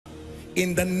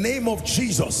in the name of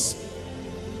Jesus.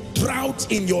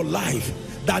 Drought in your life,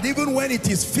 that even when it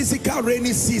is physical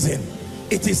rainy season,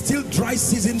 it is still dry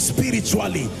season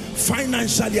spiritually,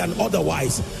 financially, and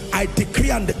otherwise. I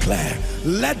decree and declare,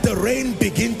 let the rain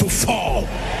begin to fall.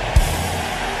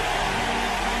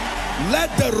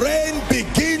 Let the rain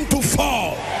begin to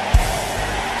fall.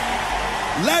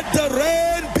 Let the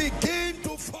rain begin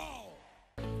to fall.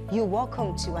 You're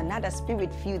welcome to another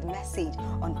spirit-filled message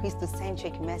on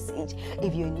Christocentric Message.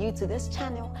 If you're new to this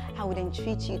channel, I would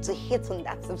entreat you to hit on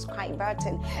that subscribe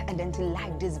button and then to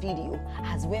like this video.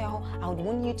 As well, I would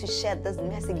want you to share this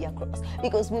message across,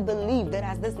 because we believe that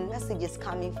as this message is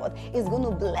coming forth, it's going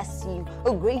to bless you.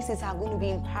 Graces are going to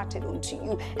be imparted unto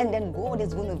you, and then God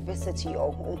is going to visit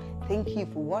your home. Thank you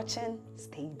for watching.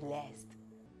 Stay blessed.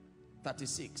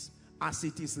 36. As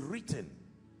it is written,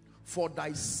 for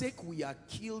thy sake we are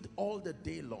killed all the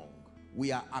day long.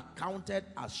 We are accounted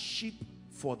as sheep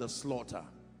for the slaughter.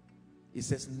 It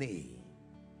says, nay,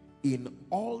 in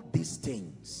all these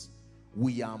things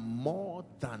we are more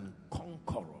than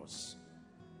conquerors.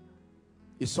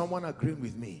 Is someone agreeing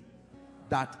with me?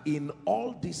 That in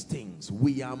all these things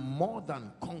we are more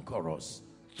than conquerors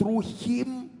through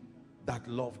him that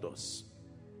loved us.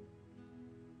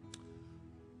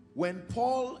 When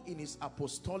Paul, in his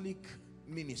apostolic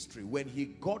ministry, when he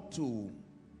got to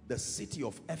the city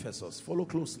of Ephesus, follow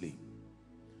closely,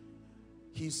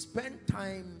 he spent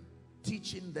time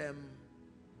teaching them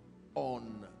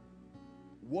on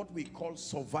what we call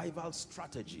survival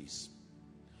strategies,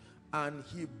 and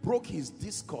he broke his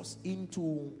discourse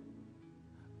into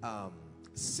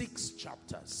 6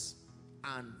 chapters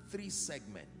and 3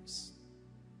 segments.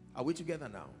 Are we together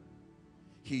now?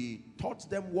 He taught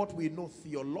them what we know,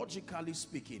 theologically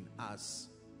speaking, as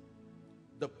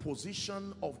the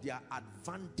position of their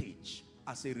advantage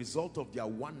as a result of their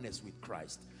oneness with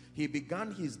Christ. He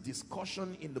began his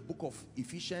discussion in the book of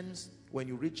Ephesians. When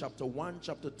you read chapter 1,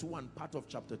 chapter 2, and part of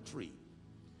chapter 3,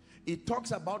 it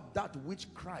talks about that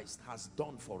which Christ has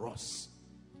done for us.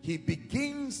 He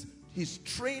begins his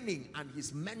training and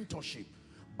his mentorship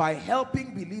by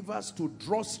helping believers to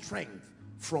draw strength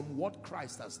from what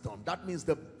Christ has done. That means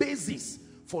the basis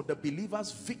for the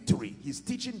believer's victory. He's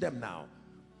teaching them now.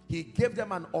 He gave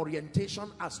them an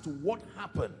orientation as to what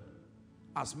happened,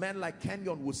 as men like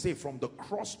Kenyon would say, from the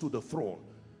cross to the throne.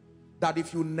 That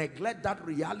if you neglect that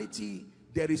reality,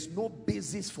 there is no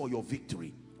basis for your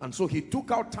victory. And so he took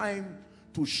out time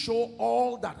to show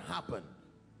all that happened: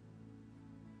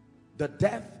 the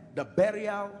death, the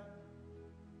burial,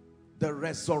 the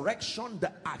resurrection,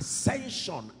 the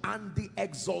ascension, and the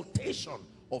exaltation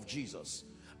of Jesus.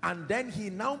 And then he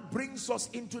now brings us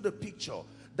into the picture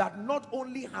that not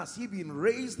only has he been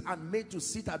raised and made to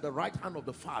sit at the right hand of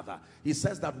the Father, he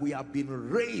says that we have been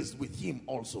raised with him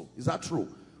also. Is that true?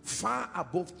 Far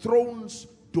above thrones,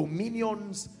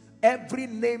 dominions, every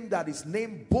name that is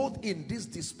named, both in this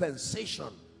dispensation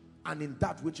and in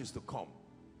that which is to come.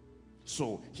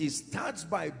 So he starts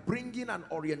by bringing an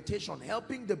orientation,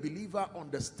 helping the believer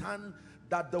understand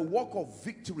that the work of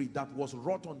victory that was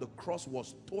wrought on the cross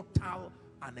was total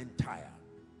and entire.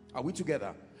 Are we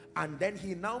together? And then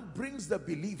he now brings the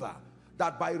believer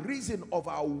that by reason of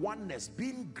our oneness,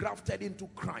 being grafted into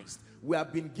Christ, we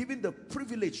have been given the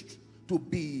privilege to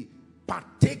be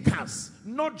partakers,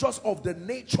 not just of the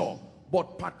nature,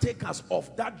 but partakers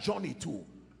of that journey too.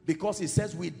 Because he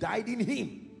says we died in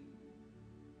him.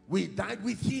 We died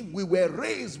with him. We were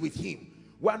raised with him.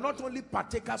 We are not only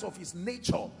partakers of his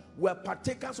nature, we are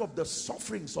partakers of the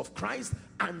sufferings of Christ,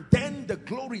 and then the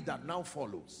glory that now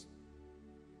follows.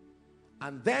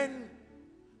 And then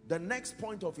the next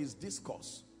point of his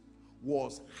discourse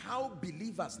was how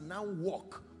believers now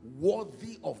walk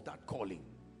worthy of that calling.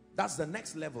 That's the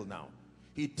next level now.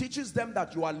 He teaches them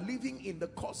that you are living in the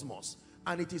cosmos,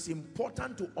 and it is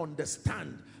important to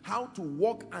understand how to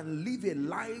walk and live a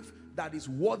life that is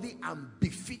worthy and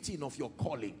befitting of your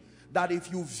calling. That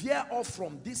if you veer off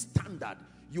from this standard,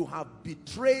 you have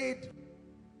betrayed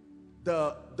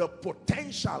the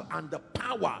potential and the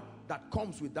power that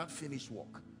comes with that finished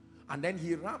work. And then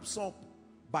he wraps up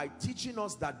by teaching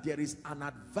us that there is an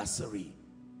adversary.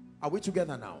 Are we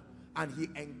together now? And he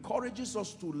encourages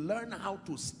us to learn how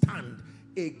to stand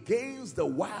against the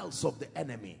wiles of the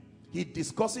enemy. He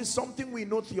discusses something we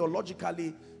know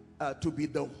theologically to be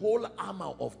the whole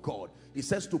armor of God. He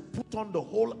says to put on the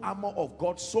whole armor of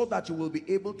God so that you will be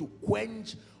able to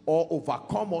quench or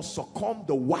overcome or succumb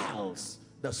the wiles,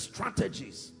 the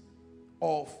strategies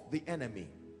of the enemy.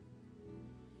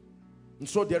 And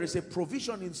so there is a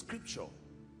provision in scripture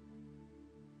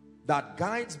that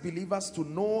guides believers to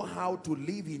know how to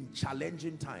live in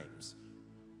challenging times.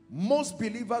 Most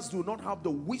believers do not have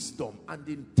the wisdom and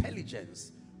the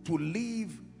intelligence to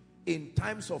live in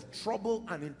times of trouble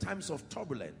and in times of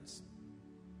turbulence.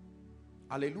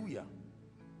 Hallelujah.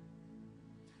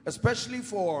 Especially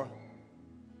for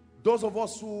those of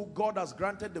us who God has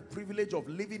granted the privilege of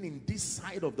living in this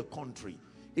side of the country.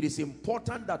 It is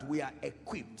important that we are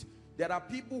equipped. There are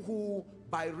people who,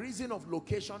 by reason of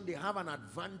location, they have an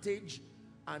advantage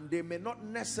and they may not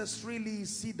necessarily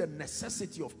see the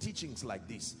necessity of teachings like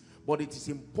this. But it is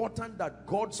important that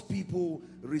God's people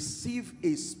receive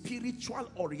a spiritual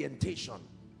orientation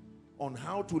on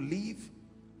how to live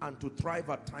and to thrive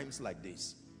at times like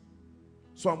this.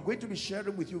 So I'm going to be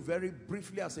sharing with you very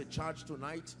briefly as a charge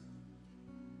tonight,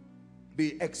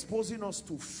 be exposing us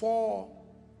to 4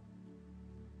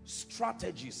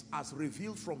 strategies as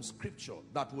revealed from scripture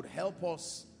that would help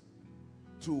us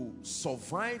to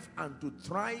survive and to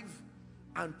thrive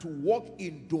and to walk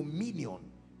in dominion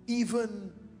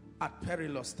even at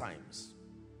perilous times.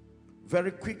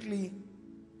 Very quickly,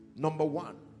 number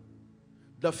 1,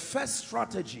 the first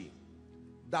strategy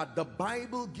that the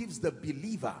Bible gives the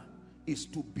believer is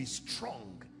to be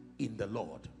strong in the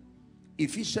Lord.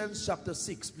 Ephesians chapter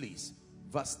 6, please,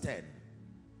 verse 10.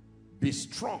 Be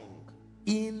strong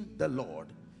in the Lord.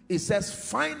 It says,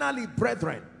 finally,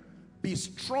 brethren, be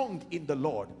strong in the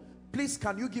Lord. Please,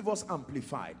 can you give us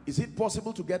Amplified? Is it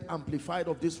possible to get Amplified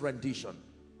of this rendition?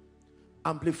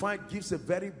 Amplified gives a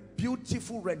very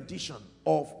beautiful rendition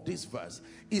of this verse.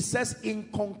 It says, in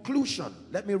conclusion,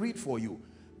 let me read for you.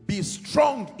 Be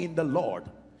strong in the Lord.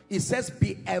 It says,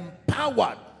 be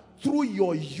empowered through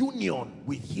your union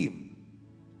with him.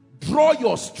 Draw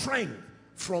your strength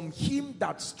from him,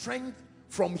 that strength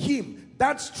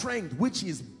which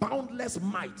his boundless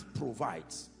might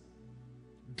provides.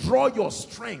 Draw your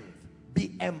strength,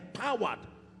 be empowered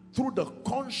through the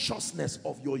consciousness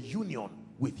of your union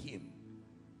with him.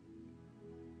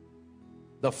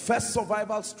 The first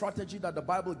survival strategy that the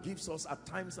Bible gives us at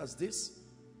times as this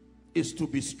is to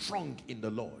be strong in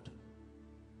the Lord.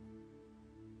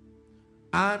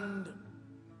 And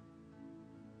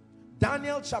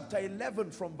Daniel chapter 11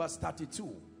 from verse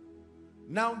 32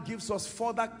 now gives us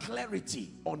further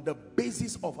clarity on the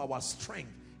basis of our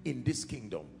strength in this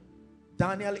kingdom.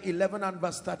 Daniel 11 and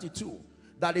verse 32,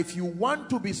 that if you want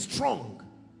to be strong,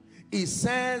 it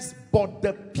says, but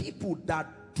the people that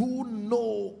do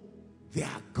know their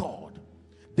God,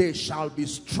 they shall be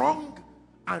strong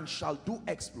and shall do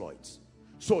exploits.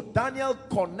 So Daniel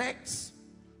connects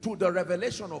to the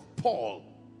revelation of Paul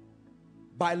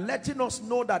by letting us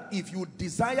know that if you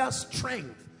desire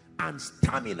strength and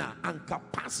stamina and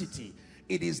capacity,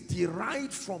 it is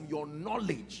derived from your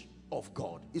knowledge of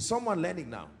God. Is someone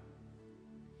learning now?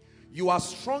 You are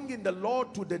strong in the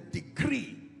Lord to the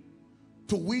degree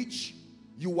to which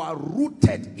you are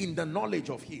rooted in the knowledge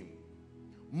of him.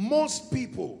 Most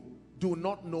people do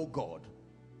not know God.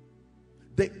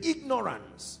 The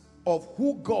ignorance of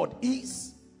who God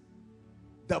is,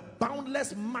 the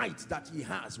boundless might that he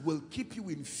has, will keep you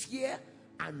in fear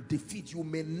and defeat. You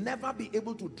may never be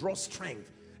able to draw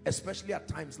strength, especially at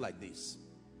times like this.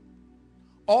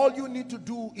 All you need to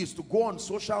do is to go on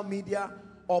social media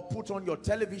or put on your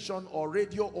television or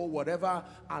radio or whatever,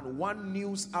 and one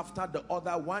news after the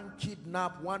other, one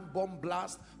kidnap, one bomb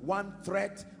blast, one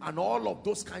threat, and all of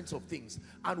those kinds of things.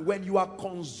 And when you are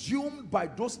consumed by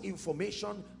those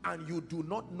information and you do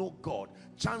not know God,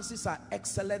 chances are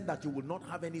excellent that you will not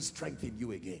have any strength in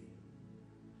you again.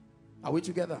 Are we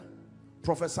together?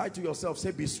 Prophesy to yourself,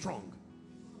 say, be strong.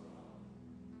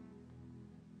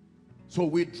 So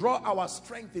we draw our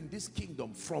strength in this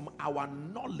kingdom from our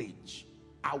knowledge.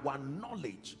 Our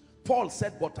knowledge. Paul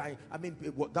said, but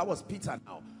that was Peter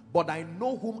now. But I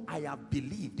know whom I have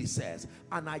believed, he says,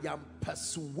 and I am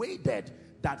persuaded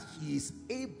that he is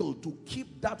able to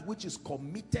keep that which is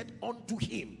committed unto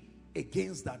him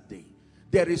against that day.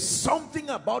 There is something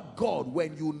about God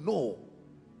when you know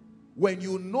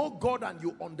God and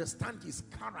you understand his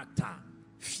character,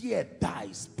 fear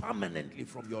dies permanently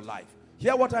from your life.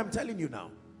 Hear what I'm telling you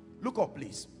now. Look up,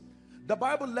 please. The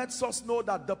Bible lets us know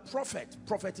that the prophet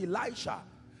Elisha,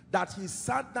 that he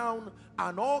sat down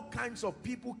and all kinds of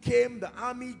people came, the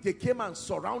army, they came and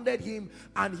surrounded him,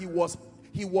 and he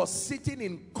was sitting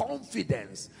in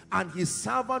confidence, and his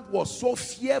servant was so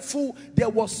fearful. There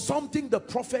was something the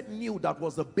prophet knew that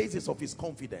was the basis of his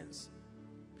confidence.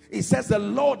 He says, the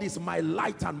Lord is my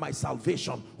light and my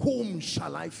salvation. Whom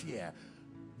shall I fear?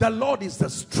 The Lord is the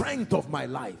strength of my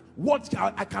life.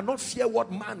 I cannot fear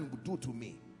what man would do to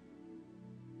me.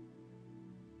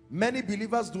 Many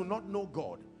believers do not know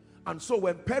God. And so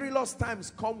when perilous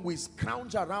times come, we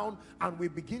scrounge around and we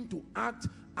begin to act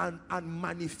and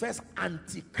manifest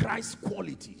antichrist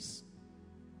qualities.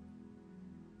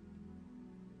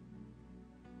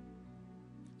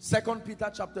 2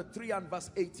 Peter chapter 3 and verse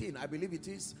 18, I believe it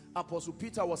is, Apostle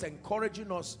Peter was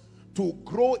encouraging us to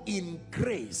grow in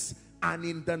grace and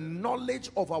in the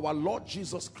knowledge of our Lord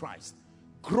Jesus Christ.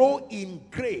 Grow in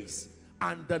grace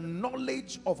and the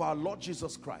knowledge of our Lord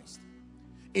Jesus Christ.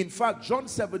 In fact, John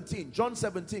 17,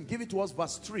 give it to us,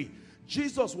 verse 3.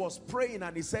 Jesus was praying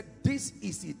and he said, this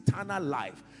is eternal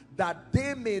life, that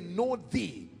they may know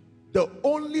thee, the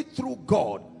only true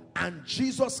God, and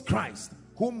Jesus Christ,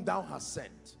 whom thou hast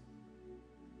sent.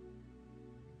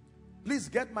 Please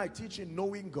get my teaching,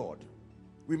 Knowing God.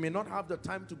 We may not have the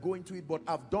time to go into it, but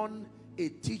I've done a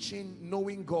teaching,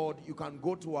 Knowing God. You can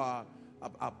go to our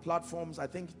platforms. I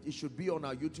think it should be on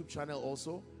our YouTube channel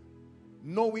also.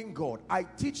 Knowing God. I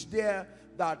teach there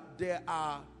that there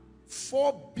are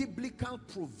 4 biblical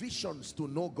provisions to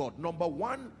know God. Number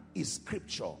 1 is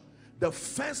scripture. The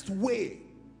first way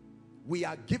we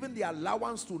are given the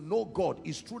allowance to know God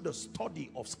is through the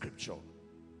study of scripture.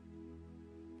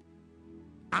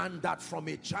 And that from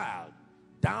a child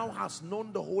thou hast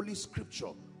known the holy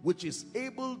scripture, which is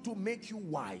able to make you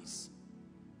wise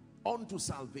unto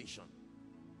salvation.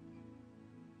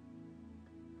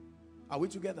 Are we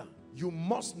together? You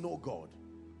must know God.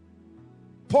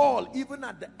 Paul, even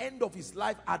at the end of his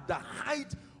life, at the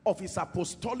height of his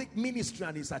apostolic ministry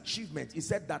and his achievement, he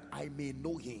said that I may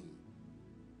know him.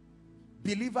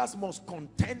 Believers must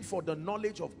contend for the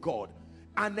knowledge of God,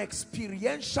 an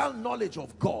experiential knowledge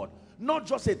of God, not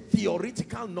just a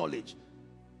theoretical knowledge.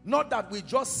 Not that we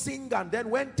just sing and then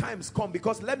when times come,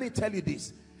 because let me tell you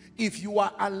this, if you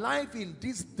are alive in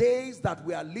these days that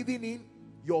we are living in,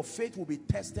 your faith will be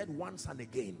tested once and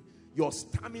again. Your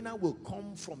stamina will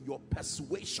come from your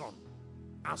persuasion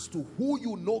as to who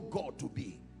you know God to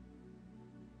be.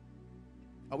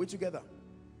 Are we together?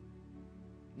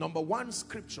 Number 1,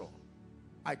 scripture.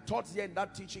 I taught here in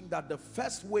that teaching that the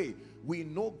first way we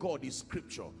know God is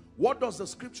scripture. What does the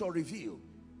scripture reveal?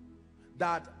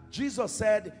 That Jesus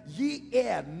said, ye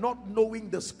err not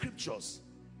knowing the scriptures.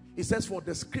 He says, for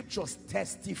the scriptures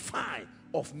testify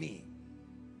of me.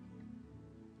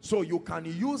 So you can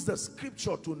use the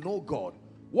scripture to know God.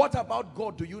 What about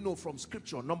God do you know from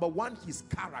scripture? Number 1, his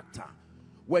character.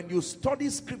 When you study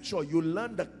scripture, you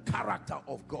learn the character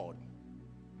of God.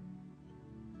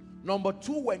 Number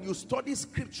 2, when you study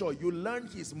scripture, you learn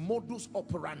his modus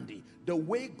operandi, the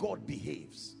way God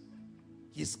behaves,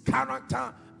 his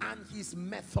character and his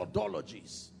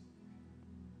methodologies.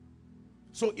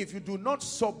 So if you do not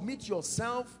submit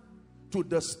yourself to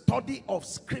the study of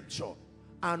scripture,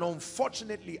 and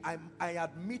unfortunately, I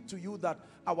admit to you that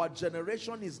our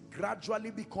generation is gradually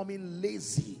becoming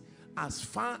lazy as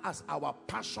far as our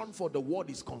passion for the word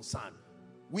is concerned.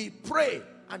 We pray,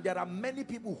 and there are many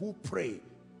people who pray,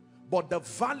 but the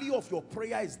value of your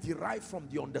prayer is derived from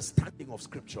the understanding of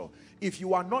scripture. If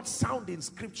you are not sound in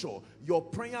scripture, your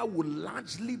prayer will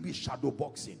largely be shadow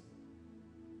boxing.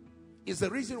 It's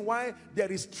the reason why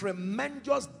there is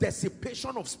tremendous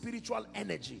dissipation of spiritual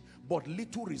energy, but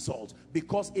little results,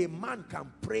 because a man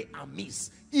can pray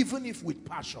amiss, even if with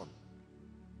passion.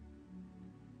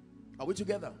 Are we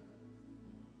together?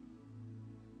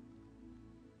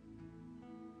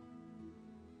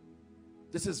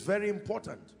 This is very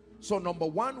important. So number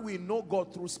 1, we know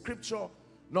God through scripture.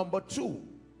 Number 2,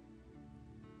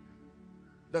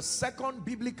 the second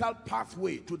biblical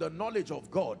pathway to the knowledge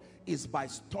of God is by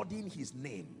studying his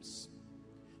names.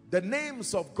 The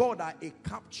names of God are a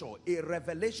capture, a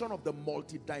revelation of the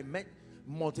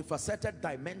multifaceted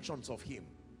dimensions of him.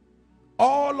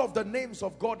 All of the names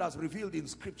of God as revealed in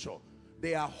scripture,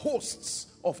 they are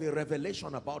hosts of a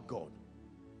revelation about God.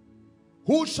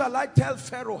 Who shall I tell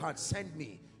Pharaoh had sent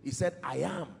me? He said, I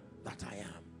am that I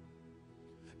am.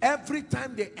 Every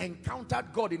time they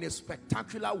encountered God in a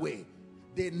spectacular way,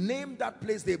 they named that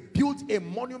place, they built a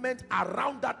monument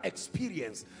around that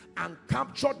experience and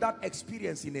captured that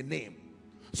experience in a name,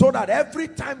 so that every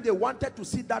time they wanted to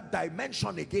see that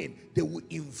dimension again, they would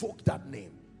invoke that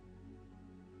name.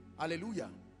 Hallelujah.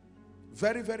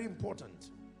 Very, very important.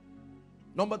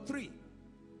 Number 3,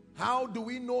 how do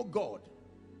we know God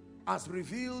as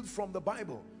revealed from the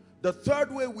Bible? The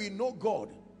third way we know God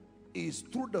is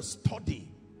through the study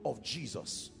of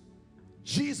Jesus.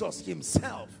 Jesus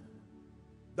himself,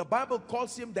 the Bible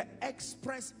calls him the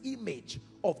express image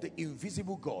of the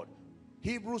invisible God.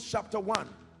 Hebrews chapter 1,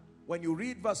 when you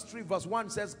read verse 3, verse 1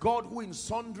 says, God who in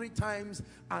sundry times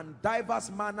and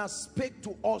diverse manners spake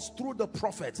to us through the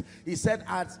prophets, he said,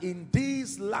 as in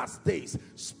these last days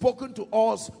spoken to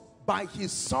us by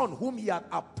his Son, whom he had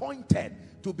appointed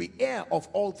to be heir of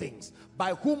all things,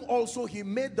 by whom also he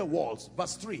made the worlds.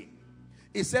 Verse 3,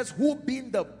 it says, who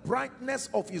being the brightness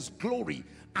of his glory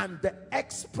and the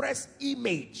express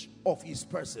image of his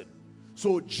person.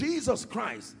 So Jesus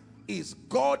Christ is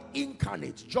God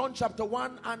incarnate. John chapter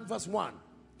 1 and verse 1.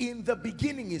 In the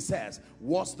beginning, he says,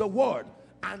 was the Word,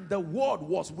 and the Word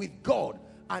was with God,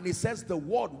 and he says the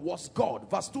Word was God.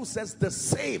 Verse 2 says the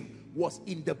same was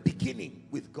in the beginning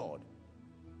with God.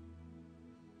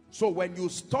 So when you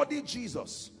study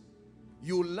Jesus,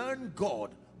 you learn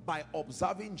God by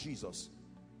observing Jesus.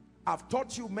 I've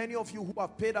taught you, many of you who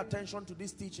have paid attention to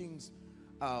these teachings,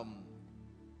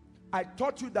 I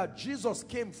taught you that Jesus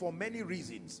came for many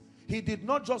reasons. He did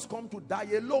not just come to die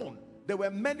alone. There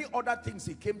were many other things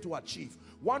he came to achieve.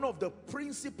 One of the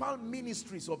principal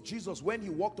ministries of Jesus when he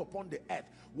walked upon the earth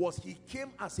was he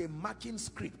came as a marking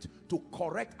script to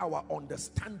correct our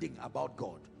understanding about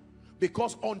God.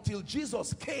 Because until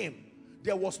Jesus came,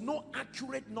 there was no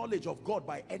accurate knowledge of God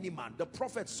by any man. The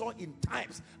prophets saw in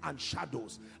types and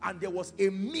shadows, and there was a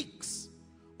mix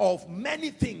of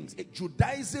many things,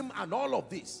 Judaism and all of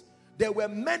this. There were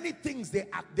many things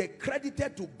they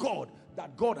credited to God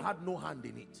that God had no hand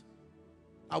in it.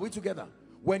 Are we together?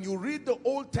 When you read the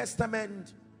Old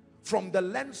Testament from the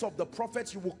lens of the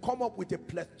prophets, you will come up with a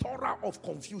plethora of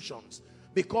confusions,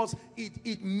 because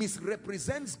it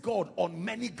misrepresents God on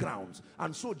many grounds.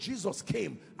 And so Jesus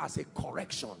came as a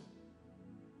correction.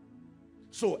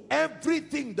 So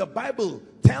everything the Bible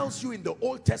tells you in the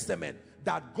Old Testament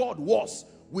that God was,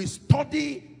 we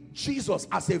study Jesus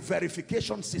as a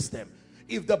verification system.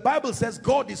 If the Bible says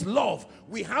God is love,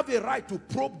 we have a right to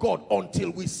probe God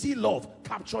until we see love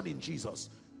captured in Jesus.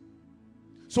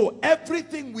 So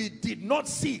everything we did not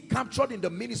see captured in the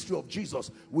ministry of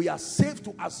Jesus, we are safe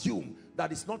to assume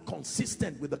that it's not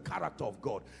consistent with the character of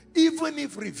God, even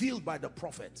if revealed by the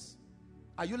prophets.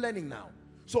 Are you learning now?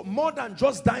 So more than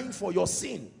just dying for your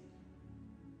sin,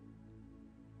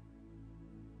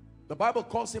 the Bible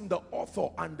calls him the author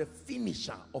and the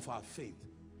finisher of our faith.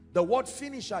 The word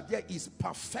finisher there is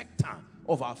perfecter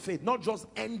of our faith, not just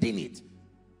ending it.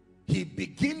 He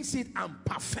begins it and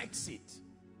perfects it.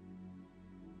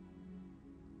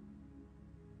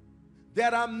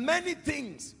 There are many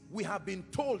things we have been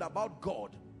told about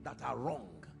God that are wrong.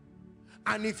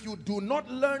 And if you do not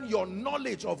learn your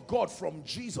knowledge of God from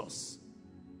Jesus,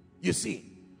 you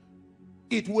see,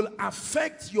 it will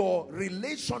affect your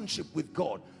relationship with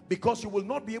God, because you will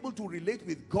not be able to relate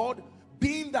with God,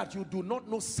 being that you do not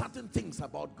know certain things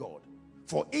about God.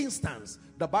 For instance,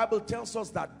 the Bible tells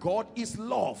us that God is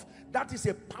love. That is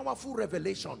a powerful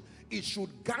revelation. It should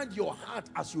guide your heart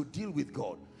as you deal with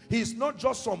God. He is not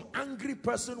just some angry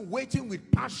person waiting with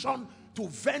passion to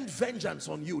vent vengeance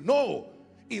on you. No.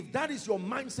 If that is your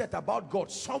mindset about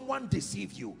God, someone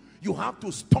deceived you. You have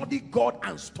to study God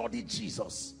and study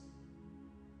Jesus.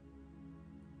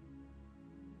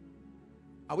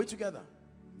 Are we together?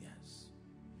 Yes.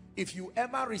 If you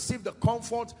ever receive the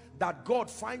comfort that God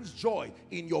finds joy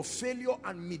in your failure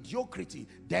and mediocrity,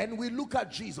 then we look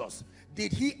at Jesus.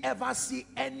 Did he ever see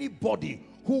anybody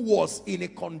who was in a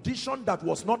condition that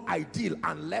was not ideal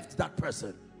and left that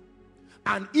person?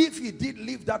 And if he did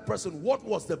leave that person, what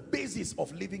was the basis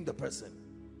of leaving the person?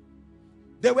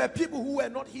 There were people who were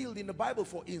not healed in the Bible,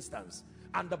 for instance,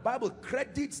 and the Bible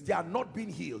credits their not being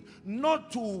healed,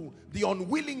 not to the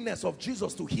unwillingness of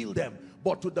Jesus to heal them,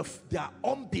 but to their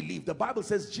unbelief. The Bible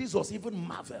says Jesus even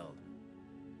marveled.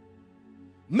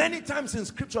 Many times in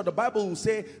scripture, the Bible will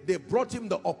say they brought him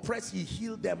the oppressed, he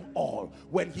healed them all.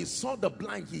 When he saw the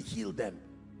blind, he healed them.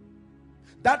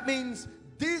 That means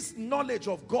this knowledge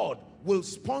of God will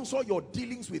sponsor your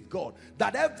dealings with God.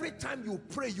 That every time you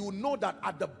pray, you know that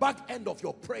at the back end of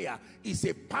your prayer is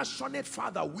a passionate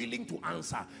Father willing to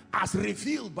answer, as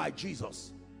revealed by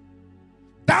Jesus.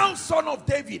 Thou Son of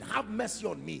David, have mercy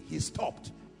on me. He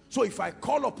stopped. So if I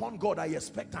call upon God, I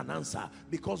expect an answer,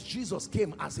 because Jesus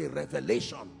came as a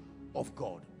revelation of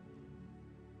God.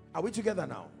 Are we together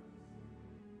now?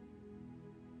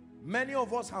 Many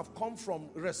of us have come from,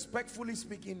 respectfully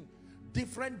speaking,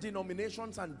 different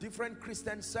denominations and different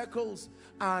Christian circles,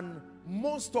 and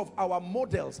most of our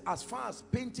models as far as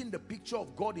painting the picture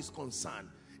of God is concerned,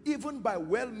 even by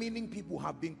well-meaning people,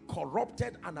 have been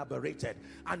corrupted and aberrated.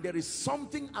 And there is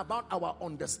something about our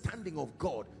understanding of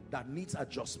God that needs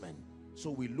adjustment. So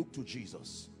we look to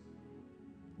Jesus.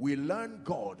 We learn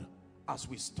God as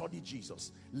we study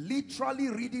Jesus. Literally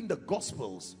reading the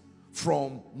Gospels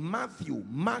from Matthew,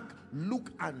 Mark,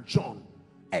 Luke, and John,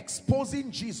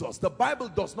 exposing Jesus. The Bible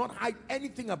does not hide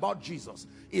anything about Jesus.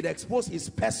 It exposes his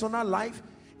personal life.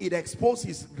 It exposed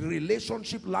his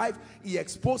relationship life. It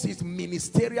exposed his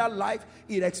ministerial life.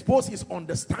 It exposed his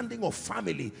understanding of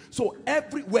family. So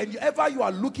whenever you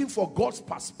are looking for God's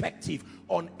perspective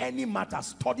on any matter,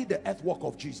 study the earthwork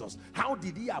of Jesus. How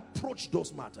did he approach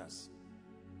those matters?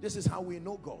 This is how we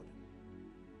know God.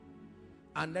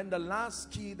 And then the last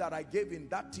key that I gave in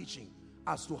that teaching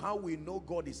as to how we know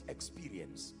God is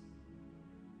experience.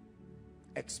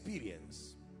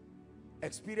 Experience.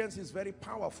 Experience is very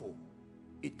powerful.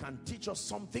 It can teach us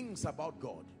some things about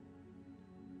God.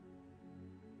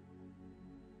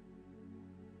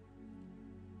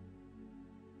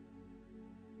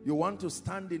 You want to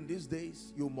stand in these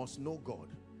days, you must know God.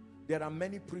 There are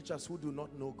many preachers who do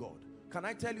not know God. Can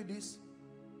I tell you this?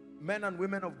 Men and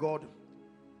women of God,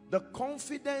 the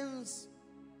confidence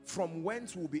from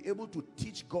whence we'll be able to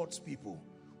teach God's people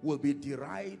will be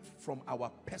derived from our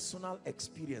personal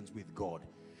experience with God.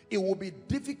 It will be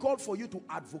difficult for you to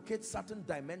advocate certain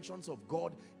dimensions of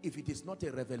God if it is not a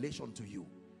revelation to you.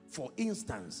 For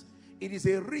instance, it is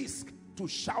a risk to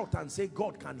shout and say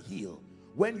God can heal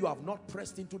when you have not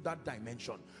pressed into that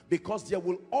dimension, because there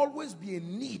will always be a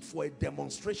need for a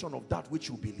demonstration of that which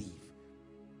you believe.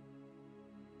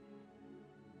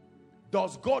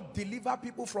 Does God deliver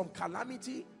people from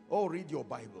calamity? Oh, read your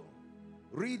Bible.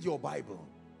 Read your Bible.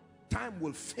 Time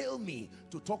will fail me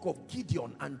to talk of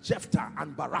Gideon and Jephthah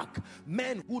and Barak,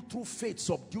 men who through faith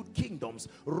subdued kingdoms,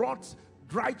 wrought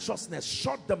righteousness,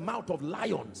 shut the mouth of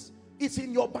lions. It's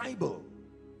in your Bible.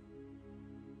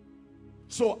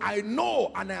 So I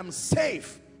know and I am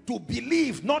safe to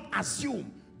believe, not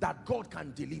assume, that God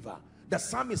can deliver. The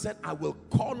psalmist said, I will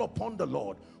call upon the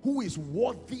Lord who is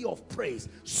worthy of praise.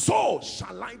 So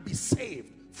shall I be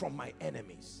saved from my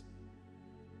enemies.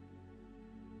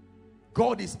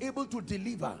 God is able to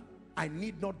deliver. I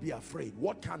need not be afraid.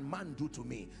 What can man do to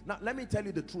me? Now, let me tell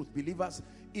you the truth, believers.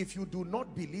 If you do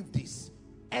not believe this,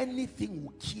 anything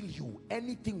will kill you.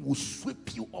 Anything will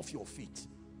sweep you off your feet.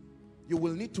 You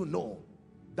will need to know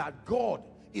that God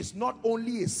is not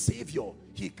only a savior,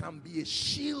 he can be a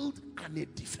shield and a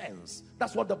defense.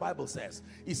 That's what the Bible says.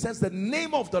 It says the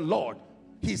name of the Lord,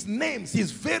 his names,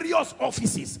 his various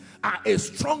offices are a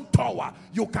strong tower.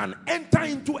 You can enter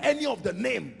into any of the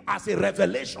name as a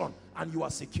revelation and you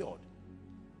are secured.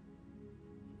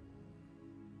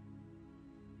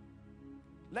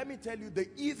 Let me tell you, the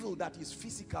evil that is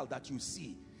physical that you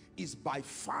see is by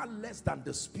far less than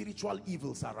the spiritual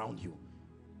evils around you.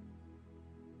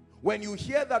 When you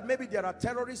hear that maybe there are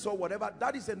terrorists or whatever,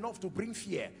 that is enough to bring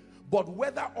fear. But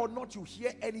whether or not you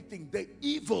hear anything, the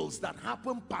evils that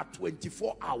happen per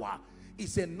 24 hours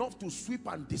is enough to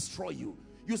sweep and destroy you.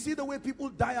 You see the way people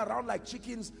die around like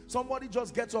chickens. Somebody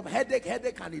just gets up,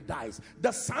 headache, and he dies.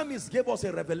 The psalmist gave us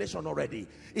a revelation already.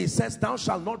 It says, thou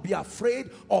shalt not be afraid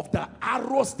of the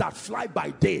arrows that fly by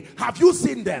day. Have you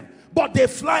seen them? But they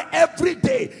fly every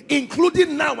day,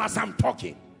 including now as I'm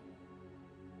talking.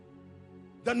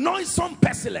 The noisome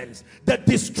pestilence, the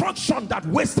destruction that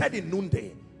wasted in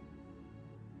noonday.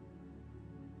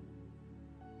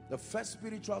 The first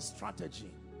spiritual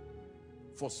strategy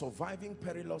for surviving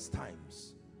perilous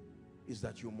times is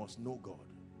that you must know God.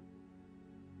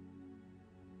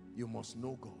 You must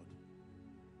know God.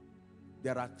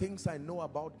 There are things I know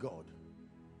about God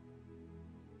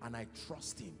and I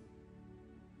trust him.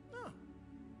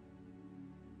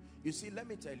 You see, let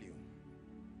me tell you,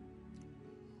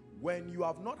 when you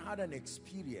have not had an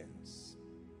experience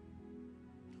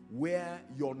where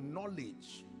your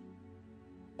knowledge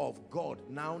of God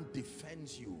now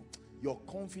defends you, your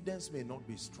confidence may not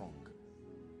be strong.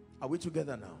 Are we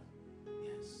together now?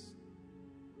 Yes.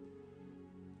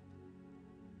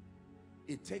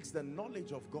 It takes the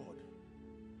knowledge of God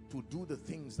to do the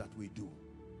things that we do.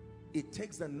 It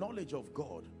takes the knowledge of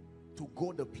God to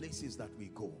go the places that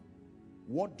we go.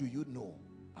 What do you know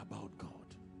about God?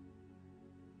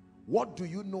 What do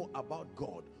you know about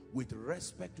God with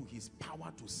respect to his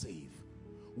power to save?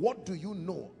 What do you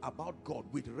know about God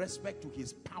with respect to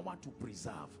his power to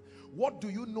preserve? What do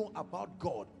you know about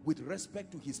God with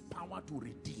respect to his power to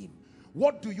redeem?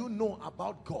 What do you know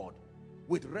about God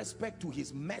with respect to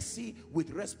his mercy,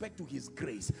 with respect to his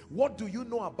grace? What do you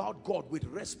know about God with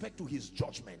respect to his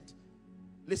judgment?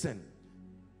 Listen,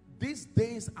 these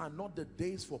days are not the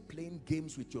days for playing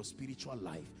games with your spiritual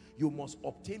life. You must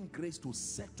obtain grace to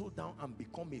settle down and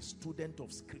become a student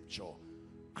of scripture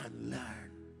and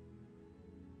learn.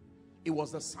 It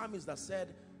was the psalmist that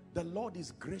said, the Lord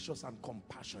is gracious and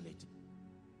compassionate,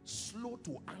 slow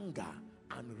to anger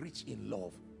and rich in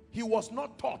love. He was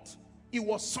not taught. It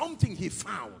was something he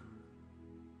found.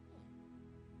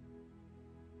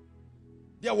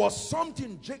 There was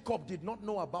something Jacob did not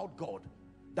know about God.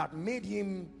 that made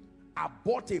him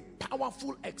abort a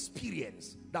powerful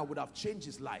experience that would have changed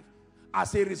his life.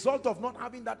 As a result of not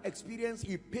having that experience,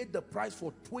 he paid the price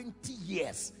for 20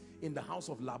 years in the house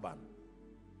of Laban.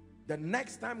 The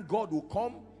next time God will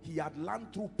come, he had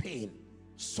learned through pain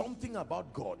something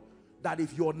about God, that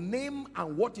if your name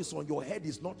and what is on your head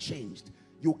is not changed,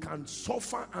 you can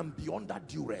suffer and be under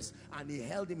duress. And he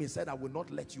held him. He said, I will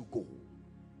not let you go.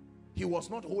 He was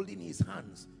not holding his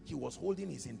hands, he was holding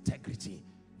his integrity.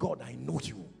 God, I know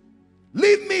you.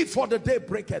 Leave me, for the day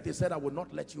breaketh. He said, I will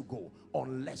not let you go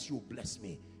unless you bless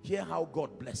me. Hear how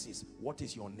God blesses. What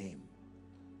is your name?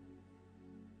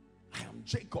 I am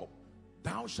Jacob.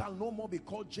 Thou shalt no more be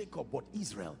called Jacob, but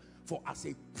Israel. For as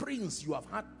a prince you have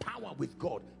had power with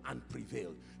God and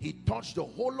prevailed. He touched the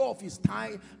hollow of his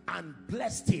thigh and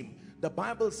blessed him. The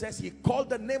Bible says he called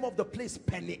the name of the place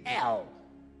Peniel,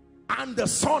 and the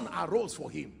sun arose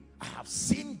for him. I have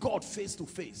seen God face to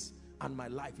face, and my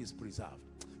life is preserved.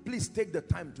 Please take the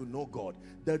time to know God.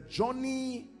 The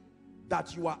journey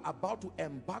that you are about to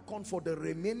embark on for the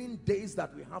remaining days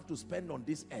that we have to spend on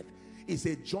this earth is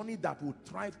a journey that will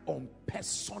thrive on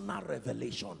personal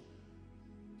revelation.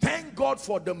 Thank God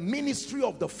for the ministry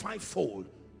of the fivefold.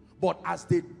 But as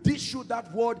they dish you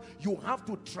that word, you have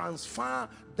to transfer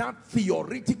that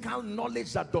theoretical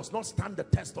knowledge that does not stand the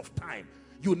test of time.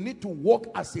 You need to walk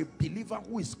as a believer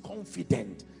who is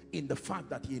confident in the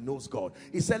fact that he knows God.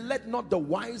 He said, let not the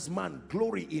wise man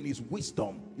glory in his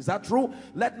wisdom. Is that true?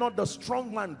 Let not the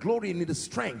strong man glory in his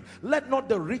strength. Let not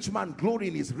the rich man glory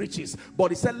in his riches.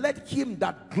 But he said, let him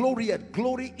that glorieth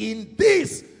glory in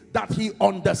this, that he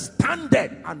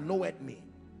understandeth and knoweth me.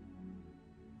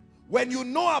 When you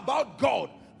know about God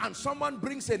and someone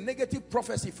brings a negative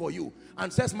prophecy for you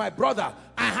and says, my brother,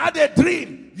 I had a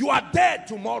dream, you are dead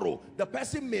tomorrow. The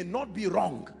person may not be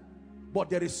wrong, but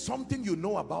there is something you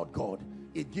know about God.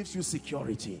 It gives you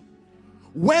security.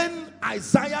 When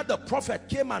Isaiah the prophet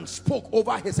came and spoke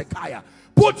over Hezekiah,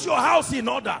 put your house in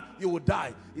order, you will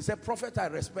die. He said, prophet, I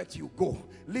respect you, go,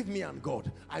 leave me and God.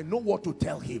 I know what to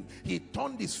tell him. He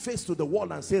turned his face to the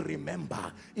wall and said,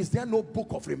 remember. Is there no book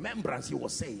of remembrance? He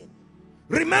was saying,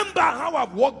 remember how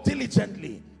I've worked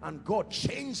diligently. And God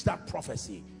changed that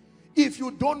prophecy. If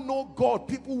you don't know God,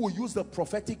 people will use the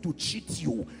prophetic to cheat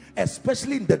you,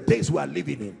 especially in the days we are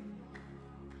living in.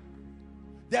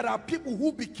 There are people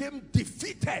who became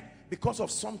defeated because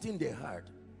of something they heard.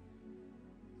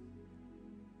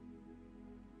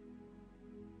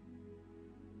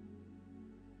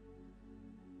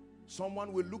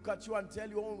 Someone will look at you and tell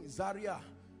you, oh, Zaria,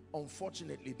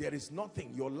 unfortunately, there is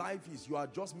nothing. Your life is, you are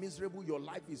just miserable. Your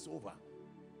life is over.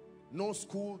 No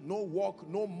school, no work,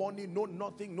 no money, no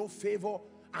nothing, no favor.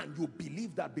 And you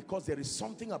believe that because there is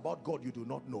something about God you do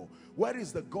not know. Where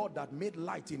is the God that made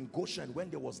light in Goshen when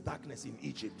there was darkness in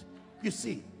Egypt? You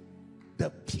see, the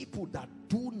people that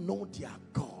do know their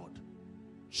God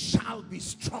shall be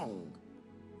strong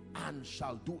and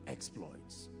shall do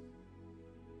exploits.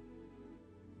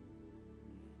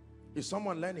 Is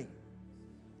someone learning?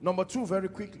 Number two, very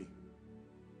quickly.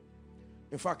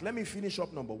 In fact, let me finish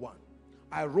up number one.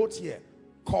 I wrote here,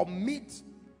 commit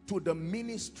to the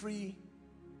ministry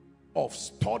of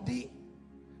study,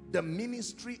 the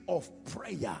ministry of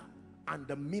prayer, and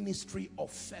the ministry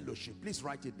of fellowship. Please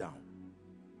write it down.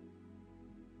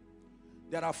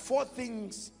 There are four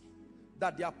things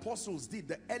that the apostles did,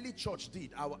 the early church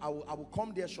did. I will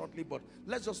come there shortly, but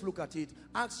let's just look at it.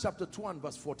 Acts chapter 2 and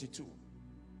verse 42.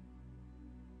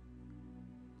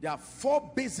 There are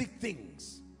four basic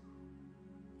things,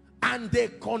 and they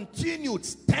continued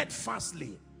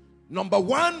steadfastly. Number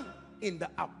one, in the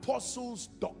apostles'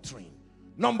 doctrine.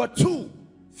 Number two,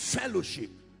 fellowship.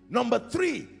 Number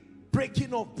three,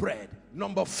 breaking of bread.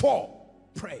 Number four,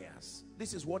 prayers.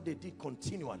 This is what they did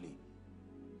continually.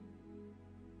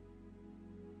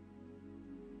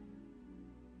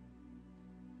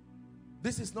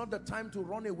 This is not the time to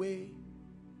run away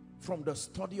from the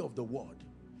study of the word.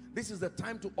 This is the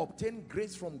time to obtain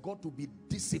grace from God to be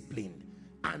disciplined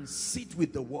and sit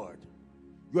with the word.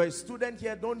 You are a student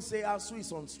here, don't say ASU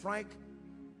is on strike.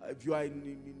 If you are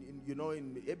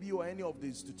in ABU or any of the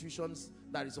institutions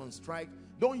that is on strike,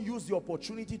 don't use the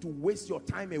opportunity to waste your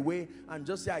time away and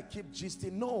just say, I keep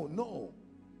gisting. No.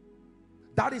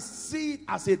 That is, see it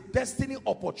as a destiny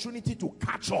opportunity to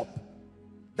catch up.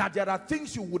 That there are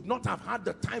things you would not have had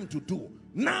the time to do.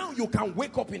 Now you can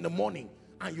wake up in the morning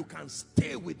and you can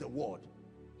stay with the word.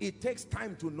 It takes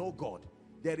time to know God.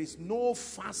 There is no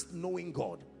fast knowing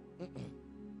God.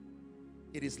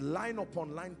 It is line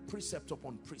upon line, precept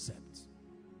upon precept.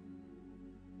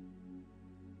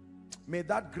 May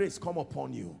that grace come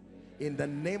upon you in the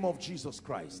name of Jesus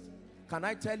Christ. Can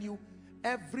I tell you,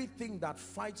 everything that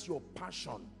fights your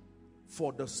passion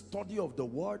for the study of the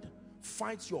word,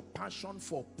 fights your passion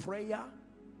for prayer,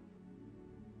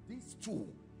 these two,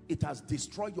 it has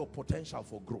destroyed your potential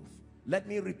for growth. Let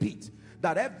me repeat,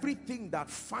 that everything that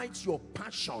fights your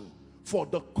passion for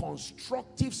the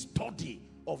constructive study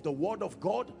of the word of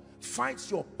God,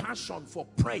 fights your passion for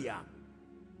prayer,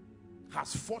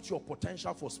 has fought your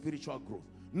potential for spiritual growth.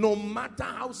 No matter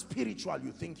how spiritual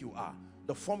you think you are,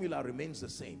 the formula remains the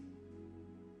same.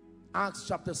 Acts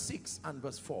chapter 6 and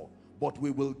verse 4. But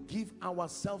we will give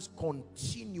ourselves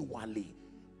continually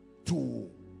to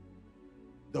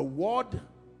the word,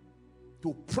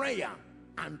 to prayer,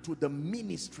 and to the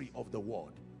ministry of the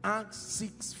word. Acts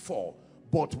 6:4.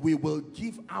 But we will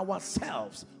give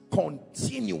ourselves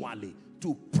continually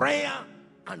to prayer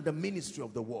and the ministry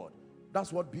of the word.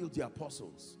 That's what built the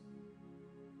apostles.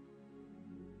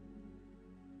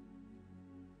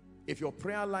 If your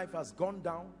prayer life has gone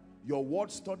down, your word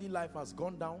study life has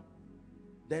gone down,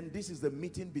 then this is the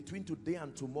meeting between today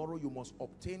and tomorrow. You must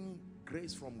obtain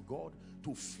grace from God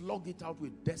to flog it out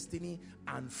with destiny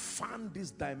and fan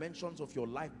these dimensions of your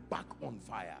life back on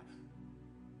fire.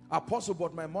 Apostle,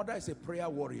 but my mother is a prayer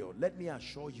warrior. Let me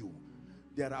assure you,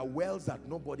 there are wells that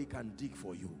nobody can dig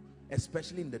for you,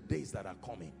 especially in the days that are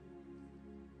coming.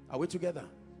 Are we together?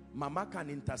 Mama can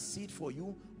intercede for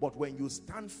you, but when you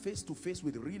stand face to face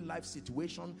with real life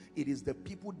situation, it is the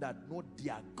people that know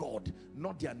their God,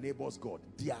 not their neighbor's God,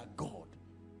 their God.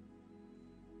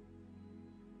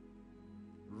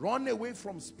 Run away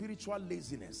from spiritual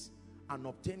laziness and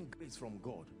obtain grace from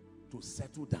God to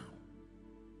settle down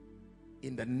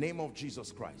in the name of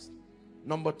Jesus Christ.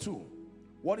 Number two,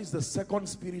 what is the second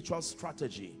spiritual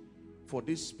strategy for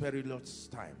these perilous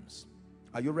times?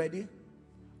 Are you ready?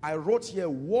 I wrote here,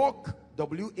 walk,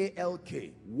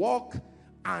 W-A-L-K, walk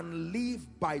and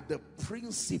live by the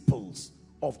principles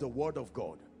of the word of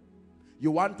God.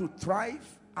 You want to thrive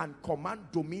and command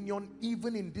dominion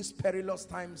even in these perilous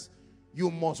times, you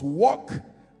must walk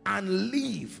and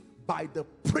live by the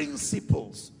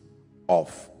principles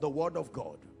of the word of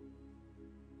God.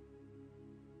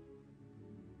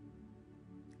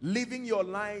 Living your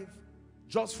life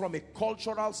just from a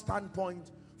cultural standpoint,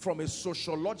 from a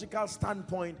sociological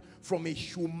standpoint, from a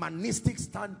humanistic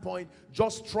standpoint,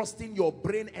 just trusting your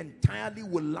brain entirely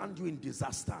will land you in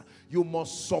disaster. You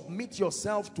must submit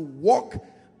yourself to walk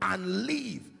and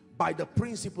live by the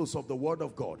principles of the word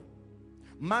of God.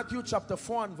 Matthew chapter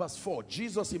 4 and verse 4,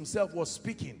 Jesus himself was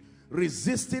speaking,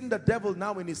 resisting the devil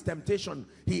now in his temptation.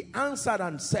 He answered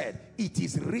and said, it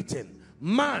is written,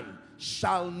 man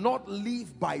shall not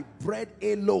live by bread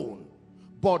alone,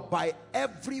 but by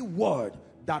every word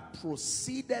that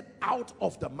proceeded out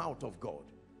of the mouth of God.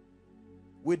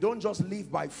 We don't just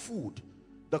live by food.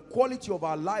 The quality of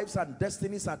our lives and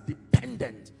destinies are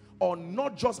dependent on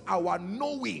not just our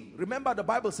knowing. Remember, the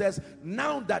Bible says,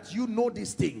 now that you know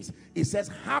these things, it says,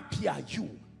 happy are you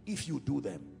if you do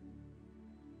them.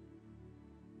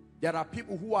 There are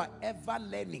people who are ever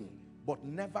learning but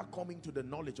never coming to the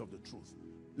knowledge of the truth.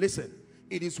 Listen,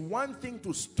 it is one thing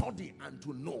to study and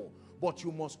to know, but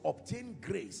you must obtain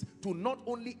grace to not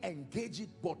only engage it,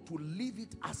 but to live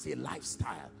it as a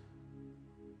lifestyle.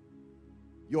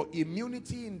 Your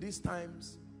immunity in these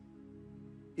times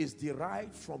is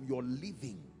derived from your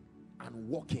living and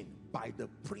walking by the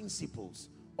principles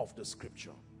of the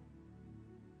scripture.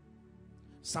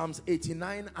 Psalms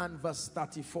 89 and verse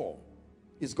 34.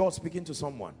 Is God speaking to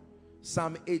someone?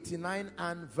 Psalm 89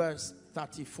 and verse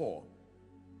 34.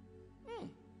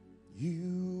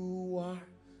 You are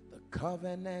the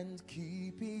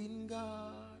covenant-keeping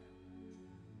God.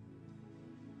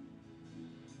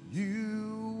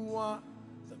 You are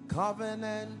the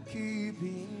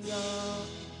covenant-keeping God.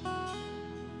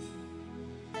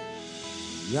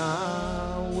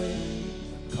 Yahweh,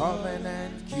 the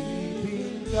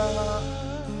covenant-keeping God.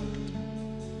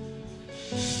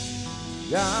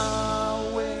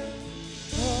 Yahweh,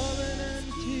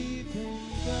 covenant-keeping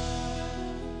God.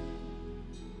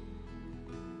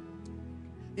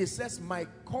 It says, my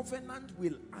covenant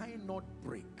will I not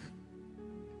break,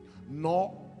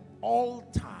 nor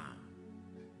alter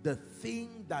the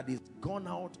thing that is gone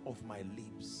out of my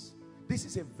lips. This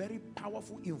is a very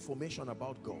powerful information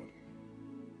about God.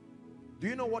 Do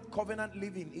you know what covenant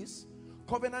living is?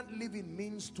 Covenant living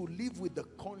means to live with the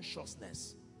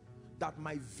consciousness that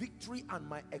my victory and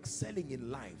my excelling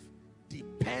in life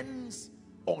depends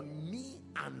on me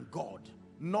and God,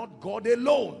 not God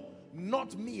alone,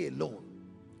 not me alone.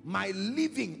 My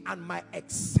living and my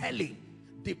excelling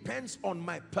depends on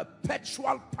my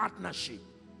perpetual partnership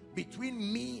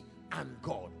between me and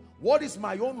God. What is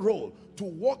my own role? To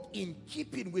walk in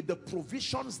keeping with the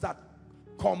provisions that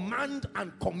command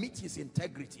and commit his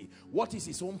integrity. What is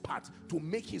his own part? To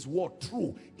make his word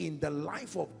true in the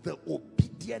life of the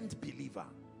obedient believer.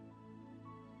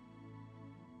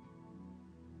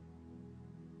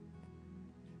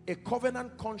 A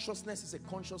covenant consciousness is a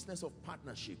consciousness of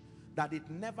partnership, that it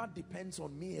never depends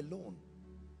on me alone,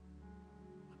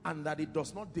 and that it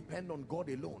does not depend on God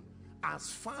alone. As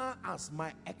far as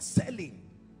my excelling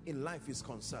in life is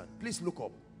concerned, please look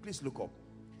up, please look up.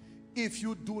 If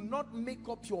you do not make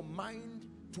up your mind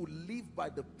to live by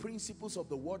the principles of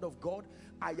the word of God,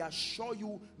 I assure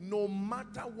you, no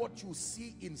matter what you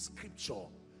see in scripture,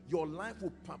 your life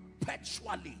will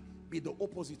perpetually be the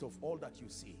opposite of all that you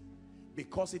see.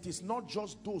 Because it is not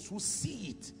just those who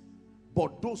see it,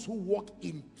 but those who walk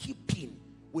in keeping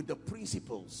with the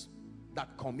principles that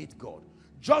commit God.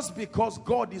 Just because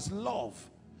God is love,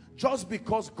 just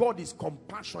because God is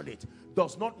compassionate,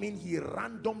 does not mean he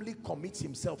randomly commits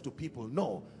himself to people.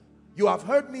 No. You have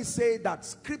heard me say that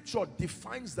scripture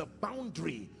defines the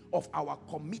boundary of our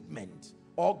commitment,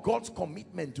 or God's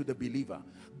commitment to the believer.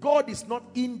 God is not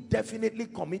indefinitely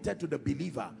committed to the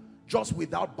believer just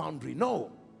without boundary.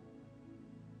 No.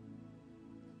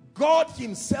 God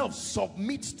himself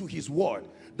submits to his word.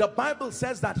 The Bible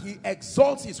says that he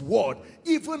exalts his word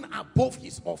even above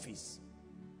his office.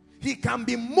 He can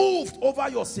be moved over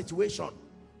your situation,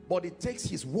 but it takes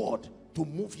his word to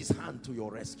move his hand to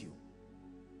your rescue.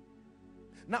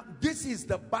 Now, this is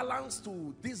the balance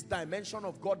to this dimension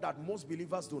of God that most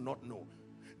believers do not know.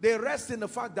 They rest in the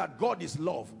fact that God is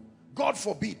love. God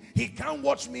forbid, he can't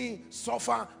watch me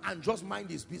suffer and just mind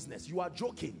his business. You are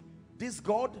joking. This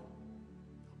God,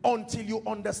 until you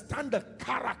understand the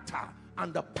character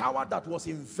and the power that was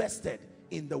invested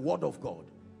in the word of God.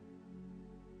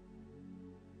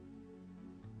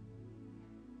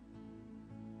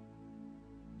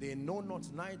 They know not,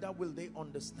 neither will they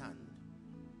understand.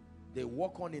 They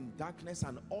walk on in darkness,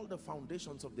 and all the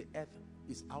foundations of the earth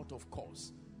is out of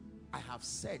course. I have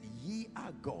said, ye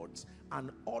are gods,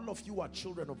 and all of you are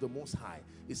children of the Most High.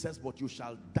 It says, but you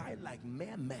shall die like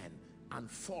mere men and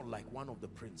fall like one of the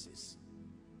princes.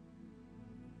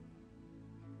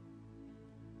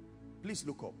 Please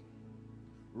look up.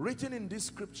 Written in this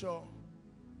scripture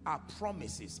are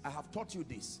promises. I have taught you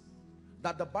this,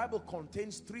 that the Bible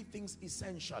contains three things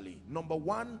essentially. Number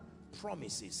one,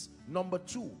 promises. Number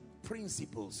two,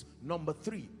 principles. Number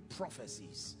three,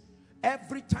 prophecies.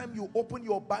 Every time you open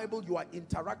your Bible, you are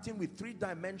interacting with three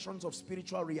dimensions of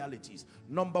spiritual realities.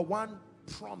 Number one,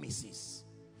 promises.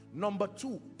 Number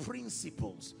two,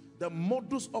 principles, the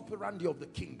modus operandi of the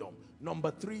kingdom. Number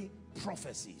three,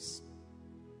 prophecies.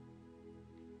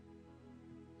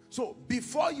 So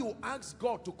before you ask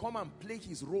God to come and play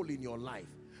his role in your life,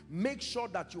 make sure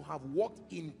that you have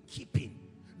walked in keeping.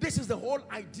 This is the whole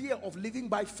idea of living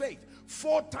by faith.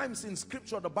 4 times in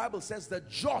scripture, the Bible says the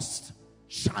just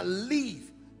shall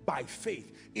live by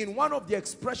faith. In one of the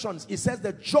expressions, it says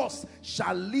the just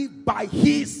shall live by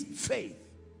his faith.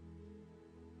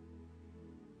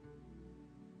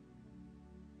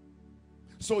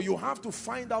 So you have to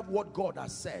find out what God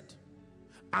has said,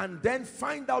 and then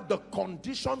find out the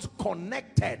conditions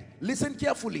connected. Listen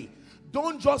carefully.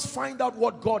 Don't just find out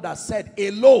what God has said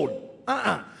alone.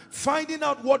 Finding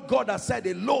out what God has said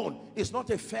alone is not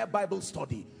a fair Bible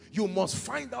study. You must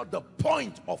find out the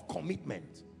point of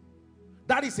commitment.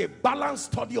 That is a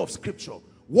balanced study of scripture.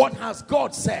 What has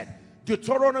God said?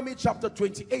 Deuteronomy chapter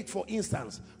 28, for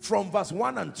instance, from verse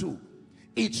 1 and 2.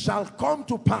 It shall come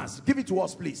to pass, give it to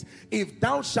us please, if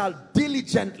thou shalt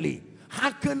diligently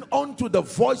hearken unto the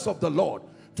voice of the Lord,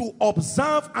 to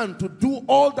observe and to do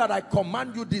all that I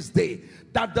command you this day,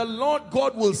 that the Lord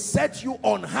God will set you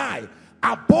on high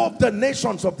above the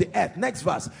nations of the earth. Next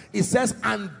verse, it says,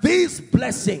 and these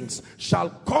blessings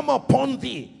shall come upon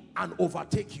thee and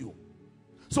overtake you.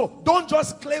 So don't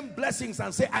just claim blessings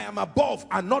and say, I am above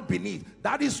and not beneath.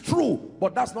 That is true,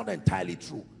 but that's not entirely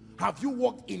true. Have you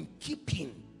walked in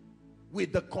keeping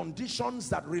with the conditions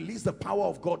that release the power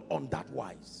of God on that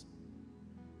wise?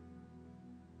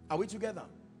 Are we together?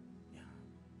 Yeah.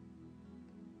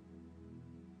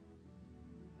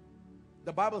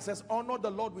 The Bible says, honor the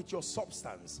Lord with your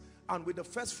substance and with the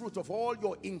first fruit of all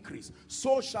your increase.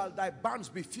 So shall thy barns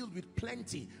be filled with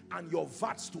plenty and your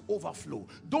vats to overflow.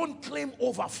 Don't claim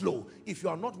overflow if you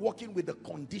are not working with the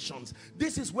conditions.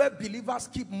 This is where believers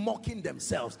keep mocking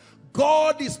themselves.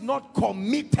 God is not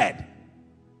committed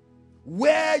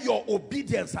where your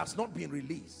obedience has not been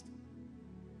released.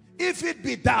 If it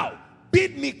be thou,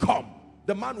 bid me come.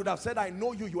 The man would have said, I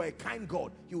know you, you are a kind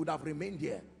God. He would have remained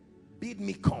here. Bid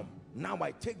me come. Now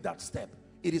I take that step.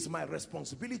 It is my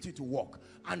responsibility to walk.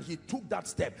 And he took that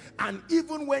step. And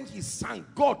even when he sank,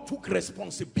 God took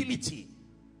responsibility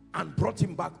and brought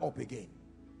him back up again.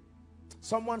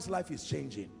 Someone's life is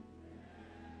changing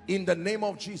in the name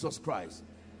of Jesus Christ.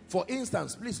 For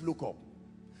instance, please look up.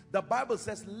 The Bible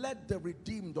says, let the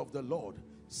redeemed of the Lord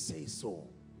say so.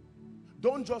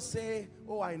 Don't just say,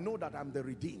 oh, I know that I'm the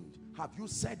redeemed. Have you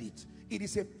said it? It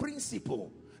is a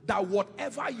principle that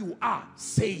whatever you are,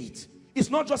 say it. It's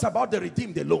not just about the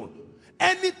redeemed alone.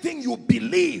 Anything you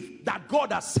believe that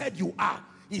God has said you are,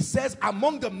 he says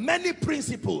among the many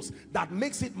principles that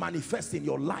makes it manifest in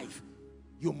your life,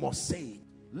 you must say it.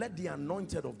 Let the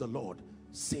anointed of the Lord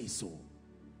say so.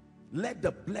 Let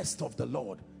the blessed of the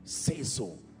Lord say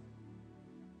so.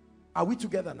 Are we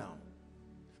together now?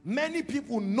 Many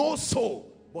people know so,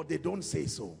 but they don't say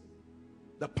so.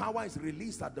 The power is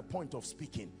released at the point of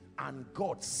speaking. And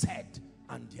God said,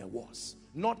 and there was.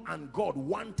 Not and God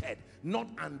wanted, not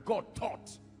and God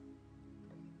thought.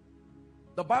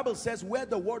 The Bible says where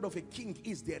the word of a king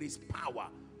is, there is power.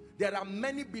 There are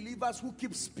many believers who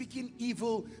keep speaking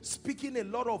evil, speaking a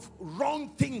lot of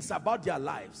wrong things about their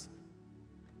lives.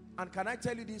 And can I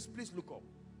tell you this? Please look up.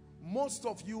 Most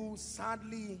of you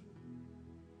sadly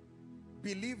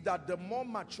believe that the more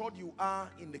matured you are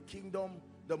in the kingdom,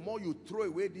 the more you throw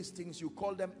away these things. You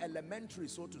call them elementary,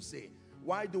 so to say.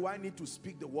 Why do I need to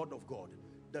speak the word of God?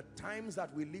 The times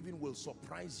that we live in will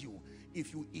surprise you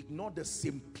if you ignore the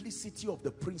simplicity of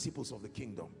the principles of the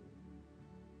kingdom.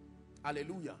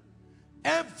 Hallelujah.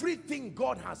 Everything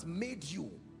God has made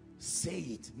you, say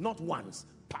it, not once,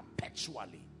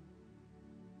 perpetually.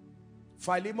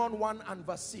 Philemon 1 and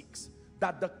verse 6,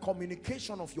 that the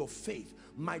communication of your faith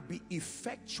might be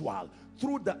effectual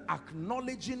through the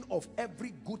acknowledging of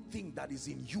every good thing that is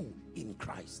in you in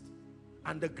Christ.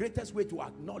 And the greatest way to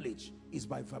acknowledge is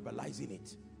by verbalizing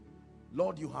it.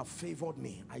 Lord, you have favored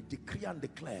me. I decree and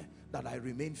declare that I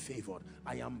remain favored.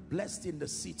 I am blessed in the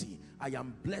city. I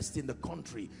am blessed in the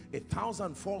country.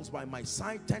 1,000 falls by my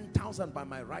side, 10,000 by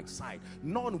my right side.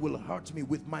 None will hurt me.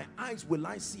 With my eyes will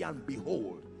I see and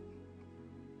behold.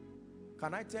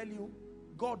 Can I tell you,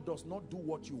 God does not do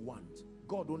what you want.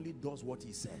 God only does what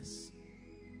he says.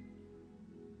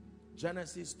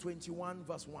 Genesis 21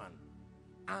 verse 1.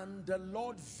 And the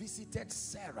Lord visited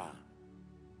Sarah.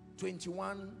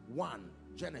 21:1,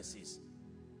 Genesis.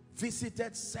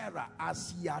 Visited Sarah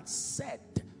as he had said,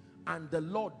 and the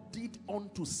Lord did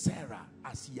unto Sarah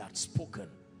as he had spoken.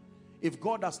 If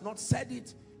God has not said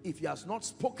it, if he has not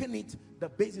spoken it, the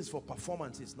basis for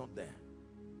performance is not there.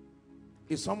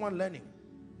 Is someone learning?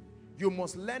 You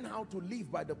must learn how to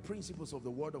live by the principles of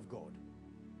the word of God.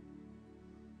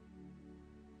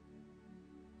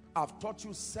 I've taught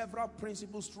you several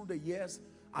principles through the years,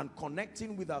 and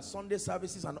connecting with our Sunday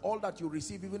services and all that you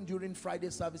receive even during Friday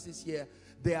services here,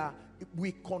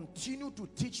 we continue to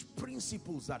teach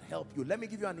principles that help you. Let me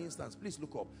give you an instance. Please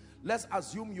look up. Let's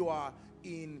assume you are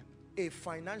in a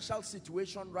financial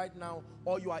situation right now,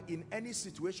 or you are in any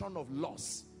situation of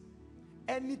loss.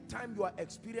 Anytime you are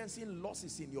experiencing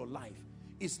losses in your life,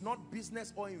 it's not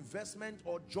business or investment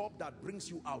or job that brings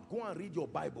you out. Go and read your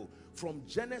Bible. From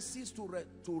Genesis to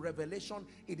Revelation,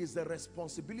 it is the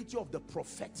responsibility of the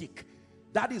prophetic.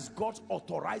 That is God's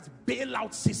authorized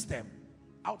bailout system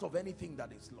out of anything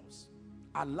that is lost.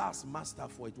 Alas, master,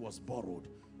 for it was borrowed.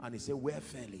 And he said, where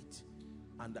fell it?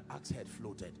 And the axe head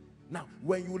floated. Now,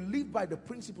 when you live by the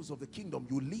principles of the kingdom,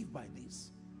 you live by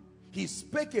this. He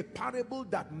spake a parable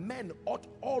that men ought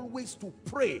always to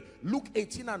pray. Luke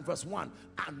 18 and verse 1,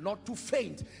 and not to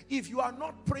faint. If you are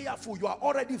not prayerful, you are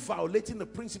already violating the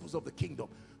principles of the kingdom.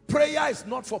 Prayer is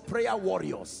not for prayer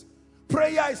warriors.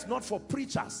 Prayer is not for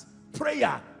preachers.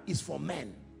 Prayer is for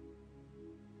men.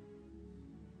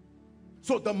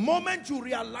 So the moment you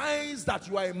realize that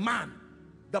you are a man,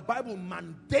 the Bible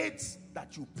mandates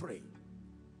that you pray.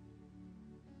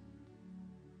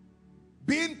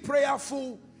 Being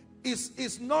prayerful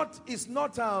is not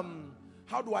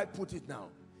how do I put it now?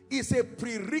 It's a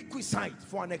prerequisite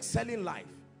for an excelling life.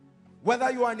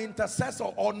 Whether you are an intercessor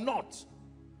or not.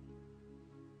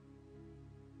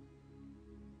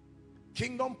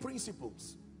 Kingdom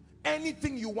principles.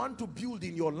 Anything you want to build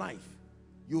in your life,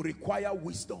 you require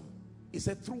wisdom. He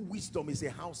said through wisdom is a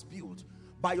house built.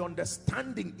 By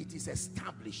understanding it is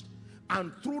established.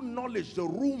 And through knowledge the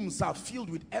rooms are filled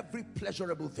with every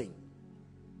pleasurable thing.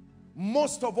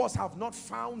 Most of us have not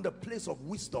found the place of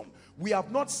wisdom. We have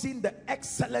not seen the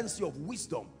excellency of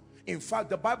wisdom. In fact,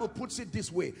 the Bible puts it this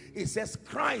way. It says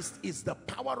Christ is the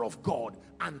power of God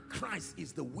and Christ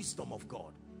is the wisdom of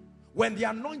God. When the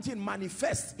anointing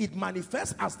manifests, it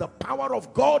manifests as the power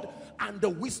of God and the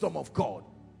wisdom of God.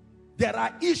 There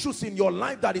are issues in your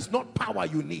life that is not power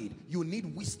you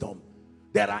need wisdom.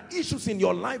 There are issues in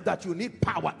your life that you need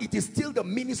power. It is still the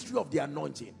ministry of the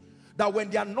anointing. That when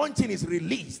the anointing is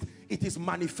released, it is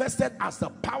manifested as the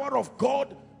power of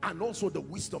God and also the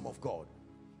wisdom of God.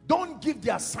 Don't give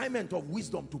the assignment of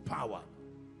wisdom to power.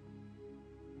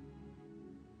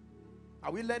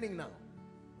 Are we learning now?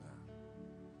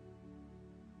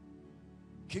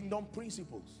 Kingdom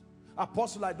principles.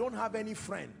 Apostle, I don't have any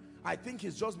friend. I think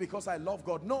it's just because I love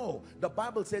God. No, the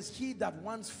Bible says he that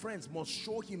wants friends must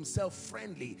show himself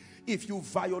friendly. If you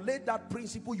violate that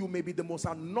principle, you may be the most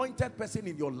anointed person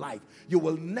in your life. You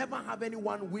will never have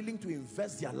anyone willing to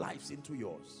invest their lives into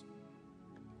yours.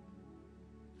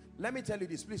 Let me tell you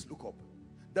this, please look up.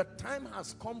 The time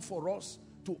has come for us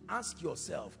to ask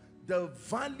yourself, the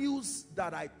values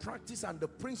that I practice and the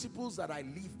principles that I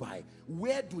live by,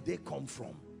 where do they come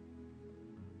from?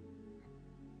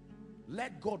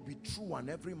 Let God be true and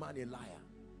every man a liar.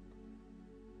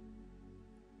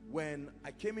 When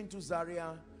I came into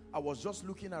Zaria, I was just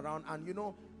looking around, and you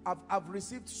know, I've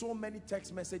received so many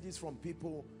text messages from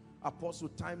people. Apostle,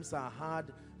 times are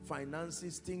hard,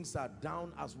 finances, things are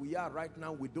down. As we are right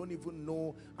now, we don't even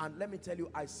know. And let me tell you,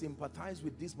 I sympathize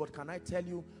with this, but can I tell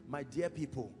you, my dear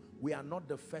people, we are not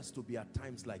the first to be at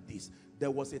times like this. There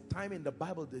was a time in the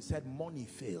Bible they said money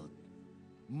failed.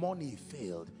 Money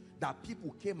failed. That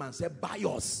people came and said, buy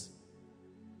us.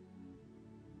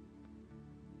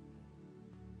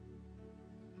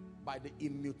 By the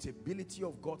immutability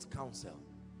of God's counsel,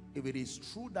 if it is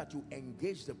true that you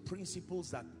engage the principles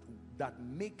that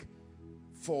make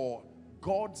for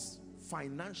God's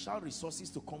financial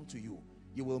resources to come to you,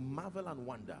 you will marvel and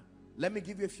wonder. Let me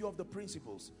give you a few of the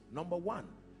principles. Number one,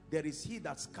 there is he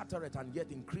that scattereth and yet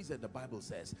increaseth, the Bible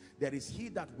says. There is he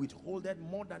that withholdeth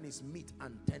more than is meet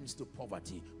and tends to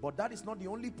poverty. But that is not the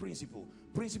only principle.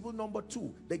 Principle number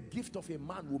two, the gift of a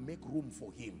man will make room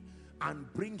for him and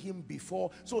bring him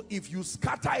before. So if you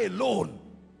scatter alone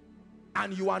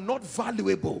and you are not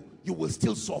valuable, you will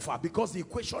still suffer because the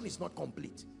equation is not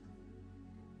complete.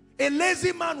 A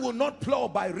lazy man will not plow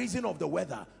by reason of the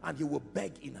weather, and he will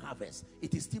beg in harvest.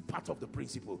 It is still part of the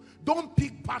principle. Don't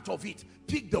pick part of it,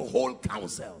 pick the whole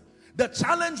counsel. The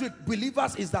challenge with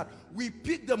believers is that we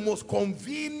pick the most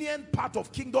convenient part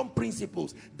of kingdom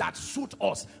principles that suit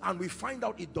us, and we find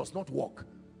out it does not work.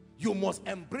 You must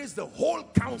embrace the whole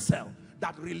counsel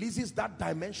that releases that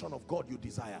dimension of God you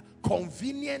desire,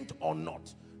 convenient or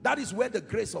not. That is where the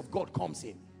grace of God comes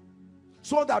in.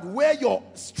 So that where your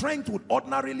strength would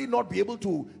ordinarily not be able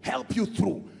to help you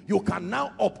through, you can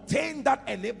now obtain that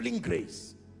enabling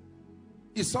grace.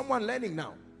 Is someone learning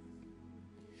now?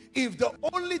 If the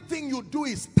only thing you do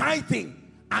is tithing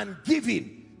and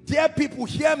giving, dear people,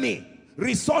 hear me,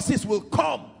 resources will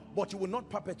come, but you will not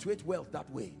perpetuate wealth that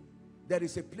way. There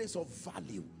is a place of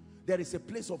value. There is a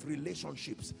place of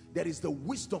relationships. There is the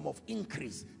wisdom of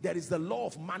increase. There is the law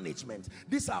of management.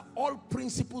 These are all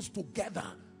principles together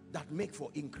that make for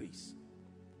increase.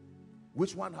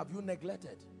 Which one have you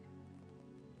neglected?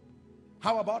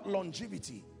 How about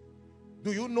longevity?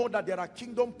 Do you know that there are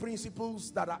kingdom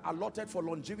principles that are allotted for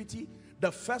longevity?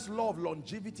 The first law of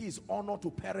longevity is honor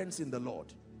to parents in the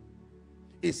Lord.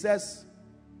 It says,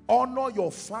 honor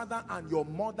your father and your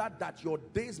mother that your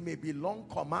days may be long,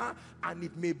 and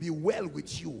it may be well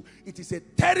with you. It is a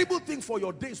terrible thing for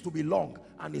your days to be long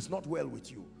and it's not well with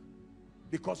you,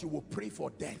 because you will pray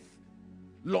for death.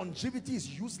 Longevity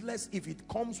is useless if it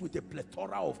comes with a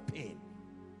plethora of pain.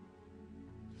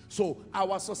 So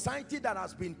our society that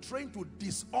has been trained to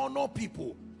dishonor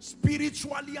people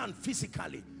spiritually and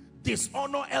physically,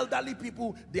 dishonor elderly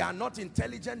people, they are not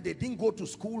intelligent, they didn't go to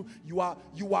school, you are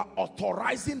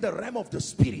authorizing the realm of the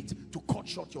spirit to cut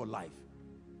short your life.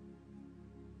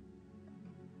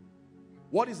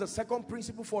 What is the second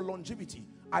principle for longevity?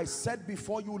 I set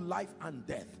before you life and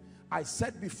death. I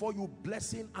set before you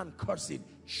blessing and cursing.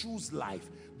 Choose life.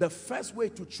 The first way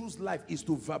to choose life is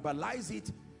to verbalize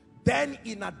it. Then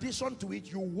in addition to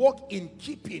it, you walk in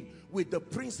keeping with the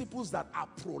principles that are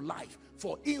pro-life.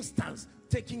 For instance,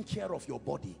 taking care of your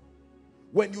body.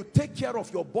 When you take care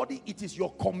of your body, it is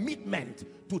your commitment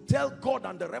to tell God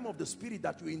and the realm of the spirit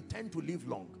that you intend to live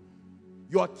long.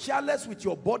 You are careless with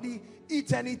your body,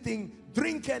 eat anything,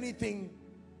 drink anything,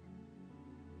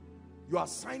 you are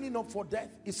signing up for death.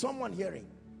 Is someone hearing?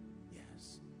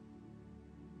 Yes.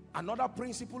 Another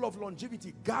principle of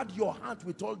longevity, guard your heart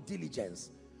with all diligence,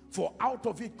 for out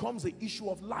of it comes the issue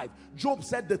of life. Job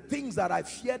said, the things that I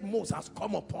feared most has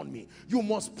come upon me. You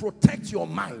must protect your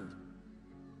mind.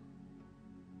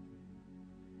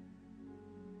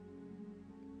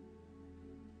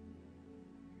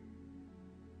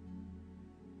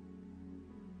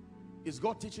 Is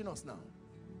God teaching us now?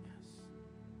 Yes.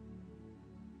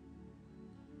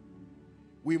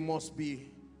 We must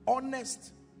be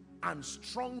honest and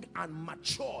strong and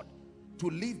matured to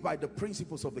live by the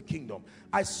principles of the kingdom.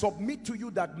 I submit to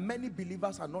you that many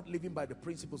believers are not living by the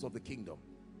principles of the kingdom.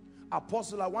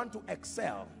 Apostle, I want to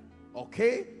excel.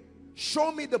 Okay?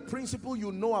 Show me the principle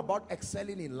you know about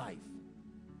excelling in life.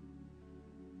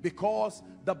 Because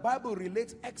the Bible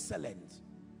relates excellence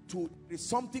to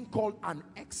something called an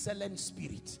excellent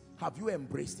spirit. Have you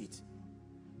embraced it?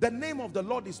 The name of the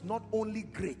Lord is not only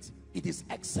great, it is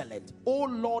excellent. Oh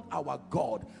Lord our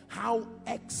God, how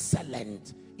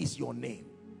excellent is your name.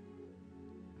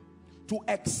 To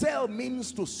excel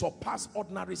means to surpass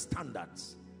ordinary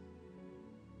standards.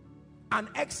 And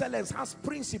excellence has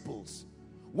principles.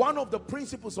 One of the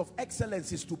principles of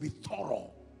excellence is to be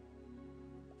thorough.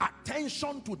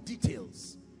 Attention to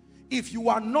details. If you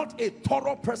are not a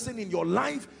thorough person in your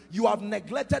life, you have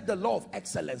neglected the law of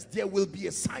excellence. There will be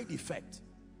a side effect.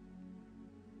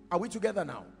 Are we together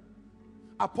now?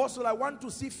 Apostle, I want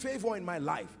to see favor in my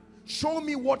life. Show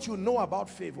me what you know about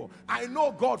favor. I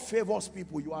know God favors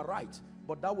people. You are right.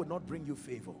 But that will not bring you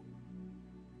favor.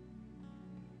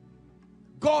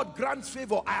 God grants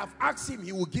favor. I have asked him,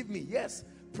 he will give me. Yes,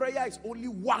 prayer is only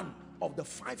one of the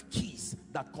 5 keys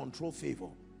that control favor.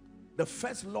 The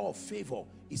first law of favor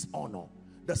is honor.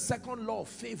 The second law of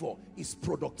favor is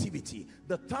productivity.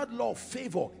 The third law of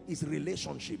favor is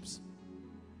relationships.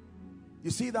 You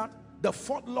see that? The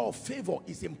fourth law of favor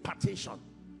is impartation.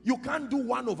 You can't do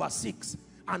 1/6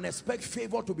 and expect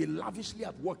favor to be lavishly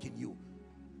at work in you.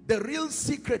 The real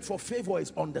secret for favor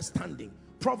is understanding.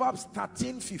 Proverbs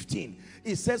 13:15,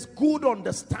 it says, good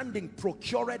understanding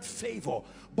procureth favor,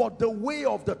 but the way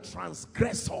of the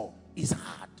transgressor is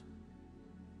hard.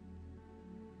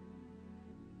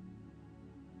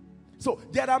 So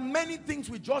there are many things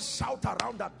we just shout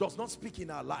around that does not speak in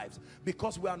our lives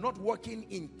because we are not working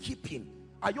in keeping.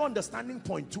 Are you understanding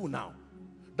point 2 now?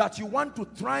 That you want to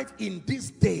thrive in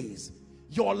these days.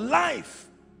 Your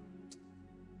life,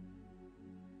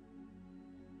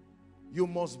 you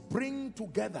must bring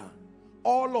together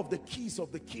all of the keys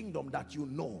of the kingdom that you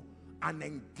know and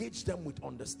engage them with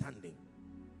understanding.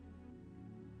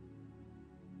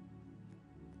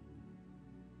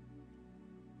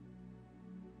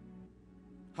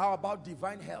 How about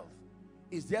divine health?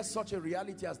 Is there such a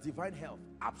reality as divine health?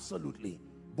 Absolutely.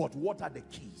 But what are the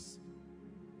keys?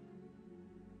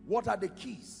 What are the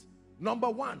keys? Number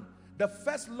 1, the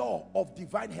first law of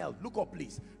divine health. Look up,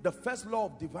 please. The first law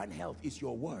of divine health is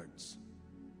your words.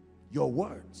 Your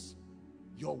words.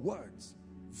 Your words.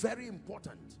 Very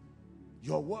important.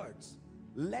 Your words.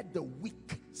 Let the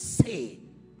weak say,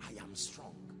 I am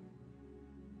strong.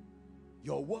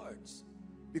 Your words.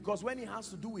 Because when it has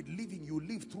to do with living, you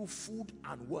live through food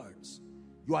and words.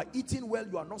 You are eating well,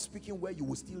 you are not speaking well, you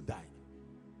will still die.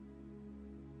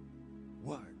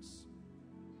 Words.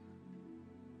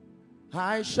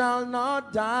 I shall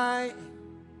not die,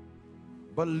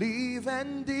 but live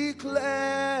and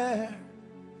declare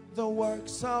the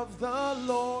works of the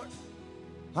Lord.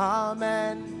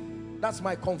 Amen. That's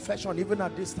my confession even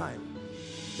at this time.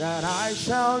 That I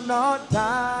shall not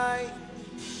die,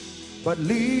 but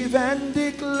live and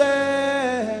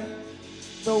declare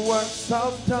the works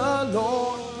of the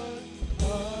Lord.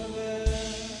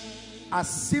 As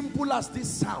simple as this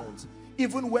sounds,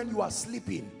 even when you are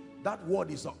sleeping, that word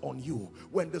is on you.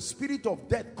 When the spirit of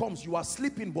death comes, you are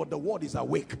sleeping, but the word is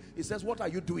awake. It says, what are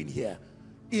you doing here?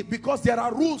 Because there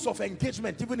are rules of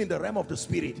engagement even in the realm of the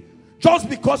spirit. Just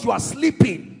because you are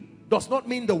sleeping does not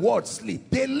mean the words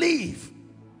sleep. They live.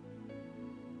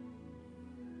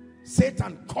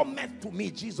 Satan cometh to me,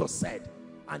 Jesus said,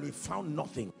 and he found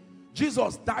nothing.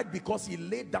 Jesus died because he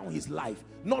laid down his life,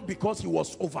 not because he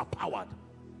was overpowered.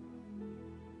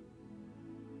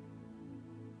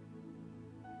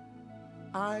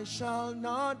 I shall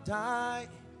not die,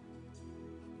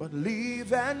 but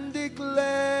live and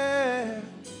declare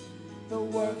the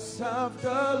works of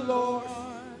the Lord.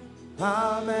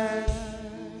 Amen.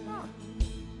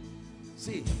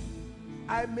 See,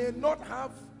 I may not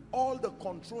have all the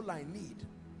control I need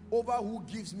over who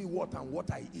gives me what and what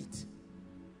I eat.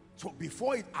 So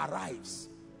before it arrives,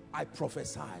 I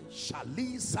prophesy.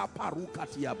 Shali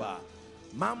saparukatiaba.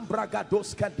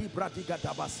 Mambragadoska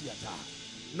dibradigadabasiata.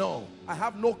 No, I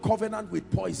have no covenant with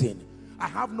poison. I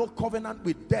have no covenant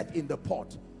with death in the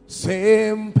pot.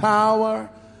 Same power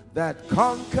that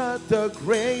conquered the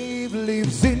grave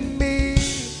lives in me.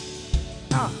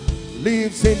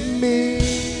 Lives in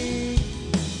me.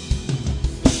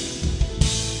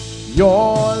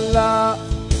 Your love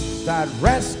that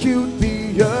rescued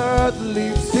the earth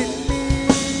lives in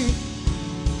me.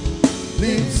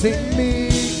 lives in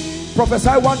me. Prophesy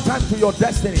one time to your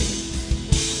destiny.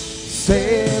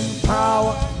 Same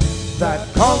power that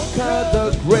conquered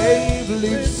the grave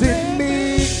lives in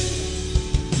me.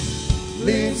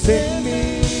 Lives in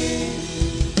me.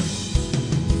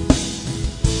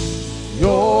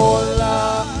 Your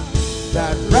love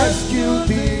that rescued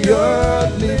the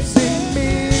earth lives in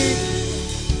me.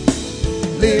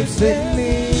 Lives in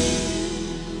me.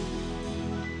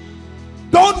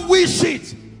 Don't wish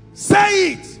it,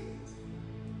 say it.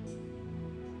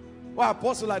 Well,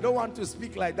 Apostle, I don't want to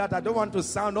speak like that. I don't want to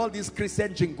sound all this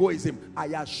Christian jingoism. I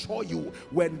assure you,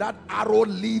 when that arrow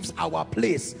leaves our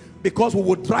place, because we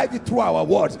will drive it through our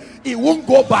words, it won't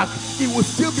go back. It will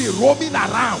still be roaming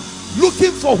around,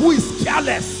 looking for who is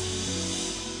careless.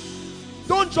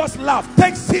 Don't just laugh.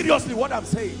 Take seriously what I'm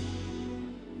saying.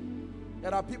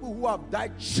 There are people who have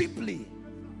died cheaply.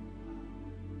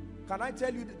 Can I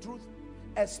tell you the truth?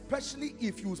 Especially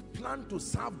if you plan to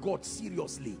serve God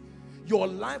seriously, your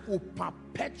life will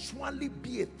perpetually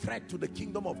be a threat to the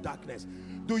kingdom of darkness.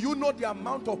 Do you know the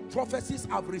amount of prophecies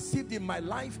I've received in my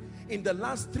life in the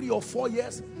last 3 or 4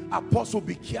 years? Apostle,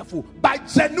 be careful. By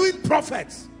genuine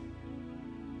prophets.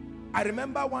 I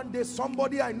remember one day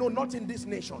somebody I know, not in this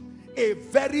nation, a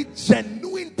very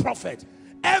genuine prophet.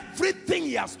 Everything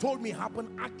he has told me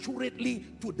happened accurately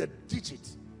to the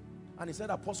digit. And he said,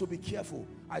 Apostle, be careful.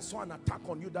 I saw an attack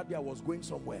on you that day. I was going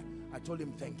somewhere. I told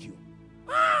him, thank you.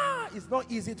 It's not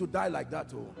easy to die like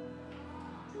that. Oh.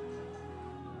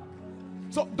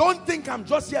 So don't think I'm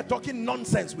just here talking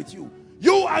nonsense with you.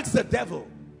 You ask the devil.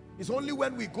 It's only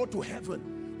when we go to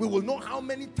heaven we will know how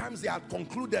many times they have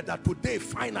concluded that today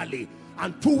finally,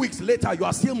 and 2 weeks later you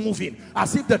are still moving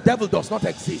as if the devil does not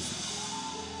exist.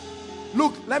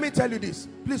 Look, let me tell you this.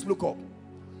 Please look up.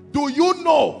 Do you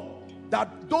know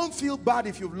that don't feel bad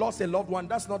if you've lost a loved one?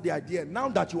 That's not the idea. Now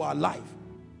that you are alive,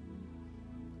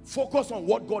 focus on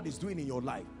what God is doing in your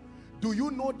life. Do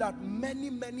you know that many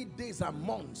days and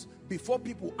months before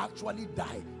people actually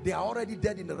die, they are already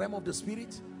dead in the realm of the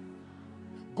spirit?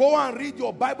 Go and read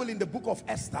your Bible in the book of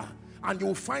Esther, and you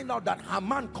will find out that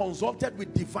Haman consulted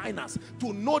with diviners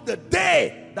to know the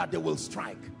day that they will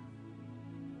strike.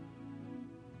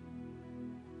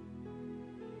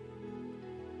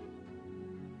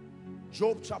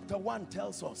 Job chapter 1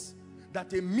 tells us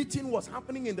that a meeting was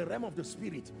happening in the realm of the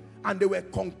spirit, and they were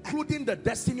concluding the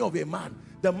destiny of a man.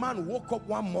 The man woke up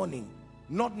one morning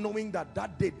not knowing that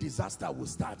that day disaster will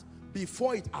start.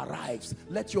 Before it arrives,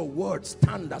 let your word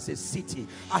stand as a city,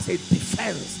 as a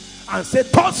defense, and say,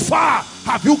 thus far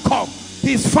have you come.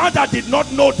 His father did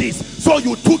not know this, so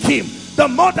you took him. The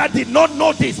mother did not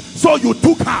know this, so you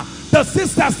took her. The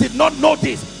sisters did not know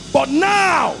this, but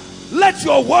now let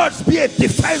your words be a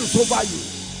defense over you.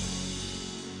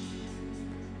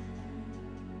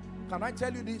 Can I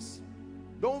tell you this?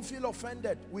 Don't feel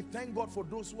offended. We thank God for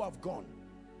those who have gone.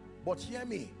 But hear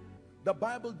me. The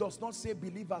Bible does not say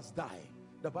believers die.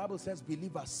 The Bible says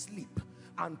believers sleep.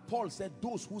 And Paul said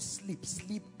those who sleep,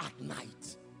 sleep at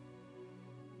night.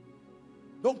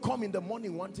 Don't come in the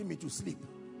morning wanting me to sleep.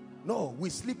 No,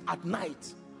 we sleep at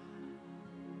night.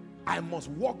 I must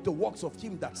walk the works of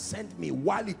him that sent me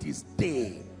while it is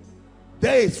day.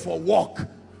 Day is for work.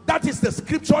 That is the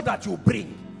scripture that you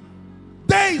bring.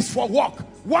 Day is for work.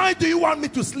 Why do you want me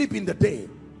to sleep in the day?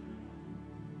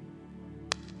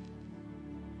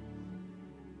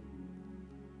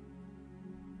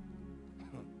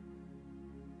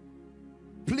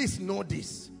 Please know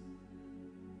this.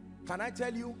 Can I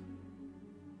tell you?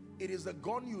 It is the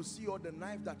gun you see or the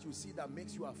knife that you see that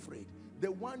makes you afraid.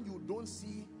 The one you don't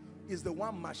see is the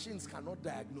one machines cannot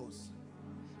diagnose.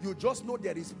 You just know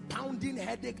there is pounding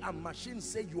headache and machines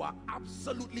say you are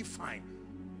absolutely fine.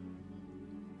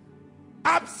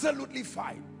 Absolutely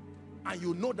fine. And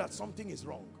you know that something is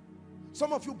wrong.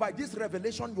 Some of you, by this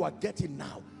revelation you are getting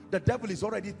now, the devil is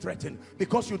already threatened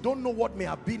because you don't know what may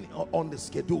have been on the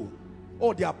schedule.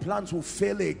 Oh, their plans will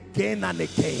fail again and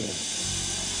again.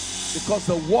 Because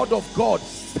the word of God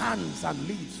stands and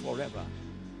lives forever.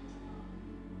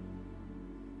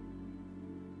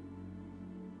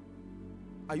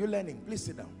 Are you learning? Please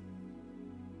sit down.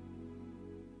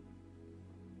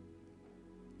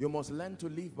 You must learn to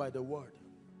live by the word.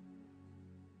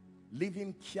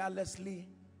 Living carelessly,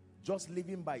 just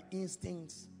living by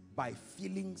instincts, by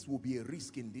feelings will be a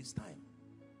risk in this time.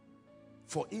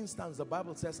 For instance, the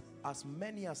Bible says, as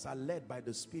many as are led by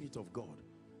the Spirit of God,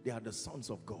 they are the sons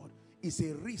of God. It's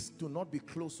a risk to not be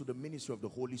close to the ministry of the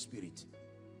Holy Spirit.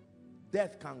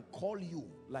 Death can call you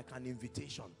like an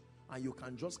invitation, and you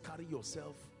can just carry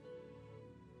yourself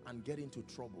and get into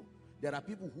trouble. There are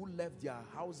people who left their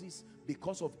houses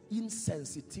because of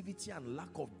insensitivity and lack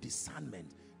of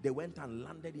discernment. They went and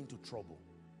landed into trouble.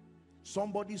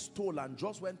 Somebody stole, and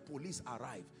just when police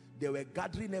arrived, they were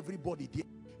gathering everybody there.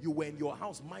 You were in your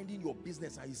house minding your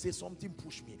business and you say something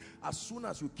pushed me. As soon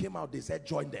as you came out, they said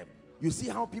join them. You see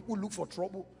how people look for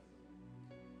trouble?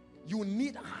 You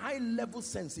need high level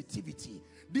sensitivity.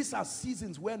 These are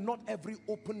seasons where not every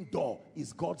open door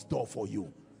is God's door for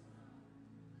you.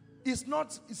 It's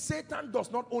not, Satan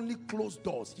does not only close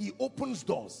doors, he opens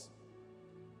doors.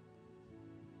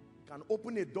 Can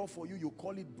open a door for you, you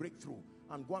call it breakthrough,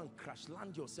 and go and crash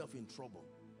land yourself in trouble.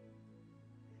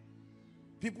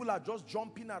 People are just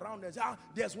jumping around and say,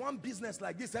 there's one business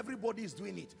like this, everybody is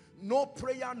doing it. No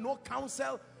prayer, no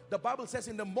counsel. The Bible says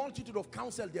in the multitude of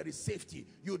counsel there is safety.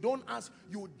 You don't ask,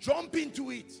 you jump into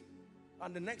it.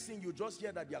 And the next thing you just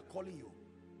hear that they are calling you.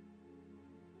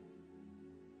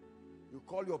 You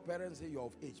call your parents, say you're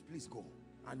of age, please go.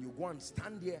 And you go and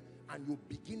stand there and you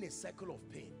begin a cycle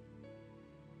of pain.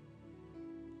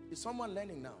 Is someone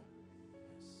learning now?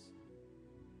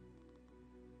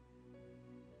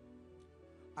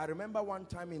 I remember one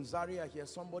time in Zaria here,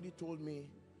 somebody told me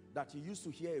that he used to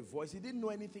hear a voice. He didn't know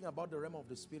anything about the realm of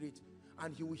the spirit,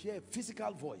 and he would hear a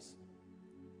physical voice.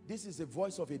 This is a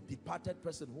voice of a departed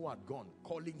person who had gone,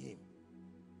 calling him.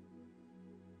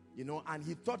 You know, and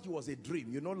he thought it was a dream.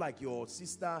 You know, like your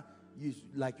sister,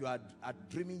 like you are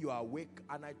dreaming, you are awake.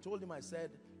 And I told him, I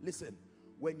said, listen,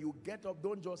 when you get up,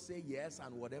 don't just say yes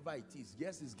and whatever it is.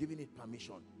 Yes is giving it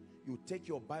permission. You take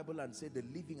your Bible and say the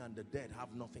living and the dead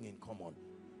have nothing in common.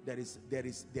 There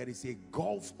is a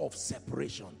gulf of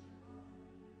separation.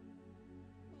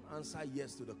 Answer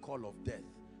yes to the call of death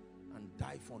and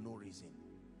die for no reason.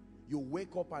 You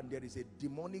wake up and there is a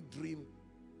demonic dream.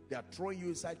 They are throwing you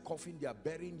inside coffin, they are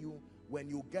burying you. When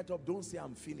you get up, don't say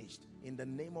I'm finished. In the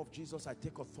name of Jesus, I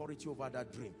take authority over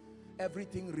that dream.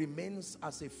 Everything remains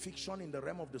as a fiction in the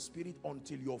realm of the spirit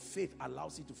until your faith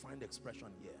allows it to find expression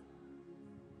here.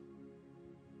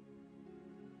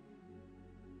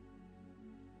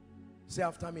 Say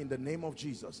after me, in the name of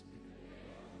Jesus,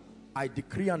 I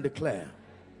decree and declare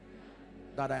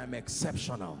that I am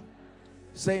exceptional.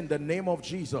 Say, in the name of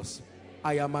Jesus,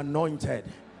 I am anointed.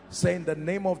 Say, in the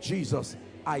name of Jesus,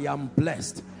 I am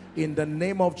blessed. In the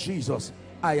name of Jesus,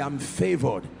 I am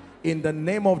favored. In the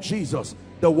name of Jesus,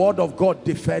 the word of God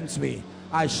defends me.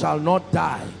 I shall not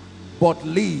die, but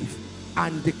live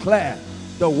and declare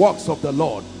the works of the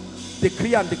Lord.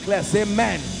 Decree and declare. Say,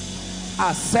 men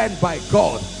are sent by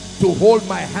God to hold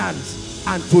my hands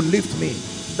and to lift me.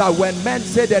 That when men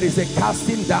say there is a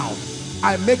casting down,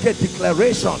 I make a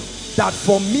declaration that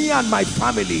for me and my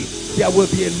family there will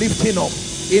be a lifting up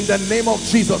in the name of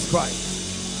Jesus Christ.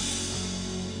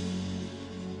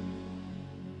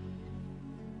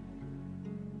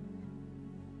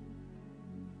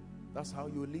 That's how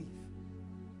you live.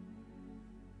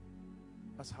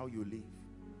 That's how you live.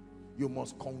 You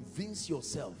must convince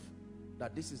yourself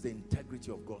that this is the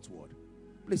integrity of God's word.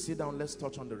 Please sit down. Let's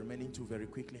touch on the remaining two very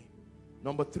quickly.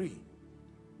 Number 3,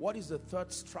 what is the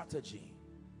third strategy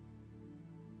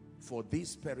for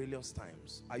these perilous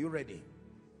times? Are you ready?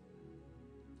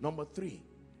 Number 3,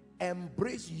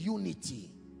 embrace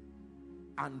unity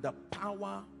and the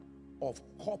power of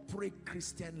corporate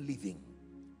Christian living.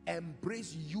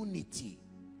 Embrace unity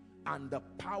and the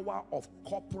power of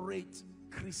corporate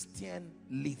Christian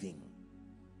living.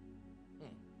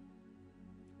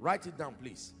 Write it down,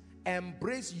 please.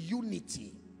 Embrace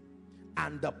unity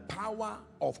and the power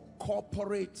of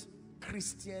corporate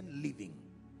Christian living.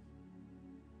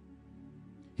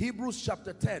 Hebrews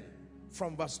chapter 10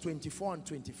 from verse 24 and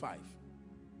 25.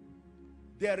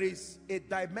 There is a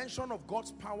dimension of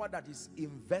God's power that is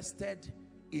invested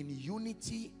in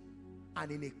unity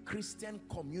and in a Christian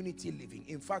community living.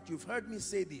 In fact, you've heard me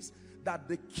say this, that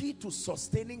the key to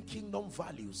sustaining kingdom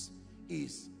values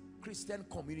is Christian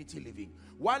community living.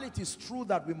 While it is true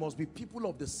that we must be people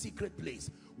of the secret place,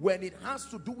 when it has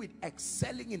to do with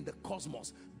excelling in the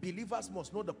cosmos, believers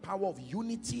must know the power of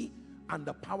unity and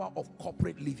the power of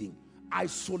corporate living.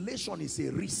 Isolation is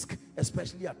a risk,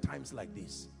 especially at times like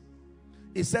this.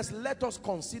 It says, let us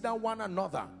consider one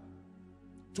another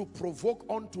to provoke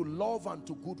unto love and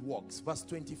to good works. Verse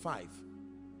 25.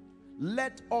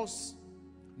 Let us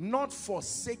not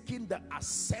forsaking the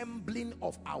assembling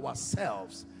of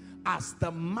ourselves, as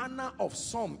the manner of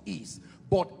some is,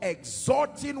 but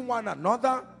exhorting one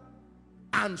another,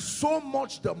 and so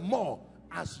much the more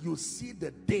as you see the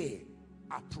day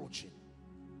approaching.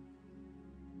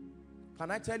 Can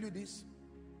I tell you this?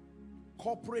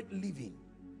 Corporate living,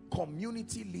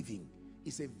 community living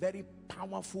is a very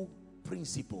powerful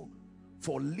principle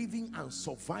for living and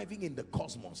surviving in the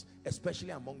cosmos,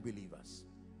 especially among believers.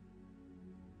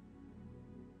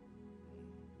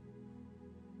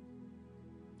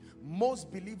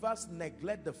 Most believers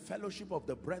neglect the fellowship of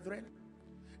the brethren.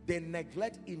 They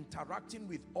neglect interacting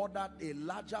with a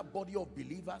larger body of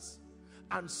believers.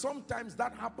 And sometimes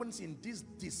that happens in this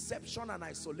deception and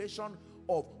isolation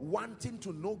of wanting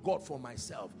to know God for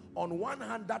myself. On one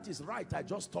hand, that is right, I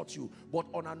just taught you. But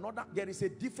on another, there is a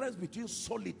difference between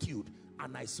solitude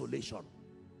and isolation.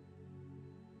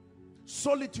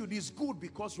 Solitude is good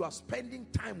because you are spending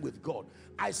time with God.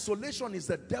 Isolation is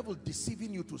the devil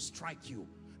deceiving you to strike you.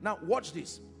 Now watch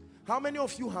this. How many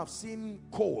of you have seen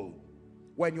coal?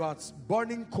 When you are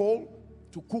burning coal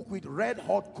to cook with, red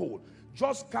hot coal,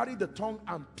 just carry the tongue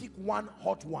and pick one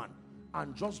hot one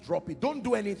and just drop it. Don't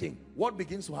do anything. What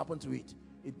begins to happen to it?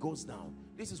 It goes down.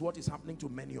 This is what is happening to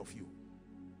many of you.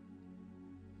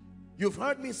 You've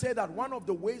heard me say that one of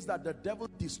the ways that the devil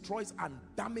destroys and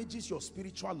damages your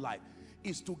spiritual life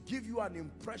is to give you an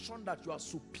impression that you are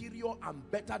superior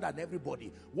and better than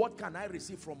everybody. What can I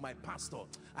receive from my pastor?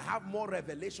 I have more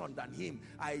revelation than him.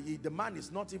 The man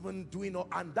is not even doing all,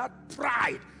 and that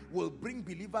pride will bring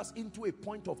believers into a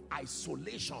point of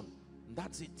isolation.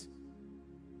 That's it.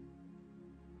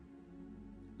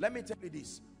 Let me tell you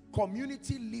this.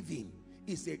 Community living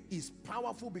is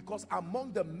powerful because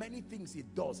among the many things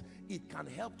it does, it can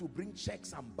help to bring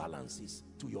checks and balances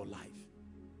to your life.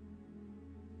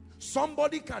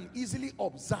 Somebody can easily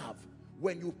observe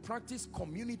when you practice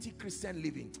community Christian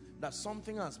living that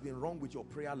something has been wrong with your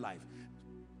prayer life.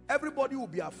 Everybody will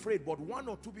be afraid, but one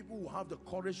or two people will have the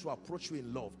courage to approach you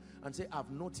in love and say, I've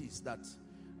noticed that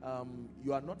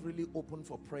you are not really open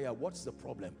for prayer. What's the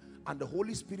problem? And the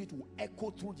Holy Spirit will echo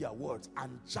through their words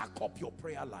and jack up your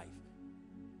prayer life.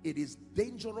 It is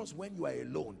dangerous when you are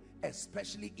alone,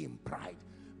 especially in pride.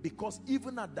 Because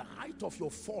even at the height of your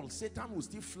fall, Satan will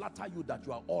still flatter you that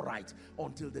you are all right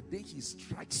until the day he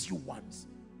strikes you once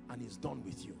and is done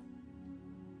with you.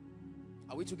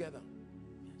 Are we together?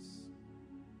 Yes.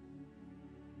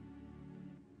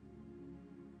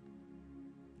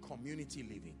 Community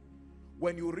living.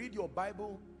 When you read your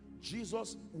Bible,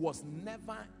 Jesus was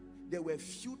never, there were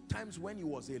few times when he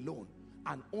was alone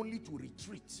and only to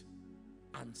retreat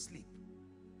and sleep.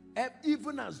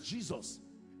 Even as Jesus,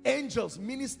 angels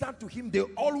ministered to him, they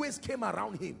always came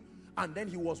around him, and then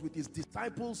he was with his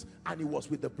disciples and he was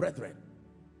with the brethren.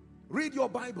 Read your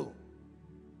Bible.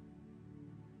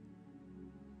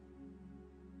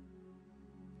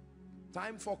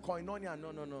 Time for koinonia.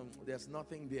 No, there's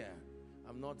nothing there.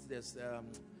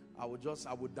 I would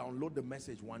download the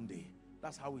message one day.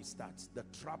 That's how it starts. The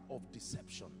trap of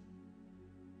deception.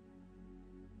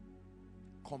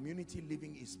 Community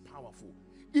living is powerful,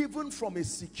 even from a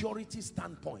security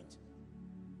standpoint.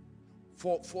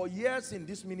 For years in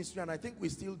this ministry, and I think we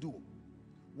still do,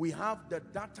 we have the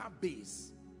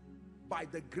database by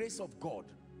the grace of God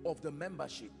of the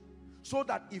membership, so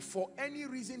that if for any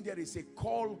reason there is a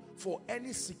call for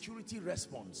any security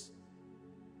response,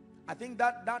 I think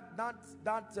that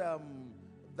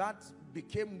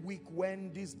became weak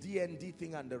when this DND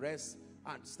thing and the rest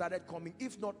started coming.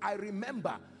 If not, I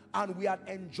remember, and we had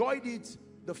enjoyed it.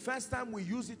 The first time we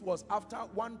used it was after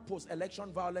one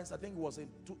post-election violence. I think it was in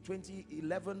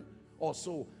 2011 or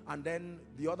so. And then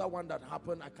the other one that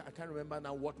happened, I can't remember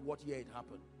now what year it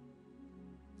happened.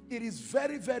 It is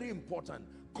very, very important.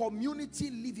 Community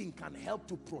living can help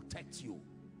to protect you.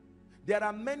 There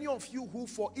are many of you who,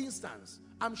 for instance,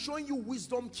 I'm showing you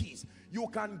wisdom keys. You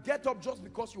can get up just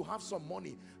because you have some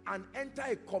money and enter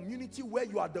a community where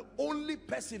you are the only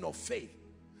person of faith,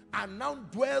 and now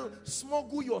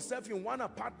smuggle yourself in one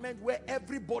apartment where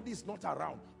everybody is not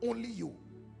around, only you.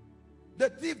 The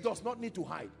thief does not need to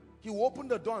hide. He will open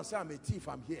the door and say, I'm a thief,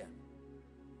 I'm here.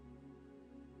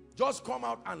 Just come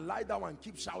out and lie down and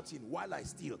keep shouting while I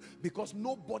steal, because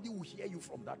nobody will hear you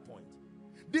from that point.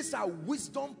 These are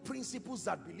wisdom principles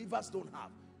that believers don't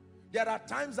have. There are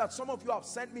times that some of you have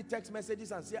sent me text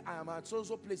messages and say, I am at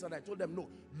so-so place, and I told them, no,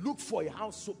 look for a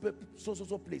house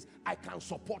so-so place. I can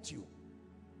support you.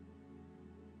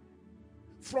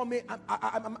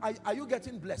 Are you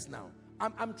getting blessed now?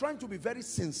 I'm trying to be very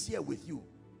sincere with you.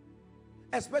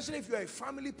 Especially if you're a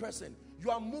family person,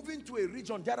 you are moving to a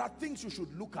region, there are things you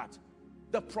should look at.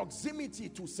 The proximity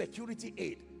to security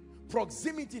aid,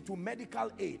 proximity to medical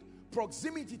aid,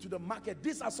 proximity to the market.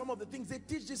 These are some of the things they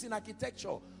teach this in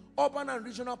architecture, urban and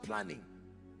regional planning.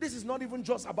 This is not even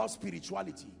just about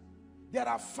spirituality. There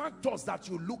are factors that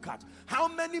you look at. How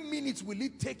many minutes will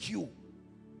it take you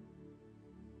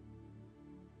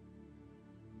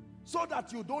so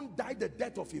that you don't die the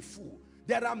death of a fool?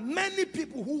 There are many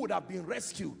people who would have been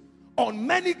rescued on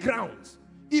many grounds,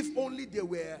 if only they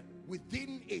were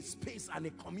within a space and a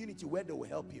community where they will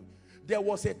help him. There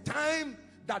was a time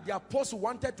that the apostle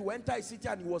wanted to enter a city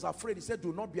and he was afraid. He said,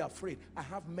 do not be afraid. I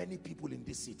have many people in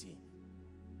this city.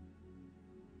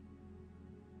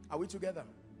 Are we together?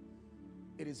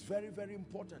 It is very, very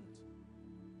important.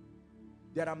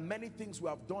 There are many things we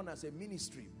have done as a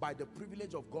ministry by the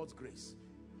privilege of God's grace.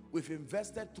 We've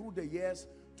invested through the years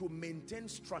to maintain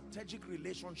strategic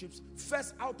relationships,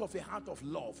 first out of a heart of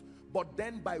love, but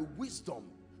then by wisdom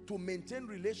to maintain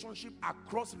relationship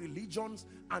across religions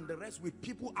and the rest with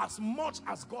people as much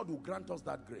as God will grant us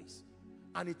that grace.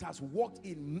 And it has worked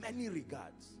in many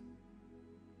regards.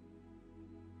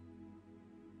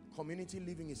 Community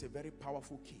living is a very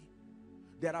powerful key.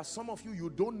 There are some of you, you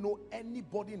don't know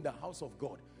anybody in the house of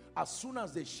God. As soon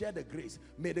as they share the grace,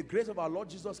 may the grace of our Lord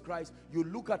Jesus Christ, you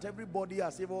look at everybody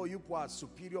as if, oh, you are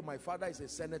superior. My father is a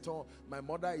senator, my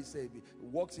mother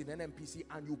works in NMPC,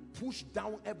 and you push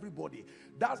down everybody.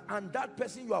 And that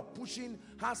person you are pushing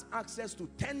has access to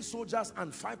 10 soldiers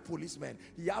and 5 policemen.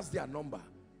 He has their number.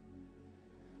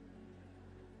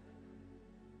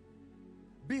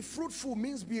 Be fruitful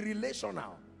means be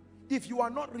relational. If you are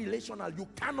not relational, you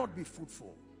cannot be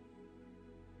fruitful.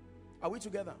 Are we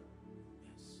together?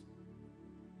 Yes.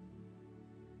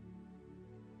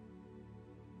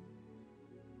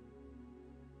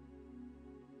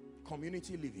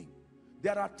 Community living.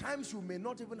 There are times you may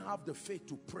not even have the faith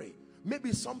to pray.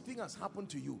 Maybe something has happened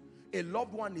to you. A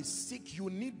loved one is sick. You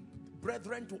need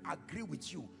brethren to agree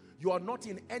with you. You are not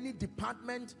in any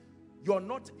department. You are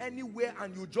not anywhere,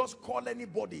 and you just call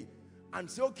anybody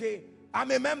and say, okay, I'm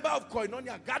a member of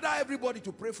Koinonia. Gather everybody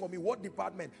to pray for me. What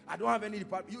department? I don't have any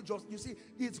department. You see,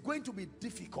 it's going to be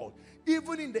difficult.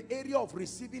 Even in the area of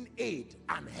receiving aid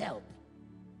and help.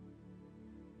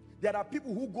 There are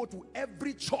people who go to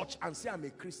every church and say, I'm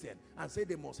a Christian, and say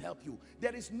they must help you.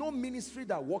 There is no ministry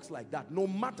that works like that, no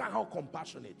matter how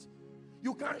compassionate.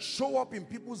 You can't show up in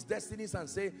people's destinies and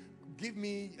say, give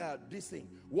me this thing.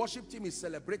 Worship team is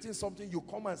celebrating something. You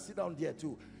come and sit down there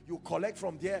too. You collect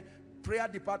from there. Prayer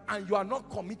department, and you are not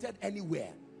committed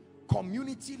anywhere.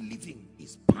 Community living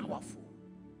is powerful.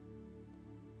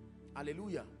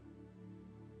 Hallelujah.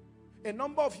 A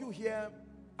number of you here,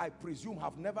 I presume,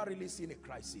 have never really seen a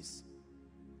crisis.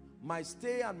 My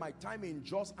stay and my time in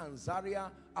Jos and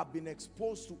Zaria, I've been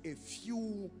exposed to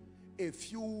a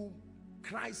few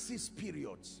crisis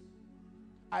periods.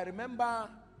 I remember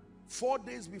 4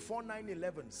 days before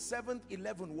 9/11,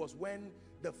 7/11 was when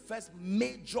the first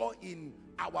major in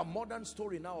our modern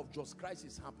story now of Jos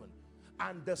crisis happened.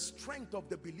 And the strength of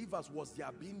the believers was they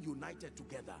are being united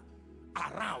together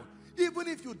around. Even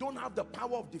if you don't have the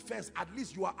power of defense, at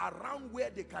least you are around where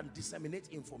they can disseminate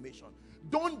information.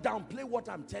 Don't downplay what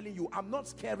I'm telling you. I'm not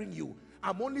scaring you.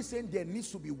 I'm only saying there needs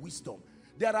to be wisdom.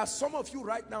 There are some of you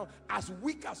right now, as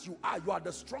weak as you are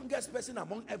the strongest person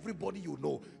among everybody you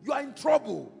know. You are in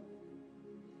trouble.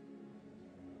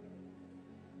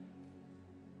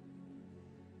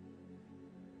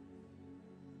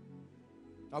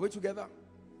 Are we together?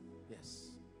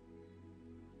 Yes.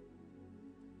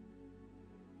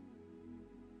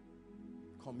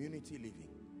 Community living.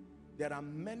 There are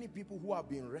many people who have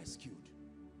been rescued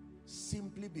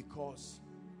simply because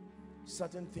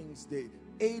certain things, the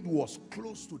aid was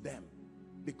close to them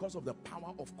because of the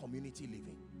power of community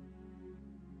living.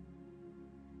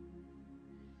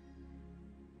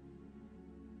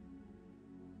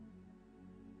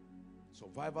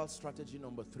 Survival strategy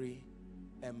number 3.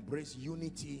 Embrace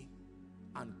unity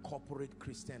and corporate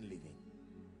Christian living.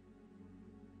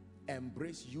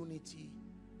 Embrace unity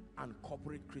and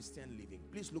corporate Christian living.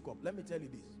 Please look up. Let me tell you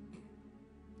this.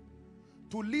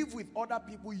 To live with other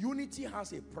people, unity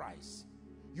has a price.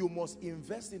 You must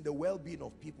invest in the well-being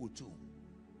of people too.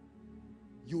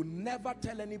 You never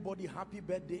tell anybody happy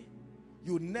birthday.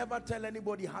 You never tell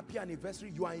anybody happy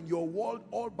anniversary. You are in your world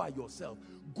all by yourself.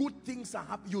 Good things are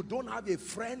happening. You don't have a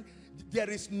friend. There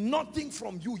is nothing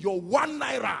from you. Your 1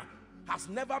 naira has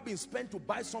never been spent to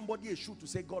buy somebody a shoe to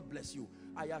say God bless you.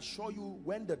 I assure you,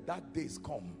 when the dark days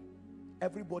come,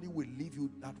 everybody will leave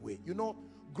you that way. You know,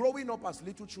 growing up as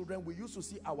little children, we used to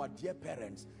see our dear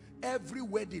parents. Every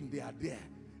wedding they are there.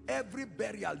 Every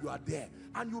burial you are there.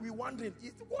 And you'll be wondering,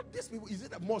 what this people,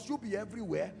 must you be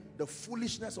everywhere? The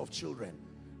foolishness of children.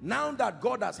 Now that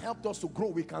God has helped us to grow,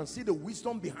 we can see the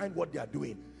wisdom behind what they are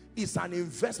doing. It's an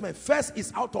investment. First,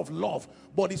 it's out of love,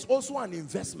 but it's also an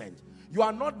investment. You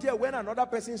are not there when another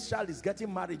person's child is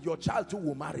getting married. Your child too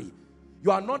will marry.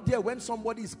 You are not there when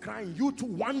somebody is crying. You too,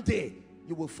 one day,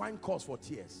 you will find cause for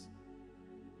tears.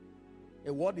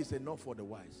 A word is enough for the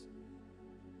wise.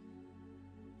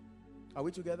 Are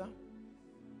we together?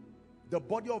 the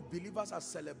body of believers are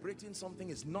celebrating something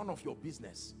is none of your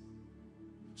business.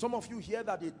 Some of you hear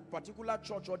that a particular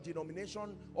church or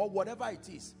denomination or whatever it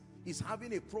is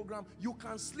having a program. You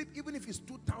can sleep even if it's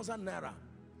 2,000 naira.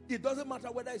 It doesn't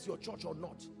matter whether it's your church or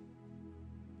not.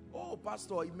 Oh,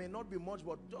 pastor, it may not be much,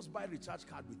 but just buy a recharge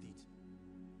card with it.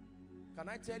 Can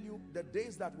I tell you, the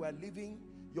days that we're living,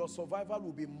 your survival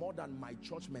will be more than my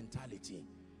church mentality.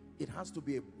 It has to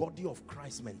be a body of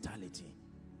Christ mentality.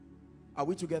 Are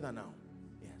we together now?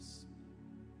 Yes.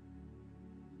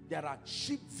 There are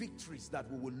cheap victories that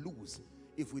we will lose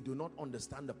if we do not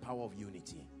understand the power of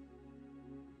unity.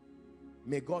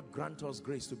 May God grant us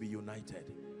grace to be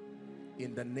united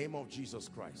in the name of Jesus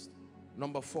Christ.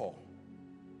 Number 4.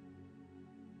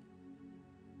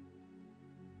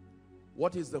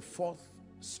 What is the 4th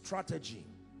strategy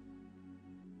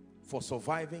for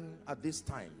surviving at these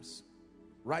times?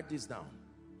 Write this down.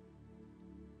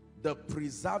 The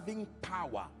preserving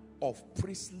power of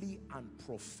priestly and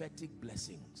prophetic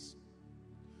blessings.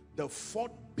 The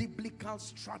 4th biblical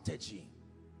strategy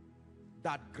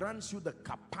that grants you the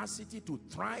capacity to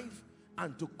thrive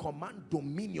and to command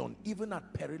dominion even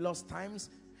at perilous times.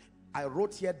 I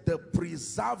wrote here, the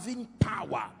preserving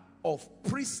power of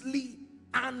priestly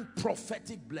and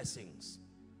prophetic blessings.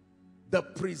 The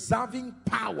preserving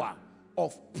power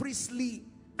of priestly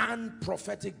and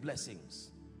prophetic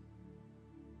blessings.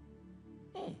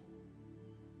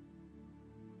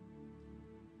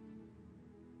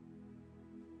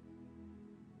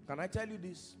 Can I tell you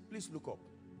this? Please look up.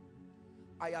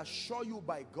 I assure you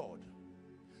by God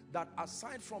that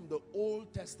aside from the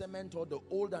Old Testament or the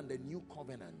Old and the New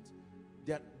Covenant,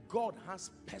 that God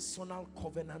has personal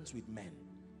covenants with men.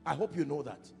 I hope you know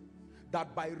that.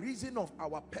 That by reason of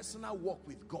our personal walk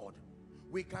with God,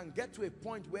 we can get to a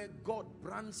point where God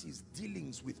brands his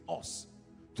dealings with us.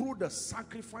 Through the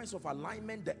sacrifice of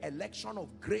alignment, the election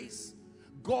of grace,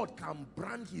 God can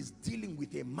brand his dealing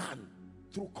with a man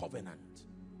through covenant.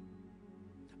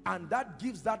 And that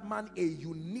gives that man a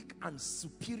unique and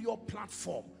superior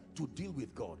platform to deal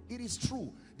with God. It is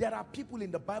true. There are people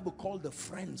in the Bible called the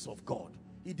friends of God.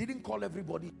 He didn't call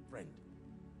everybody friend.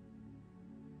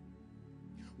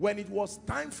 When it was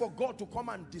time for God to come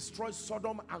and destroy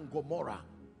Sodom and Gomorrah,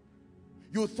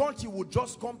 you thought he would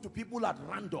just come to people at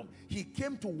random. He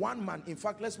came to one man. In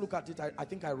fact, let's look at it. I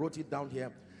think I wrote it down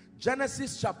here.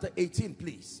 Genesis chapter 18,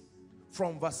 please.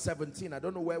 From verse 17. I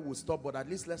don't know where we'll stop, but at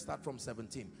least let's start from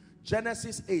 17.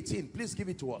 Genesis 18. Please give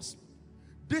it to us.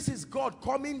 This is God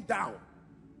coming down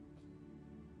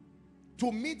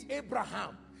to meet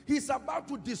Abraham. He's about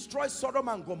to destroy Sodom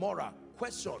and Gomorrah.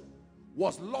 Question: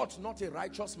 was Lot not a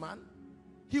righteous man?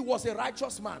 He was a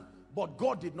righteous man, but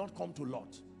God did not come to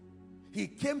Lot. He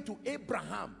came to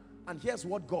Abraham, and here's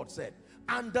what God said.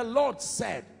 And the Lord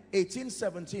said,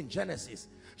 18:17 Genesis,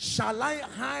 shall I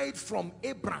hide from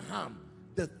Abraham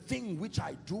the thing which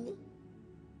I do?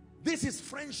 This is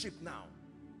friendship now.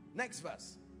 Next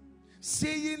verse.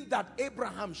 Saying that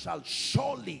Abraham shall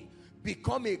surely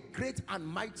become a great and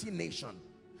mighty nation,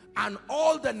 and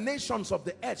all the nations of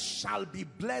the earth shall be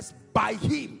blessed by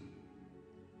him.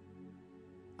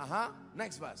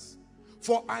 Next verse.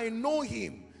 For I know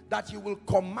him, that he will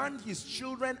command his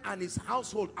children and his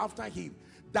household after him,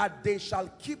 that they shall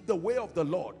keep the way of the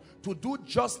Lord, to do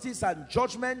justice and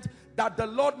judgment, that the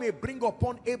Lord may bring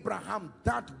upon Abraham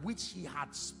that which he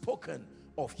had spoken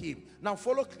of him. Now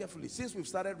follow carefully. Since we've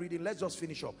started reading, let's just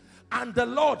finish up. And the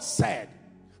Lord said,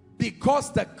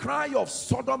 because the cry of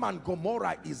Sodom and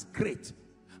Gomorrah is great,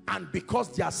 and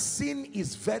because their sin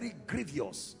is very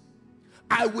grievous,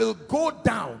 I will go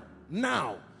down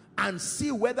now and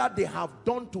see whether they have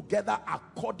done together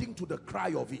according to the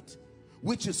cry of it,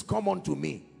 which is come unto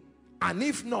me. And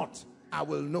if not, I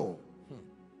will know.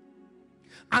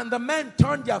 And the men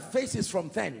turned their faces from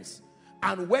thence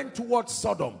and went towards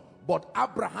Sodom. But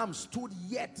Abraham stood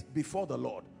yet before the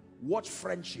Lord. Watch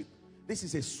friendship. This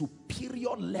is a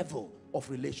superior level of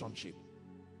relationship.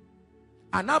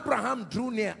 And Abraham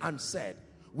drew near and said,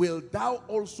 will thou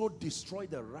also destroy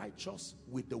the righteous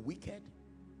with the wicked?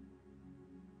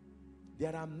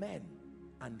 There are men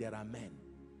and there are men.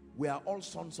 We are all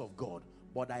sons of God.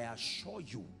 But I assure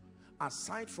you,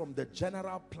 aside from the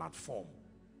general platform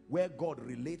where God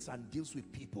relates and deals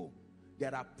with people,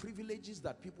 there are privileges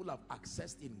that people have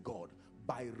accessed in God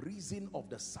by reason of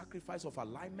the sacrifice of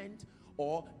alignment,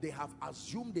 or they have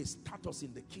assumed a status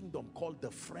in the kingdom called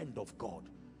the friend of God.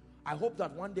 I hope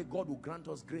that one day God will grant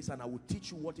us grace, and I will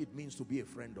teach you what it means to be a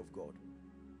friend of God.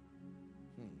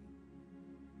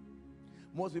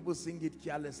 Most people sing it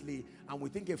carelessly, and we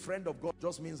think a friend of God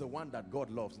just means the one that God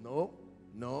loves. No,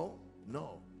 no,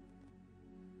 no.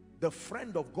 The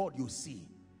friend of God you see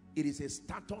It is a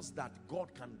status that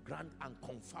God can grant and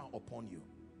confer upon you.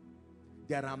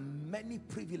 There are many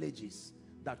privileges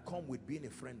that come with being a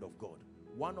friend of God.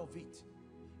 One of it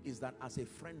is that as a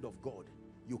friend of God,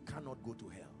 you cannot go to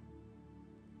hell.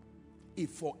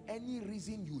 If for any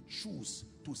reason you choose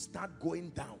to start going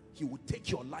down, he will take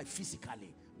your life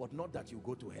physically, but not that you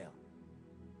go to hell.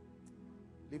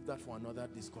 Leave that for another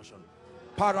discussion.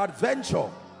 Peradventure,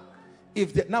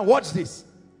 now watch this.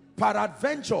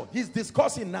 Peradventure, he's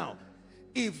discussing now.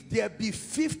 If there be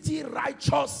 50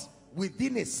 righteous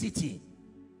within a city,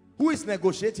 who is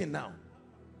negotiating now?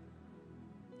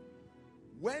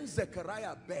 When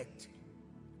Zechariah begged,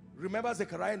 remember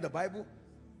Zechariah in the Bible?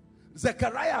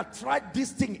 Zechariah tried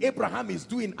this thing Abraham is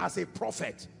doing as a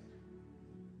prophet.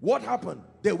 What happened?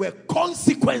 There were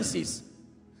consequences.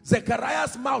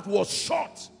 Zechariah's mouth was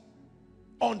shut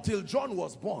until John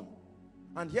was born.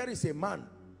 And here is a man,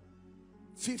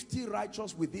 50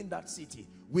 righteous within that city.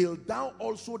 Will thou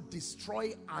also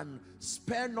destroy and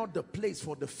spare not the place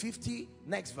for the 50?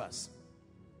 Next verse.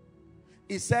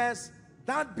 It says,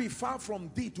 that be far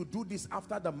from thee to do this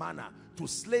after the manner, to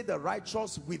slay the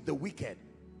righteous with the wicked,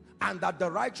 and that the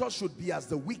righteous should be as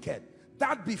the wicked.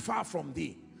 That be far from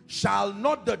thee. Shall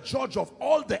not the judge of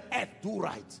all the earth do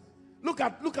right? Look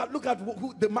at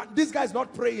who the man. This guy is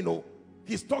not praying, no.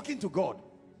 He's talking to God.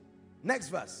 Next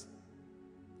verse.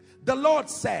 The Lord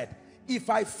said,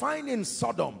 if I find in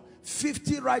Sodom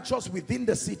 50 righteous within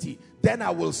the city, then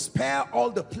I will spare all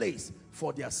the place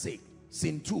for their sake.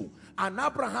 Sin 2. And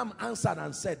Abraham answered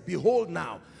and said, behold,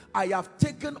 now I have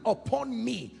taken upon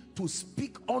me to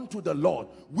speak unto the Lord,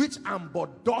 which am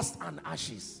but dust and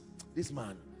ashes. This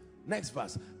man. Next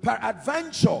verse.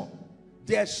 Peradventure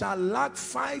there shall lack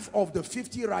 5 of the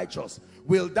 50 righteous.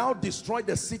 Will thou destroy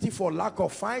the city for lack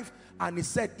of 5? And he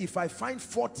said, if I find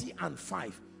 40 and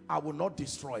 5, I will not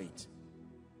destroy it.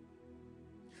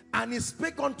 And he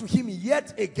spake unto him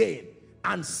yet again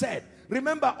and said,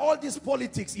 remember, all this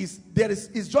politics is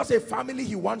just a family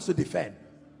he wants to defend.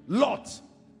 Lot.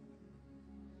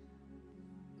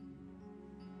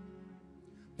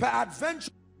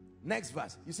 Peradventure. Next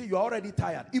verse. You see, you're already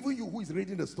tired. Even you who is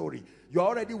reading the story, you're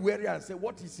already weary and say,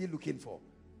 what is he looking for?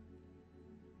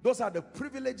 Those are the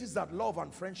privileges that love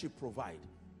and friendship provide.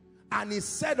 And he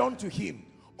said unto him,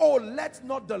 oh, let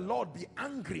not the Lord be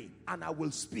angry, and I will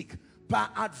speak.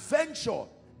 Peradventure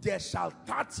there shall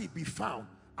 30 be found.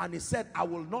 And he said, I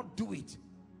will not do it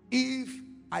if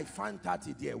I find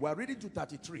 30 there. We're reading to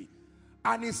 33.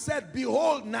 And he said,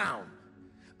 behold, now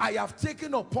I have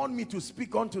taken upon me to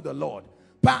speak unto the Lord.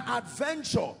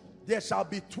 Peradventure there shall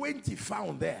be 20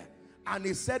 found there. And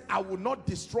he said, I will not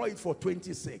destroy it for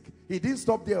 20's sake. He didn't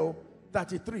stop there.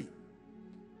 33.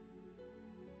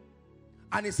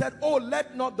 And he said, oh,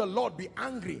 let not the Lord be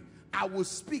angry. I will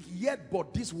speak yet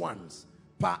but these ones.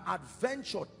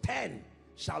 Peradventure 10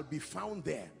 shall be found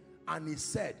there. And he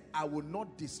said, I will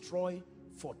not destroy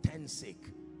for 10's sake.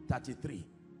 33.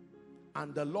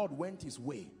 And the Lord went his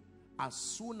way. As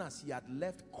soon as he had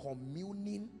left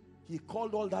communing, he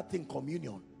called all that thing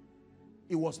communion.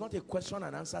 It was not a question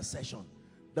and answer session.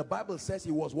 The Bible says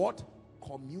it was what?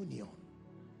 Communion.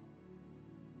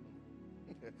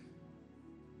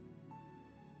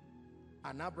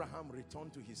 And Abraham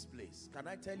returned to his place. Can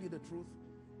I tell you the truth?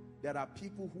 There are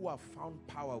people who have found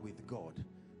power with God.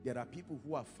 There are people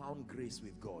who have found grace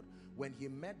with God. When he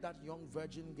met that young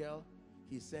virgin girl,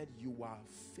 he said, you are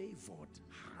favored,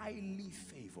 highly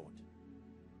favored.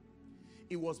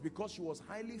 It was because she was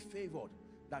highly favored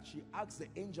that she asked the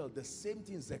angel the same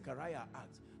thing Zechariah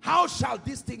asked. How shall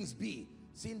these things be,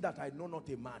 seeing that I know not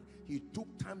a man? He took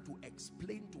time to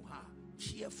explain to her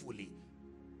carefully.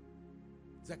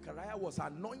 Zechariah was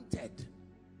anointed,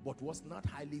 but was not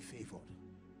highly favored.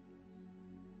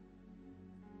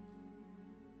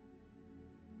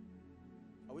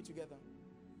 Are we together?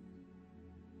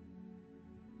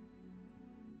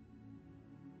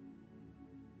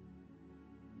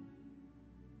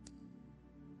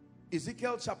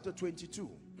 Ezekiel chapter 22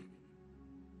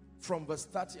 from verse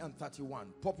 30 and 31,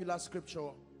 popular scripture.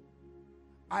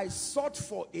 I sought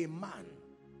for a man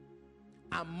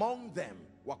among them.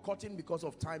 We're cutting because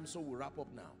of time, so we'll wrap up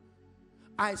now.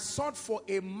 I sought for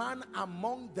a man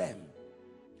among them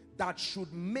that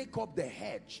should make up the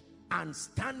hedge and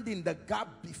stand in the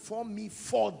gap before me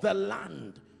for the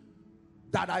land,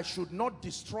 that I should not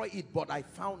destroy it, but I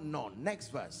found none. Next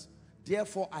verse.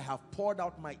 Therefore I have poured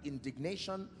out my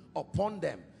indignation upon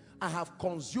them. I have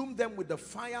consumed them with the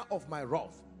fire of my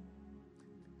wrath.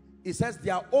 It says,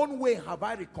 their own way have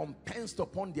I recompensed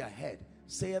upon their head,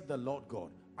 saith the Lord God.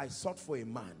 I sought for a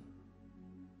man.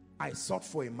 I sought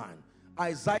for a man.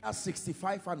 Isaiah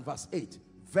 65 and verse 8.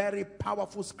 Very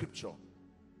powerful scripture.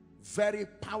 Very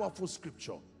powerful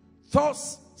scripture.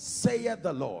 Thus saith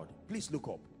the Lord. Please look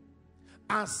up.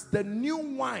 As the new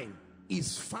wine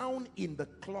is found in the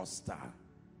cluster,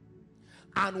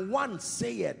 and one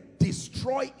saith,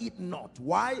 destroy it not.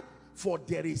 Why? For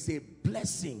there is a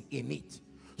blessing in it.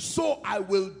 So I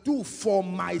will do for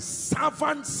my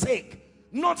servant's sake,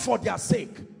 not for their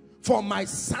sake, for my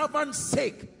servant's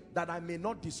sake, that I may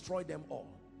not destroy them all.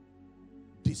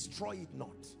 Destroy it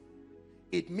not.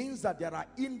 It means that there are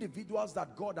individuals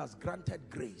that God has granted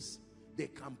grace. They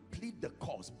can plead the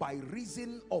cause by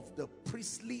reason of the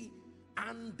priestly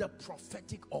and the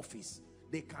prophetic office.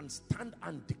 They can stand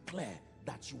and declare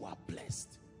that you are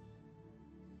blessed.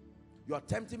 You are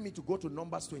tempting me to go to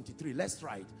Numbers 23. Let's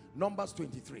try it. Numbers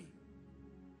 23.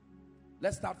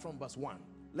 Let's start from verse 1.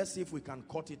 Let's see if we can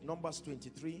cut it. Numbers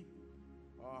 23.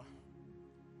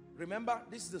 Remember,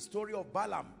 this is the story of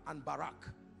Balaam and Barak.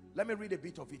 Let me read a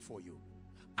bit of it for you.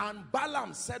 And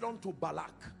Balaam said unto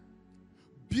Balak,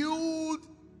 build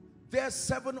there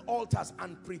 7 altars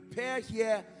and prepare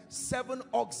here 7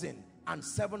 oxen and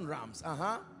 7 rams.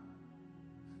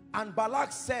 And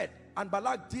Balak said, and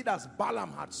Balak did as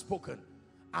Balaam had spoken.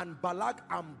 And Balak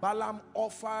and Balaam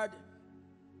offered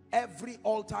every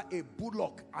altar a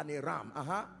bullock and a ram.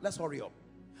 Let's hurry up.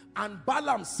 And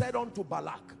Balaam said unto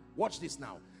Balak, watch this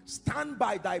now, stand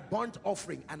by thy burnt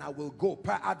offering, and I will go.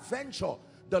 Peradventure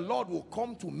the Lord will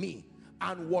come to me,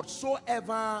 and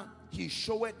whatsoever he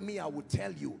showeth me I will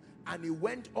tell you. And he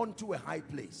went unto a high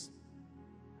place.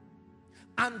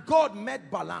 And God met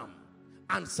Balaam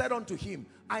and said unto him,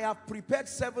 I have prepared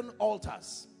 7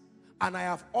 altars, and I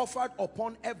have offered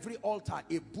upon every altar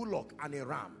a bullock and a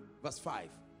ram. Verse 5.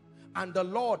 And the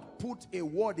Lord put a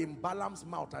word in Balaam's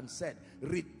mouth and said,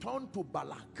 return to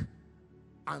Balak,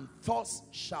 and thus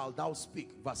shalt thou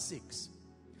speak. Verse 6.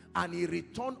 And he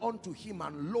returned unto him,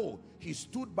 and lo, he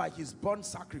stood by his burnt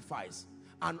sacrifice,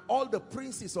 and all the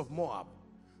princes of Moab.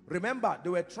 Remember, they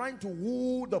were trying to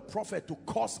woo the prophet to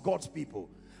curse God's people.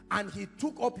 And he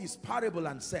took up his parable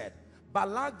and said,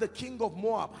 Balak the king of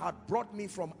Moab had brought me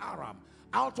from Aram,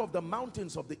 out of the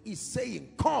mountains of the east,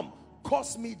 saying, come,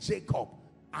 curse me Jacob,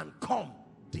 and come,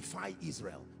 defy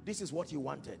Israel. This is what he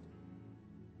wanted.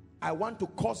 I want to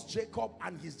curse Jacob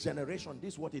and his generation.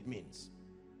 This is what it means.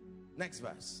 Next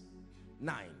verse,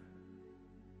 9.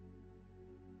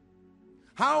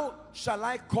 How shall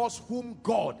I curse whom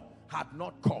God had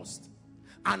not cursed?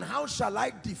 And how shall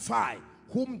I defy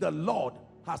whom the Lord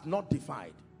has not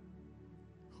defied?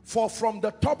 For from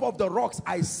the top of the rocks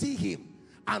I see him,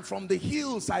 and from the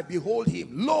hills I behold him.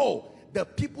 Lo, the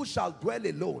people shall dwell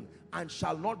alone, and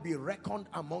shall not be reckoned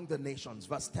among the nations.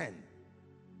 Verse 10.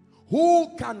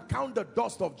 Who can count the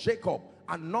dust of Jacob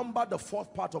and number the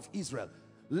 4th part of Israel?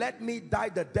 Let me die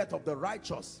the death of the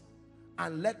righteous,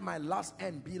 and let my last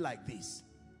end be like this.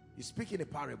 He's speaking a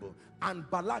parable. And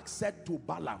Balak said to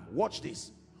Balaam, watch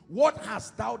this. What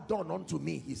hast thou done unto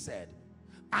me? He said,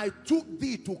 I took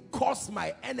thee to curse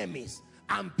my enemies,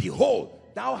 and behold,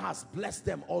 thou hast blessed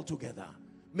them altogether.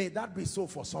 May that be so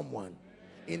for someone.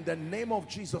 In the name of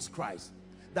Jesus Christ.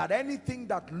 That anything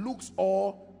that looks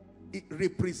or it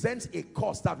represents a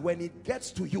curse, that when it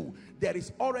gets to you, there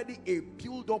is already a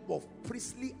build-up of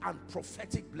priestly and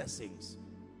prophetic blessings.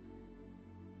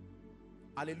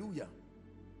 Hallelujah.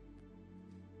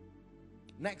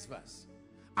 Next verse.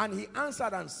 And he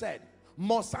answered and said,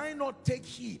 must I not take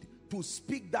heed to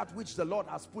speak that which the Lord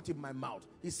has put in my mouth?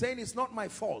 He's saying it's not my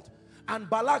fault. And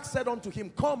Balak said unto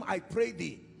him, come, I pray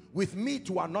thee, with me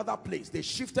to another place. They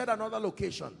shifted another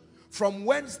location. From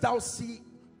whence thou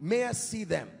mayest see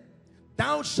them.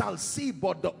 Thou shalt see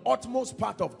but the utmost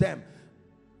part of them,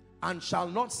 and shall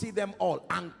not see them all,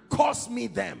 and curse me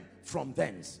them from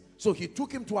thence. So he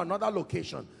took him to another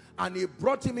location, and he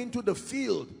brought him into the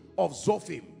field of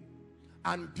Zophim,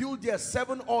 and built there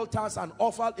 7 altars, and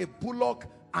offered a bullock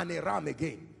and a ram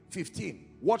again. 15.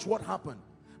 Watch what happened.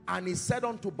 And he said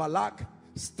unto Balak,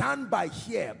 stand by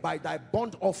here by thy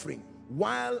burnt offering,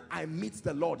 while I meet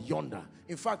the Lord yonder.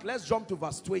 In fact, let's jump to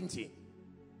verse 20.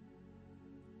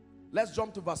 Let's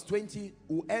jump to verse 20.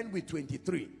 We'll end with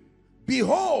 23.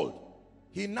 Behold,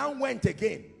 he now went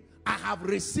again. I have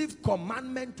received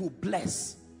commandment to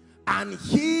bless, and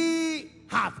he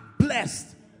hath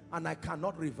blessed, and I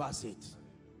cannot reverse it.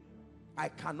 I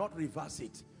cannot reverse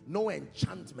it. No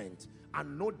enchantment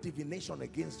and no divination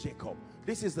against Jacob.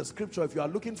 This is the scripture if you are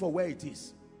looking for where it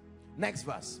is. Next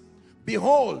verse.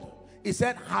 Behold, he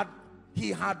said,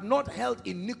 he had not held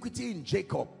iniquity in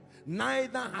Jacob,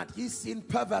 neither had he seen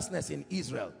perverseness in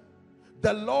Israel.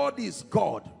 The Lord is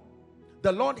God.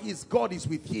 The Lord is God is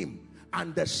with him,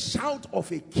 and the shout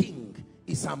of a king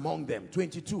is among them.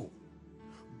 22.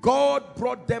 God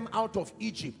brought them out of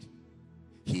Egypt.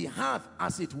 He hath,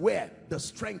 as it were, the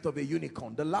strength of a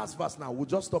unicorn. The last verse now, we'll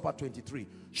just stop at 23.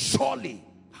 Surely,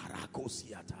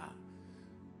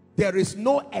 there is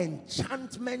no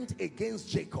enchantment against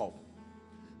Jacob,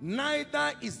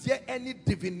 neither is there any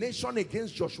divination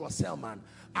against Joshua Selman.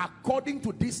 According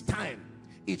to this time,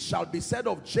 it shall be said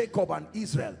of Jacob and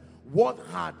Israel, what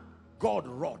had God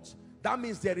wrought? That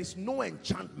means there is no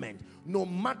enchantment. No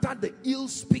matter the ill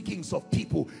speakings of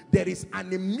people, there is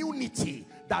an immunity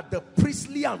that the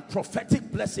priestly and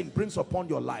prophetic blessing brings upon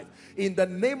your life. In the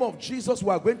name of Jesus, we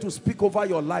are going to speak over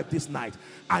your life this night.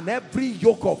 And every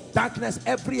yoke of darkness,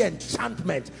 every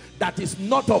enchantment that is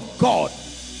not of God,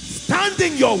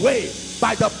 standing your way,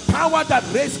 by the power that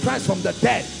raised Christ from the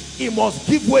dead, it must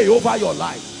give way over your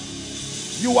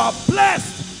life. You are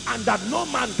blessed, and that no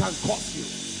man can curse you.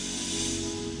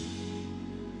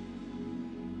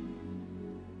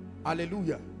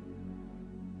 Hallelujah.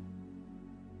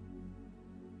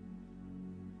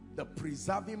 The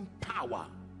preserving power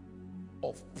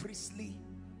of priestly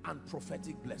and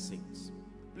prophetic blessings.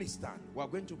 Please stand. We are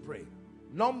going to pray.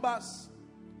 Numbers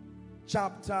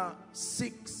chapter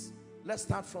 6. Let's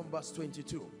start from verse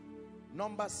 22.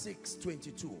 Numbers 6,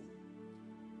 22.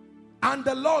 And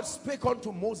the Lord spake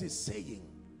unto Moses, saying,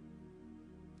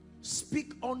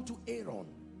 speak unto Aaron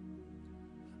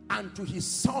and to his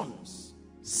sons,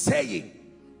 saying,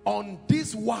 on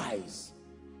this wise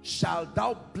shalt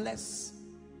thou bless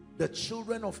the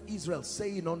children of Israel,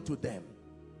 saying unto them,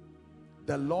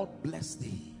 the Lord bless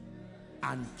thee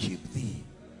and keep thee.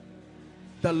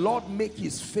 The Lord make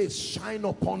his face shine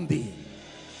upon thee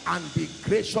and be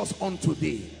gracious unto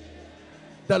thee.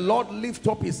 The Lord lift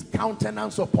up his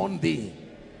countenance upon thee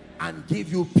and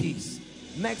give you peace.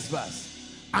 Next verse.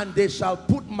 And they shall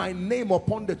put my name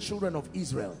upon the children of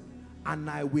Israel, and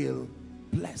I will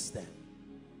bless them.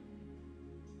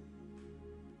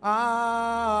 Amen.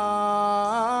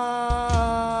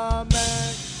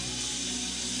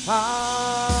 Amen.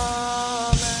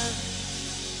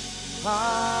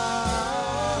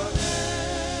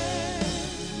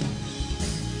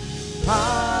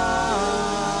 Amen. Amen.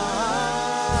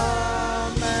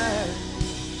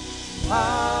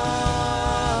 Amen.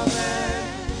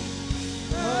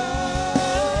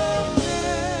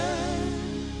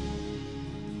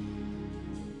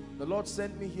 The Lord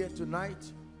sent me here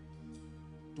tonight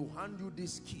to hand you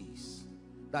these keys,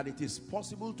 that it is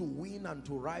possible to win and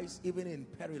to rise even in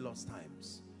perilous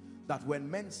times. That when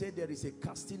men say there is a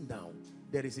casting down,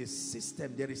 there is a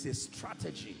system, there is a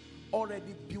strategy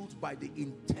already built by the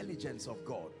intelligence of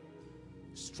God.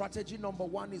 Strategy number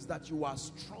one is that you are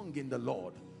strong in the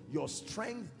Lord. Your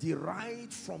strength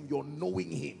derived from your knowing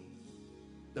him.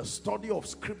 The study of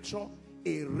scripture,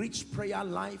 a rich prayer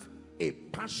life, a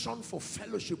passion for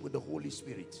fellowship with the Holy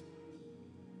Spirit.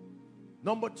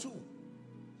 Number two,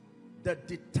 the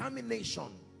determination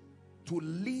to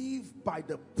live by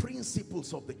the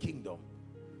principles of the kingdom,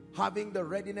 having the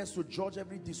readiness to judge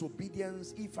every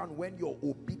disobedience if and when your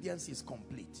obedience is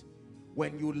complete.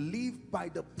 When you live by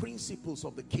the principles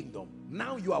of the kingdom,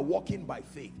 now you are walking by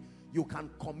faith. You can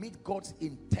commit God's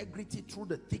integrity through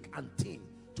the thick and thin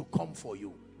to come for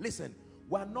you. Listen,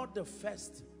 we are not the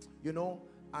first. You know,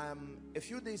 a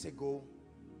few days ago,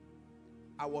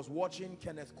 I was watching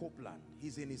Kenneth Copeland.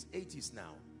 He's in his 80s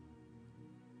now.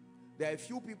 There are a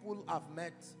few people I've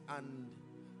met, and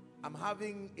I'm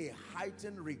having a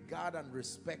heightened regard and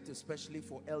respect, especially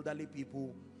for elderly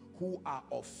people who are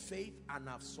of faith and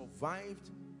have survived,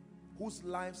 whose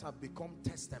lives have become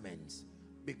testaments,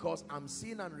 because I'm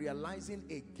seeing and realizing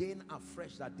again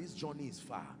afresh that this journey is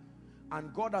far.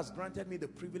 And God has granted me the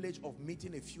privilege of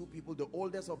meeting a few people. The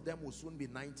oldest of them will soon be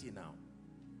 90 now.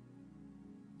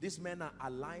 These men are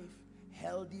alive,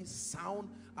 healthy, sound.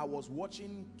 I was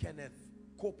watching Kenneth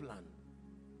Copeland.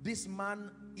 This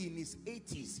man in his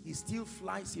 80s, he still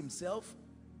flies himself.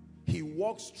 He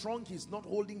walks strong. He's not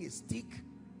holding a stick.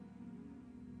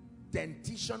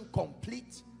 Dentition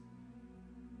complete.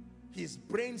 His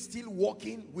brain still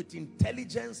working with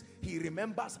intelligence. He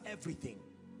remembers everything.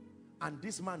 And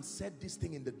this man said this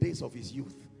thing in the days of his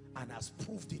youth and has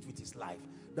proved it with his life.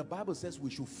 The Bible says we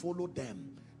should follow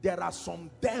them. There are some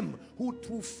them who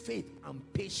through faith and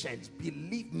patience,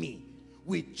 believe me,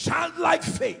 with childlike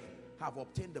faith have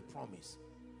obtained the promise.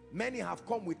 Many have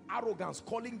come with arrogance,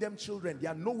 calling them children. They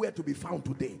are nowhere to be found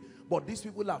today. But these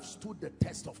people have stood the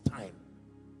test of time.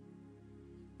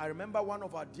 I remember one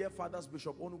of our dear fathers,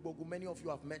 Bishop Onugbogu. Many of you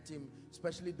have met him,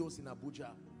 especially those in Abuja.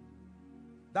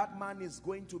 That man is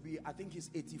going to be, I think he's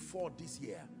 84 this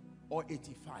year or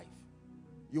 85.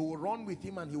 You will run with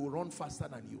him and he will run faster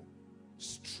than you.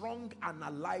 Strong. strong and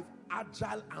alive,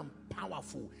 agile and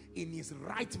powerful, in his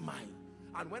right mind.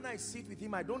 And when I sit with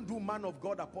him, I don't do man of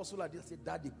God, apostle. I just say,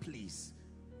 Daddy, please,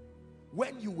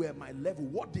 when you were my level,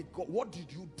 what did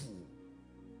you do?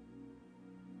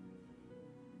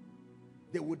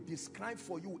 They would describe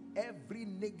for you every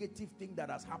negative thing that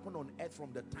has happened on earth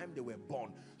from the time they were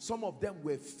born. Some of them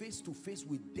were face to face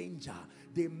with danger.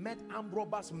 They met armed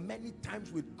robbers many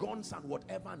times with guns and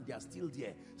whatever, and they are still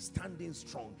there, standing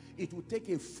strong. It would take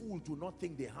a fool to not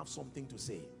think they have something to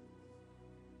say.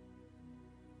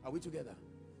 Are we together?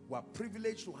 We are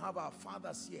privileged to have our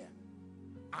fathers here.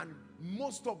 And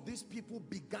most of these people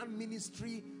began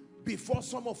ministry before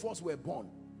some of us were born.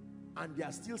 And they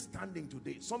are still standing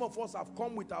today. Some of us have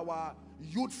come with our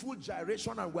youthful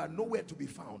gyration and we are nowhere to be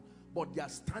found. But they are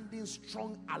standing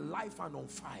strong, alive and on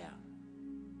fire.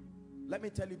 Let me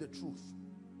tell you the truth.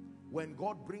 When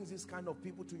God brings this kind of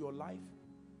people to your life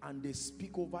and they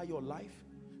speak over your life,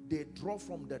 they draw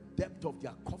from the depth of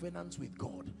their covenants with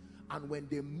God. And when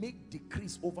they make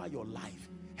decrees over your life,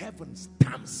 heaven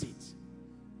stamps it.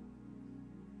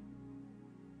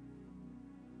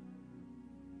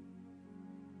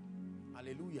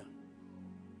 Hallelujah.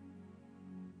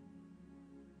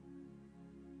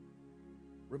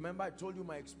 Remember, I told you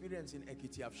my experience in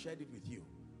Ekiti. I've shared it with you.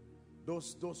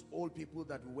 Those old people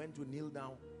that we went to kneel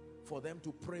down for them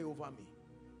to pray over me.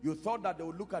 You thought that they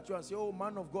would look at you and say, oh,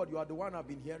 man of God, you are the one I've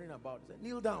been hearing about. Say,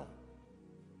 kneel down.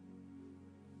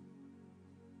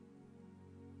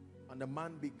 And the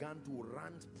man began to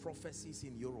rant prophecies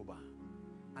in Yoruba.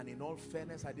 And in all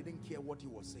fairness, I didn't care what he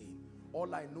was saying.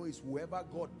 All I know is whoever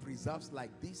God preserves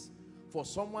like this, for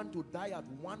someone to die at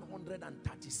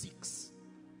 136.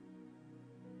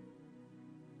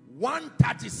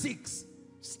 136,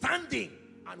 standing,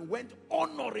 and went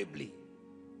honorably.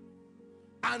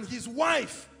 And his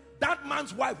wife, that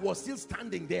man's wife, was still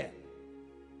standing there.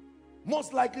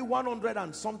 Most likely 100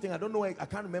 and something, I don't know, I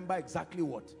can't remember exactly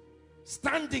what.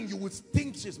 Standing, you would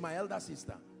think she's my elder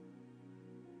sister.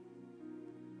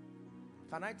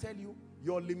 Can I tell you,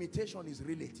 your limitation is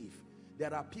relative.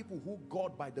 There are people who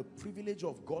God, by the privilege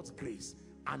of God's grace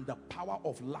and the power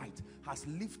of light, has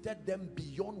lifted them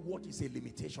beyond what is a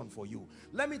limitation for you.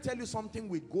 Let me tell you something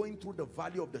with going through the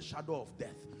valley of the shadow of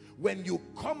death. When you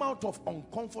come out of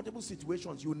uncomfortable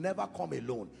situations, you never come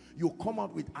alone. You come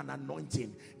out with an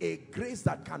anointing, a grace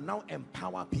that can now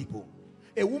empower people.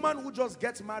 A woman who just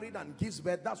gets married and gives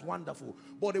birth, that's wonderful.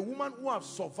 But a woman who has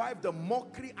survived the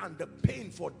mockery and the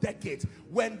pain for decades,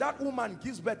 when that woman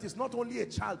gives birth, it's not only a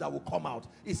child that will come out,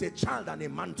 it's a child and a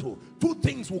mantle. Two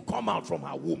things will come out from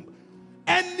her womb.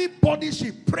 Anybody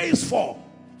she prays for,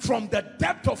 from the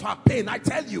depth of her pain, I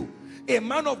tell you, a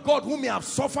man of God who may have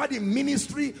suffered in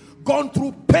ministry, gone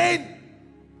through pain,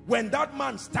 when that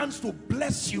man stands to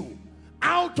bless you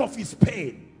out of his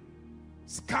pain,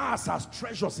 scars as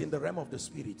treasures in the realm of the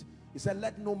spirit. He said,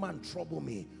 let no man trouble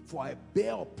me, for I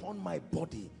bear upon my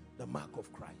body the mark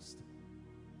of Christ.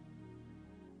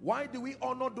 Why do we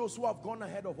honor those who have gone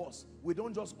ahead of us? We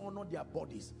don't just honor their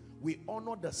bodies, we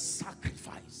honor the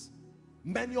sacrifice.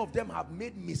 Many of them have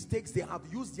made mistakes. They have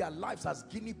used their lives as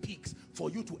guinea pigs for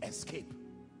you to escape.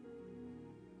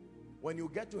 When you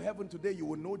get to heaven today, you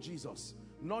will know Jesus,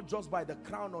 not just by the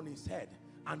crown on his head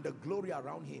and the glory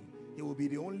around him. He will be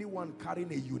the only one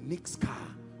carrying a unique scar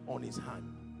on his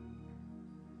hand.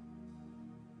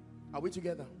 Are we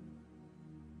together?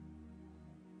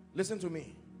 Listen to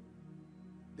me.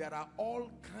 There are all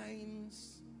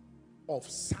kinds of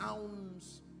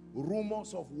sounds,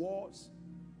 rumors of wars.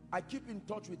 I keep in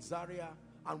touch with Zaria,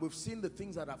 and we've seen the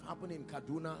things that have happened in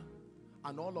Kaduna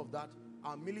and all of that.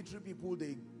 Our military people,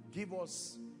 they give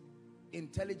us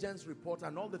intelligence reports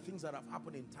and all the things that have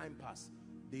happened in time past.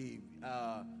 The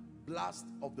blast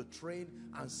of the train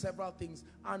and several things,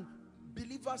 and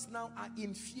believers now are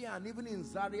in fear. And even in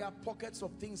Zaria, pockets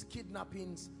of things,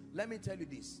 kidnappings. Let me tell you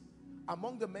this,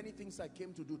 among the many things I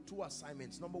came to do, 2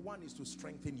 assignments. Number one is to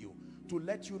strengthen you, to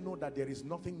let you know that there is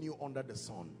nothing new under the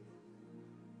sun.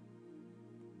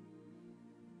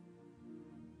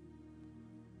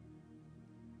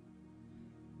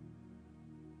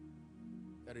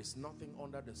 There is nothing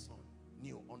under the sun,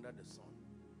 new under the sun.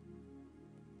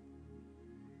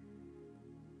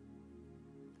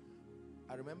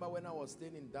 I remember when I was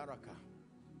staying in Daraka.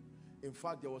 In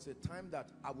fact, there was a time that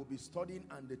I would be studying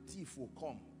and the thief will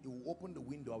come. He will open the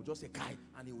window. I would just say, "Kai,"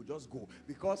 and he will just go.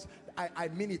 Because I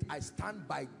mean it, I stand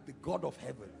by the God of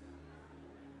heaven.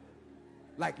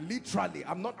 Like literally,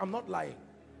 I'm not lying.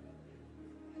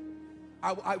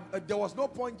 There was no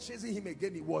point chasing him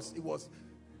again. It was.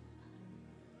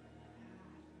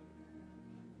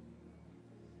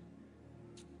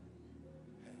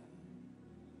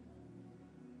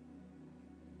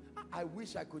 I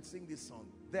wish I could sing this song.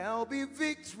 There'll be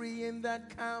victory in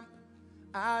that camp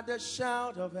at the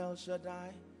shout of El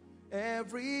Shaddai.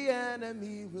 Every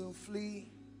enemy will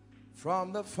flee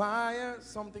from the fire.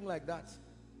 Something like that.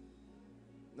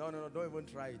 No, don't even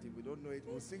try it. If we don't know it,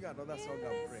 we'll sing another song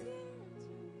and pray.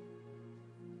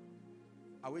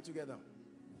 Are we together?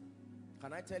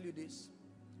 Can I tell you this?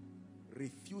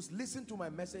 Refuse. Listen to my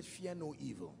message, fear no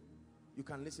evil. You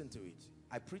can listen to it.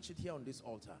 I preach it here on this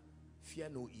altar. Fear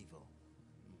no evil.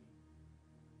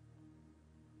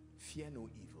 Fear no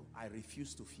evil. I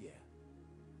refuse to fear.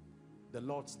 The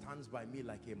Lord stands by me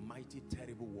like a mighty,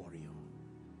 terrible warrior.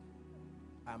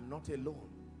 I'm not alone.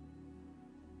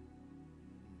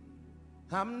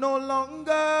 I'm no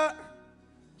longer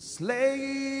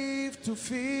slave to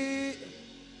fear.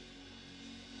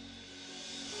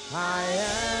 I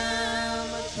am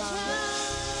a child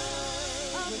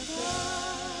of God.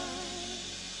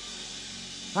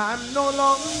 I'm no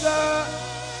longer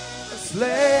a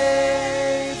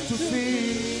slave to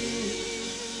fear.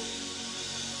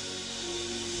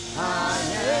 I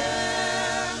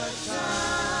am a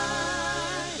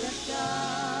child of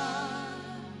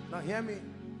God. Now hear me.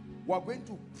 We're going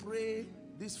to pray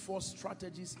these 4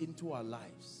 strategies into our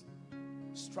lives.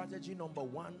 Strategy number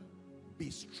 1, be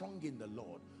strong in the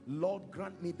Lord. Lord,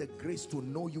 grant me the grace to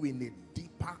know you in a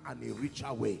deeper and a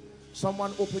richer way.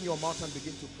 Someone open your mouth and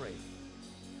begin to pray.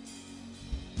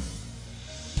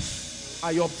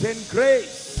 I obtain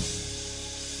grace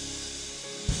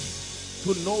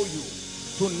to know you,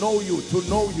 to know you, to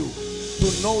know you,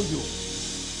 to know you,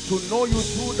 to know you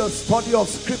through the study of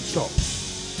scripture,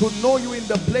 to know you in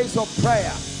the place of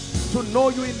prayer, to know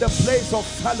you in the place of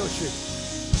fellowship.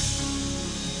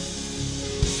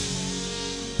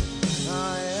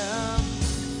 I am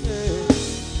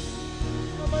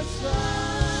a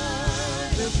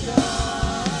child of God.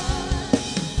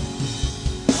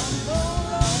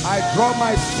 I draw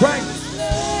my strength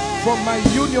from my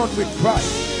union with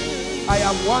Christ. I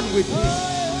am one with him,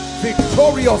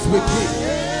 victorious with him,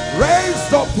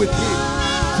 raised up with him,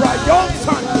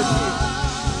 triumphant with him.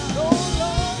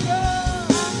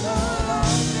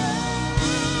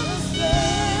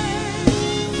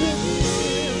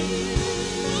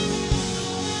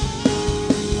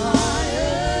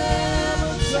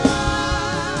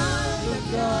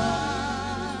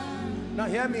 Now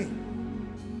hear me.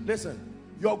 Listen,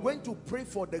 you're going to pray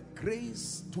for the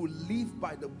grace to live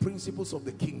by the principles of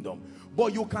the kingdom,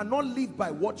 but you cannot live by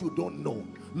what you don't know.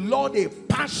 Lord, a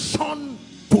passion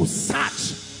to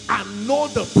search and know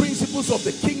the principles of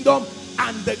the kingdom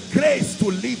and the grace to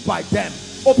live by them.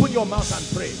 Open your mouth and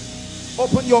pray.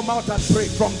 Open your mouth and pray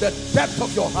from the depth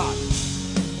of your heart.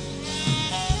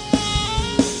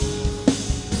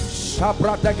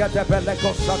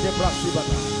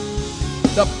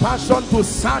 The passion to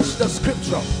search the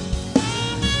scripture,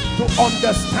 to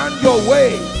understand your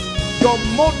ways, your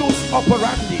modus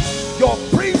operandi, your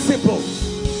principles.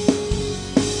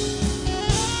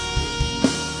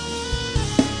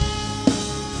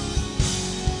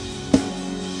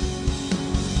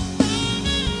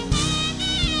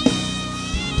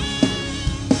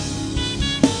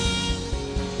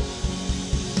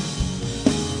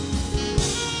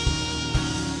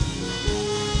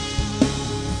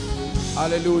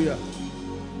 Hallelujah.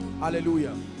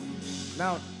 Hallelujah.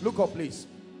 Now, look up, please.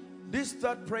 This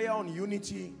third prayer on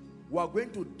unity, we are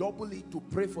going to double it to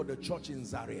pray for the church in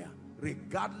Zaria,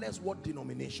 regardless what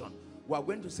denomination. We are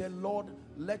going to say, Lord,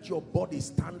 let your body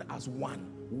stand as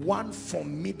one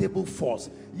formidable force.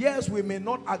 Yes, we may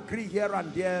not agree here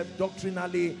and there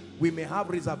doctrinally, we may have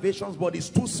reservations, but it's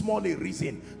too small a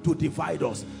reason to divide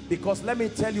us. Because let me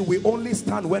tell you, we only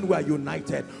stand when we are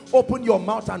united. Open your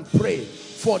mouth and pray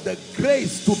for the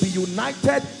grace to be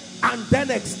united, and then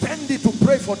extend it to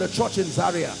pray for the church in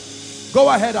Zaria. Go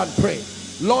ahead and pray.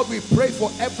 Lord, we pray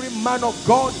for every man of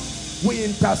God. We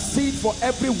intercede for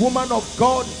every woman of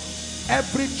God,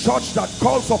 every church that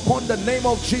calls upon the name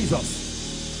of Jesus.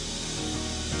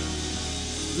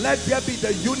 Let there be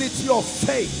the unity of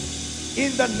faith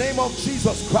in the name of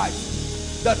Jesus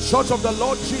Christ, the church of the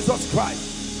Lord Jesus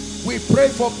Christ. We pray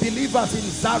for believers in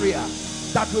Zaria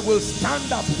that we will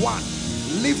stand as one,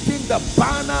 lifting the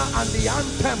banner and the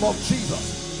anthem of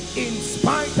Jesus in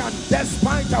spite and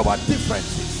despite our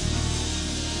differences.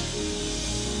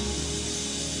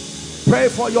 Pray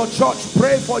for your church,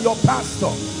 pray for your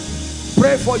pastor,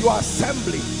 pray for your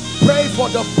assembly, pray for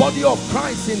the body of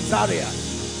Christ in Zaria.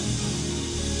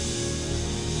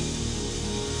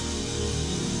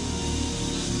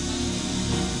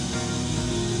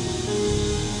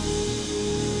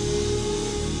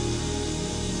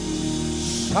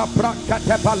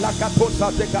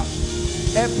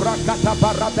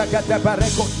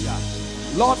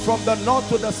 Lord, from the north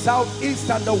to the south, east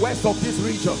and the west of this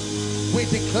region, we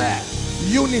declare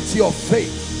unity of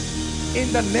faith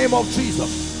in the name of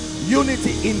Jesus.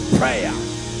 Unity in prayer,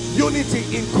 unity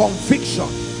in conviction,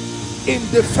 in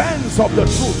defense of the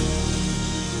truth.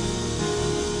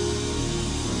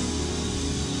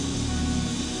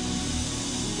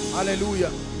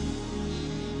 Hallelujah.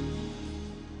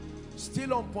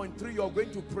 Still on point 3, you're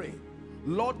going to pray,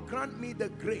 Lord, grant me the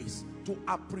grace to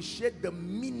appreciate the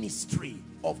ministry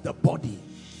of the body.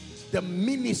 The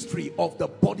ministry of the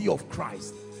body of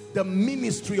Christ. The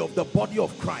ministry of the body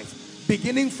of Christ.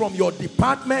 Beginning from your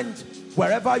department,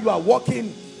 wherever you are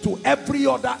working, to every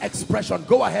other expression.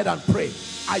 Go ahead and pray.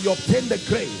 I obtain the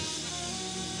grace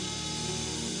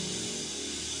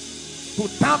to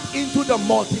tap into the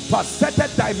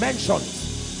multifaceted dimensions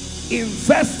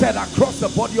invested across the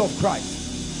body of Christ.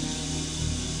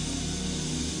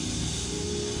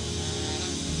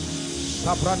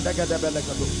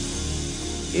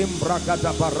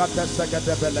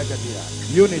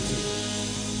 Unity.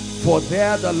 For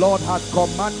there the Lord had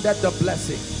commanded the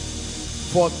blessing.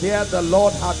 For there the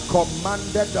Lord had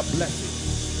commanded the blessing.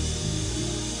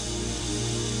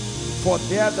 For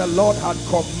there the Lord had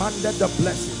commanded the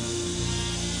blessing.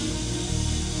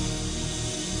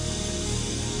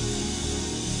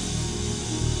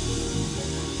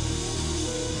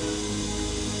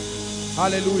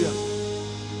 Hallelujah.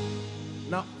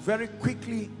 Now, very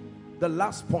quickly, the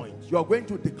last point. You are going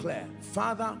to declare,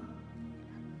 Father,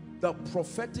 the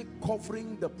prophetic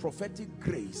covering, the prophetic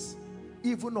grace,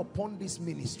 even upon this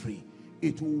ministry,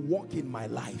 it will work in my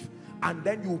life. And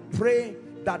then you pray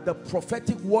that the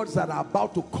prophetic words that are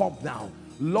about to come now,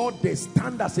 Lord, they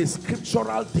stand as a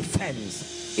scriptural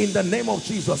defense in the name of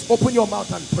Jesus. Open your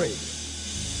mouth and pray.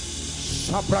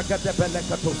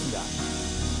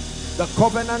 The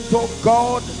covenant of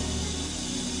God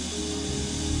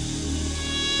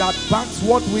that backs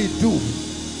what we do,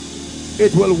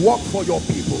 it will work for your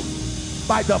people.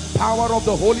 By the power of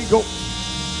the Holy Ghost,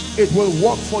 it will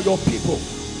work for your people.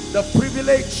 The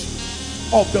privilege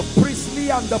of the priestly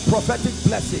and the prophetic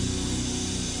blessing.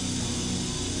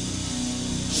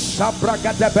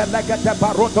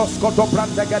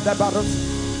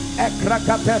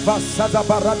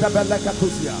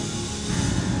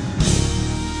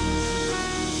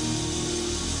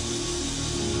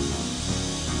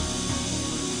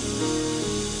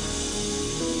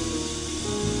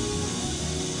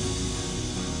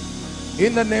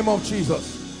 In the name of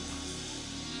Jesus.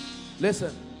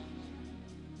 Listen,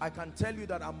 I can tell you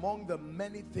that among the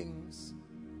many things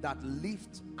that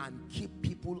lift and keep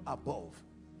people above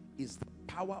is the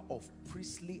power of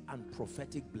priestly and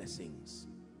prophetic blessings.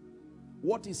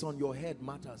 What is on your head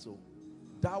matters. Oh,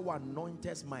 thou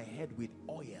anointest my head with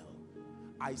oil.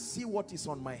 I see what is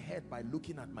on my head by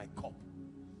looking at my cup.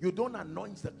 You don't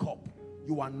anoint the cup,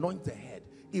 you anoint the head.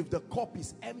 If the cup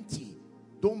is empty,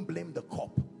 don't blame the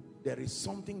cup. There is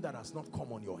something that has not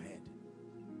come on your head.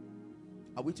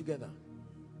 Are we together?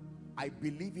 I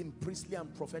believe in priestly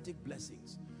and prophetic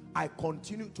blessings. I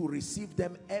continue to receive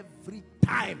them every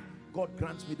time God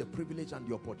grants me the privilege and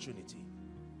the opportunity.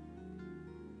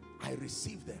 I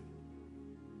receive them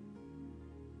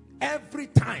every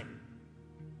time.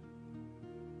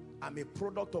 I'm a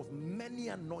product of many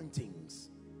anointings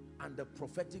and the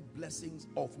prophetic blessings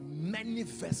of many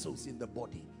vessels in the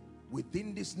body,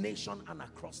 within this nation and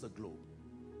across the globe.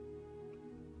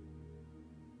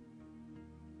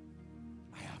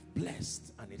 I have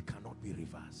blessed and it cannot be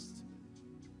reversed.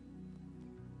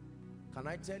 Can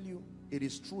I tell you, it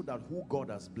is true that who God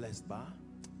has blessed by,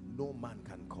 no man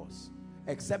can curse,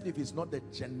 except if it's not the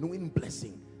genuine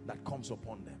blessing that comes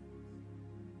upon them.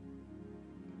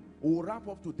 We'll wrap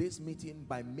up today's meeting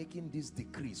by making these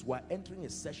decrees. We're entering a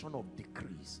session of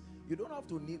decrees. You don't have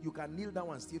to kneel. You can kneel down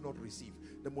and still not receive.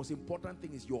 The most important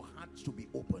thing is your heart to be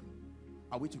open.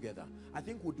 Are we together? I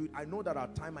think we'll do it. I know that our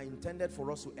time, I intended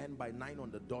for us to end by 9 on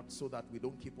the dot so that we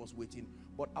don't keep us waiting.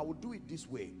 But I will do it this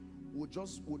way. We'll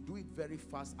do it very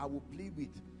fast. I will plead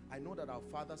with, I know that our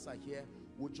fathers are here.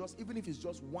 We'll just, even if it's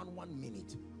just one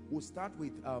minute, we'll start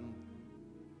with our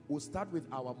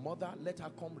mother. Let her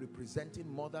come representing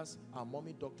mothers. Our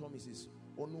mommy, Dr. Mrs.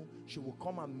 Onu, she will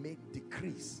come and make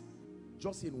decrees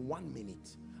just in 1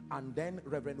 minute. And then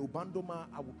Reverend Ubandoma,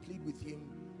 I will plead with him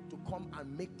to come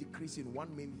and make decrees in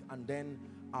 1 minute. And then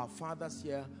our fathers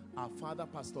here, our father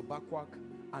Pastor Bakwak,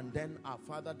 and then our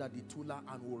father Daddy Tula,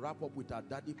 and we'll wrap up with our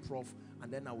daddy Prof,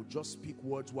 and then I will just speak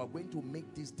words. We are going to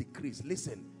make these decrees.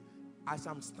 Listen, as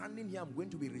I'm standing here, I'm going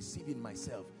to be receiving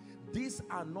myself. These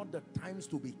are not the times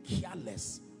to be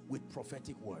careless with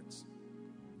prophetic words.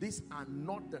 These are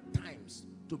not the times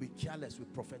to be careless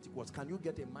with prophetic words. Can you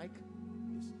get a mic?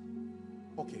 Please.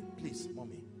 Okay, please,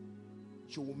 mommy.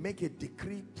 She will make a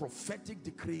decree, prophetic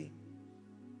decree,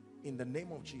 in the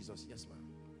name of Jesus. Yes, ma'am.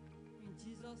 In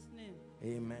Jesus' name.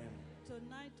 Amen.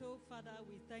 Tonight, oh Father,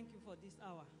 we thank you for this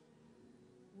hour.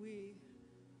 We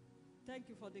thank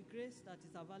you for the grace that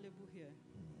is available here.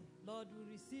 Lord,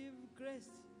 we receive grace,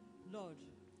 Lord,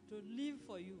 to live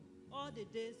for you all the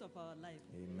days of our life.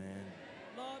 Amen.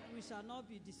 Lord, we shall not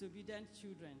be disobedient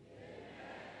children.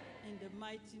 In the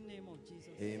mighty name of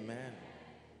Jesus. Amen.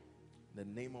 In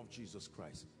the name of Jesus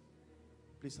Christ.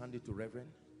 Please hand it to Reverend.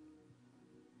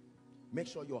 Make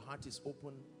sure your heart is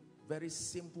open. Very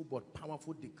simple but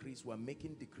powerful decrees. We are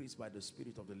making decrees by the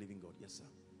Spirit of the living God. Yes, sir.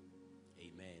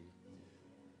 Amen.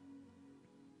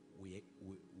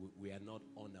 We are not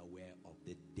unaware of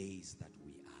the days that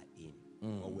we are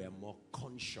in, but we are more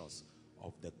conscious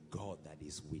of the God that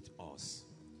is with us.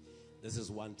 This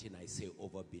is one thing I say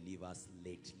over believers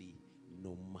lately,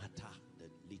 no matter the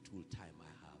little time I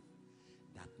have,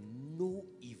 that no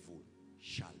evil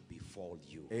shall befall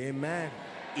you. Amen.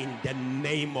 In the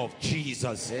name of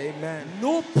Jesus. Amen.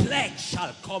 No plague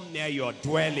shall come near your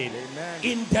dwelling. Amen.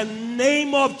 In the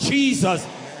name of Jesus.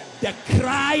 Amen. The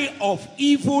cry of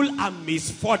evil and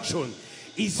misfortune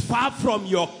is far from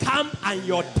your camp and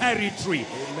your territory.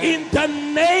 Amen. In the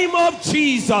name of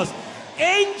Jesus,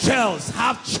 angels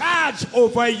have charge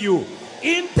over you.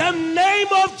 In the name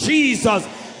of Jesus,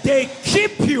 they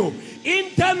keep you.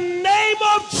 In the name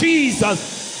of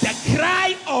Jesus, the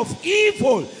cry of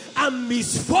evil and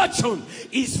misfortune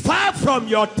is far from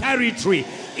your territory.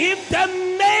 In the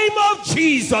name of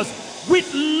Jesus,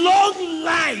 with long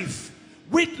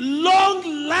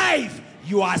life,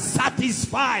 you are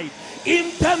satisfied.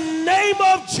 In the name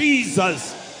of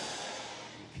Jesus.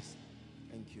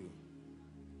 Thank you.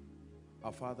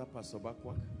 Our Father, Pastor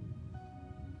Bakwak,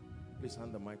 please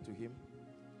hand the mic to him.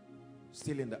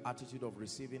 Still in the attitude of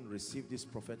receiving, receive these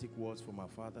prophetic words from our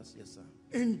fathers. Yes, sir.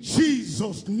 In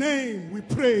Jesus' name we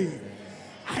pray.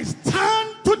 I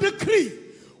stand to decree,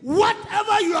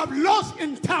 whatever you have lost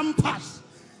in time past,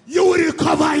 you will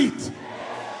recover it.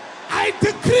 I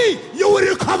decree you will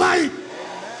recover it.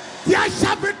 There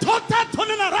shall be total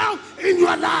turning around in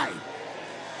your life.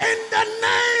 In the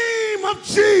name of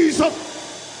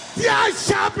Jesus, there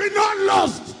shall be no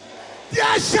loss.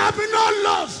 There shall be no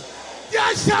loss.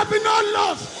 There shall be no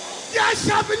loss. There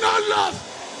shall be no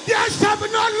loss. There shall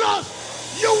be no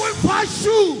loss. You will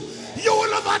pursue. You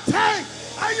will overtake.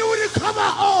 And you will recover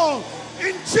all.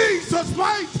 In Jesus'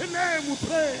 mighty name we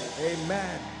pray.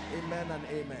 Amen. Amen and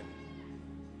amen.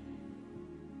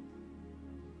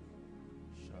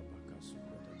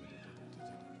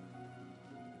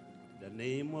 The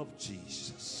name of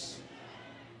Jesus.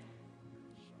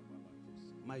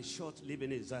 My short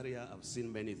living in Zaria, I've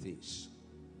seen many things.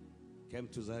 Came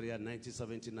to Zaria in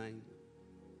 1979.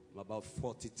 I'm about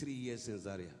 43 years in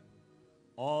Zaria.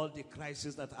 All the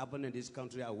crises that happened in this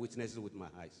country, I witnessed it with my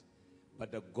eyes.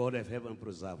 But the God of heaven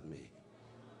preserved me.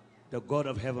 The God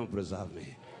of heaven preserved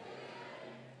me.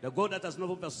 The God that has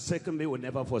never forsaken me will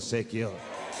never forsake you.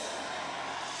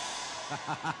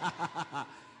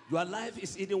 Your life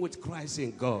is hidden with Christ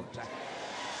in God.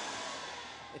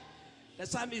 The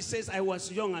psalmist says, I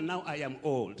was young and now I am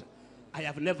old. I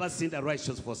have never seen the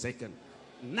righteous forsaken.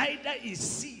 Neither is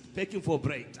seed begging for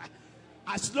bread.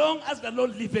 As long as the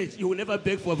Lord liveth, you will never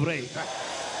beg for bread.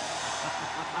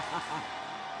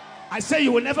 I say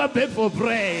you will never beg for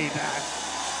bread.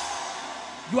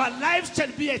 Your life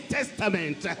shall be a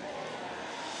testament.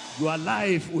 Your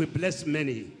life will bless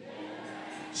many. In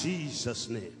Jesus'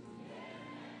 name.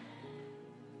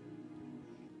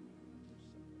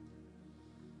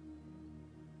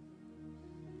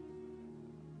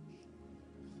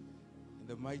 In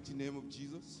the mighty name of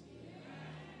Jesus.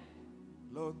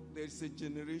 Lord, there is a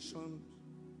generation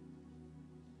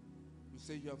who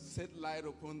say you have set light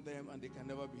upon them and they can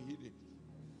never be hidden.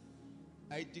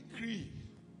 I decree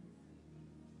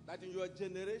that in your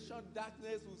generation,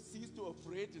 darkness will cease to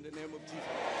operate in the name of Jesus.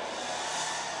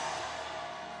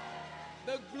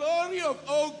 The glory of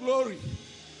all glory,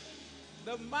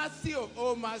 the mercy of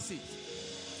all mercy,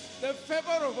 the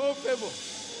favor of all favor,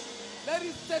 let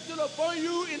it settle upon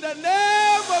you in the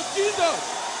name of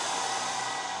Jesus.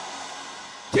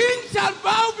 Kings shall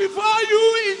bow before you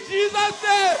in Jesus'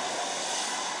 name.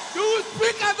 You will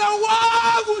speak and the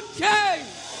world will change.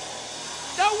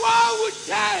 The world will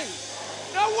change.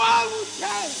 The world will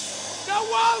change. The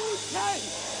world will change.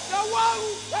 The world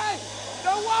will change.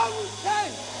 The world will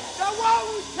change. The world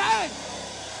will change.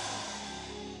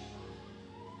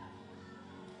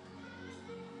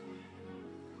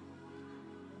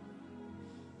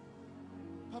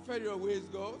 Perfect your ways,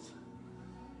 God.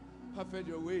 Perfect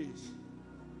your ways.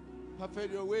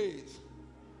 Perfect your ways.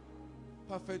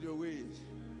 Perfect your ways.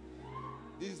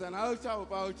 This is an altar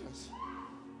of altars.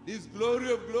 This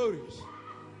glory of glories.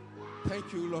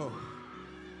 Thank you, Lord.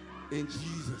 In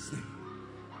Jesus' name.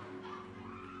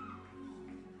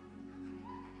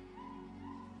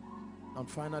 And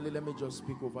finally, let me just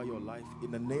speak over your life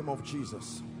in the name of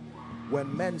Jesus.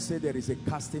 When men say there is a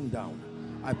casting down,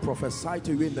 I prophesy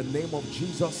to you in the name of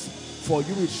Jesus, for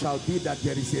you it shall be that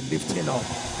there is a lifting up.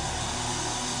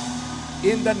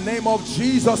 In the name of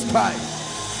Jesus Christ.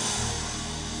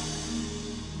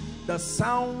 The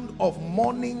sound of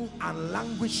mourning and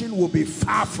languishing will be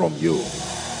far from you.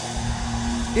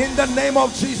 In the name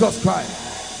of Jesus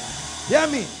Christ. Hear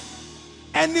me.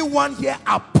 Anyone here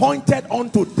appointed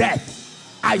unto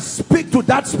death, I speak to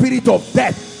that spirit of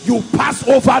death. You pass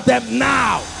over them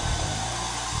now.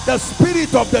 The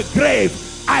spirit of the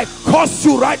grave, I curse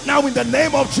you right now in the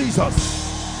name of Jesus.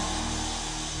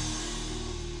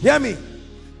 Hear me.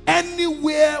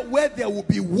 Anywhere where there will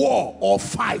be war or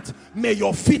fight, may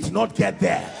your feet not get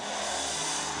there.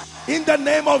 In the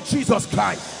name of Jesus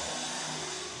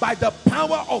Christ. By the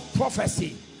power of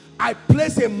prophecy, I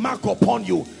place a mark upon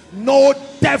you. No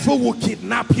devil will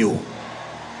kidnap you.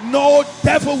 No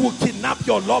devil will kidnap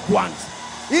your loved ones.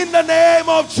 In the name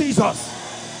of Jesus.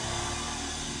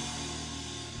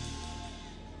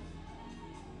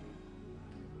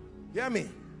 Hear me.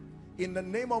 In the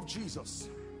name of Jesus,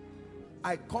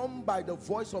 I come by the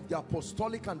voice of the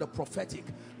apostolic and the prophetic,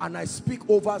 and I speak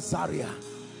over Zaria.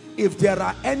 If there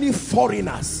are any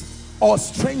foreigners or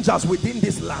strangers within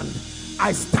this land,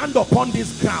 I stand upon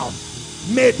this ground.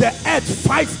 May the earth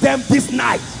fight them this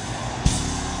night.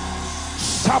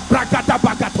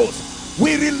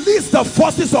 We release the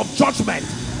forces of judgment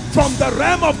from the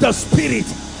realm of the spirit.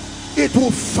 It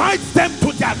will fight them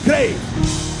to their grave.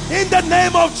 In the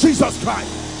name of Jesus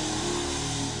Christ.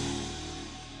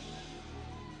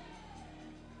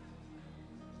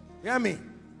 Hear me.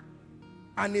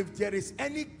 And if there is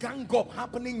any gang up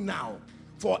happening now,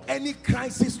 for any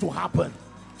crisis to happen,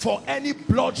 for any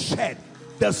bloodshed,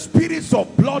 the spirits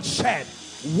of bloodshed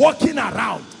walking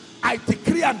around, I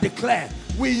decree and declare,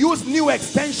 we use new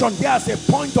extension here as a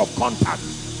point of contact,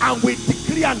 and we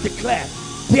decree and declare,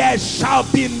 there shall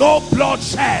be no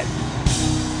bloodshed.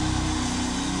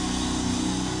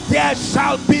 There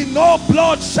shall be no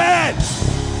bloodshed.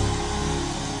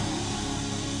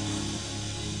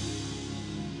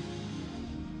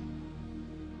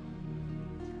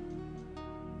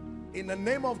 In the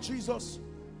name of Jesus,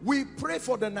 we pray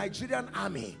for the Nigerian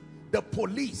army, the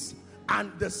police,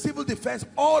 and the civil defense,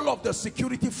 all of the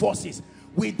security forces.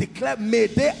 We declare, may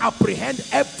they apprehend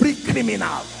every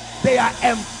criminal. They are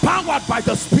empowered by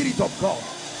the Spirit of God.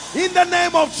 In the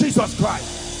name of Jesus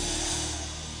Christ.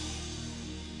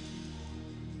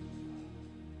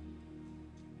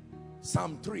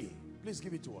 Psalm 3, please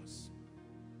give it to us.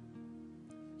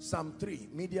 Psalm 3,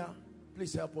 media,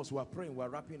 please help us. We're praying, we're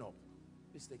wrapping up.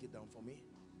 Please take it down for me.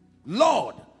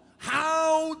 Lord,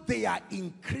 how they are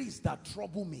increased that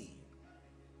trouble me.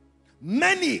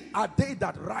 Many are they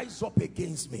that rise up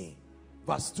against me.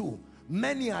 Verse 2,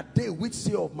 many are they which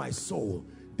say of my soul,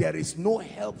 there is no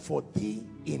help for thee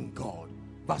in God.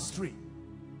 Verse 3,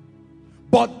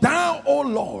 but thou, O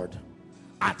Lord,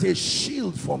 art a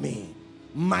shield for me,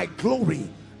 my glory,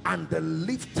 and the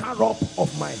lifter up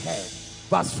of my head.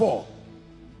 Verse 4,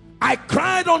 I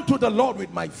cried unto the Lord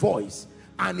with my voice,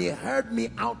 and he heard me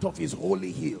out of his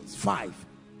holy hills. 5,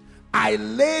 I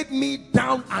laid me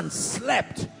down and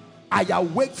slept. I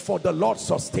awake, for the Lord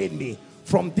sustained me.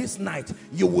 From this night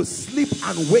you will sleep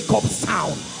and wake up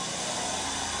sound.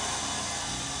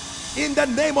 In the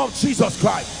name of Jesus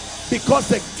Christ. Because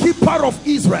the keeper of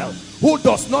Israel, who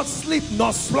does not sleep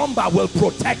nor slumber, will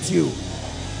protect you.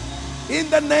 In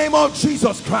the name of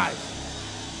Jesus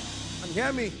Christ. And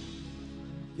hear me.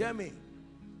 Hear me.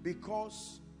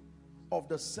 Because of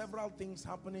the several things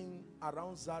happening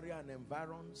around Zaria and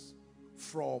environs,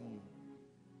 from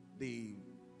the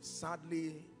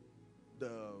sadly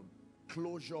the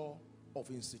closure of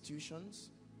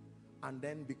institutions, and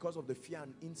then because of the fear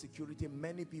and insecurity,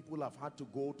 many people have had to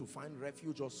go to find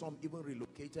refuge, or some even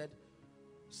relocated.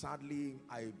 Sadly,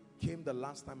 I came the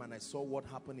last time and I saw what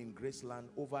happened in Graceland.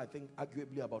 Over, I think,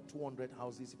 arguably about 200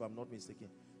 houses, if I'm not mistaken,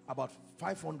 about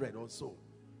 500 or so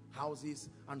houses,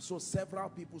 and so several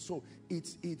people. So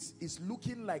it's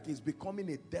looking like it's becoming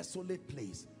a desolate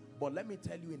place. But let me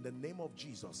tell you, in the name of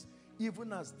Jesus,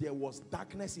 even as there was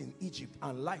darkness in Egypt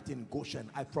and light in Goshen,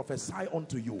 I prophesy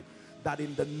unto you that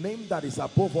in the name that is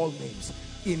above all names,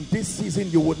 in this season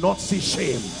you will not see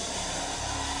shame.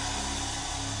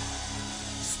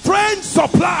 Then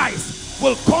supplies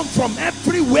will come from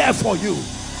everywhere for you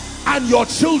and your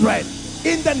children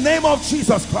in the name of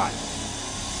Jesus Christ.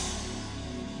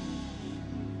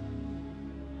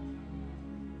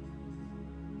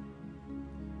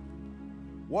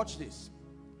 Watch this.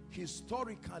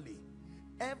 Historically,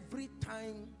 every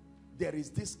time there is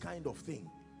this kind of thing,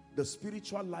 the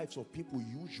spiritual lives of people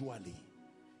usually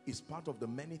is part of the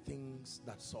many things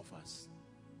that suffers,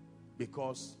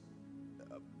 because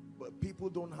people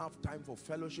don't have time for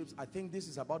fellowships. I think this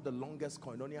is about the longest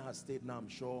Koinonia has stayed now, I'm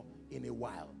sure, in a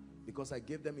while, because I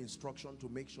gave them instruction to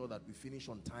make sure that we finish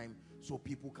on time so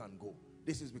people can go.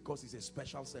 This is because it's a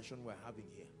special session we're having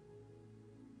here.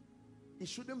 It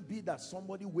shouldn't be that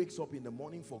somebody wakes up in the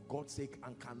morning for God's sake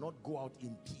and cannot go out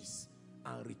in peace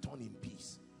and return in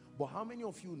peace. But how many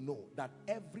of you know that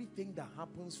everything that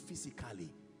happens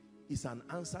physically is an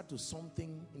answer to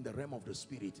something in the realm of the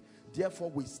spirit? Therefore,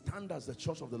 we stand as the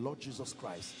church of the Lord Jesus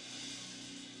Christ.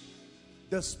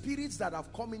 The spirits that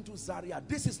have come into Zaria,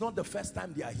 this is not the first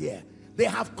time they are here. They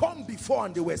have come before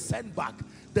and they were sent back.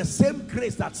 The same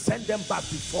grace that sent them back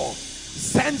before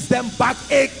sends them back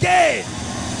again.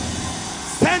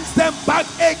 Sends them back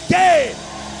again.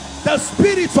 The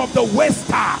spirits of the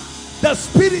waster, the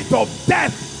spirit of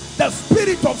death, the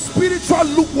spirit of spiritual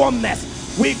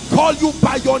lukewarmness, we call you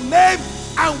by your name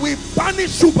and we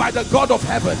banish you by the God of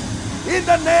heaven in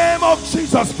the name of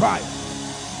Jesus Christ.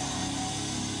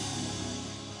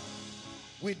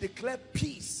 We declare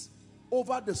peace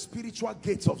over the spiritual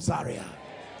gates of Zaria.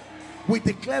 We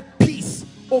declare peace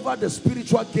over the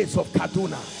spiritual gates of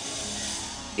Kaduna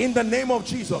in the name of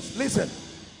Jesus. Listen,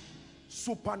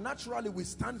 supernaturally we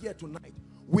stand here tonight.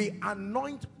 We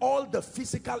anoint all the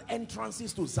physical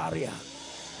entrances to Zaria,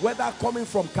 whether coming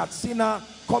from Katsina,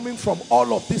 coming from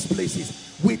all of these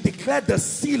places. We declare the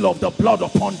seal of the blood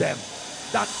upon them,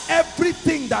 that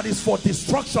everything that is for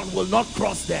destruction will not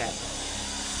cross there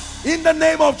in the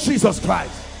name of Jesus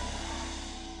Christ.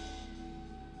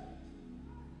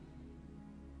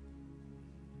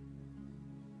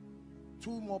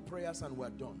 Two more prayers and we're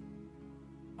done.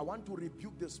 I want to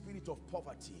rebuke the spirit of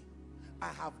poverty. I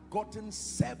have gotten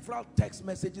several text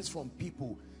messages from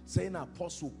people saying,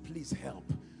 Apostle, please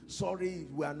help. Sorry,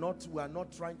 we are not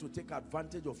trying to take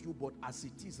advantage of you, but as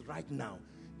it is right now,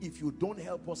 if you don't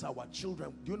help us, our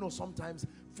children, do you know, sometimes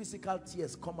physical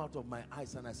tears come out of my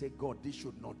eyes and I say, God, this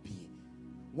should not be.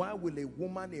 Why will a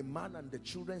woman, a man, and the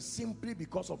children, simply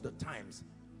because of the times?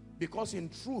 Because in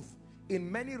truth,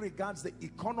 in many regards, the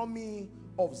economy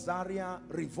of Zaria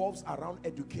revolves around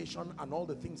education and all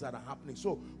the things that are happening.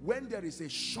 So when there is a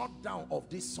shutdown of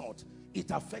this sort, it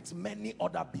affects many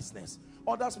other business.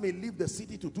 Others may leave the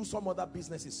city to do some other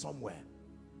businesses somewhere.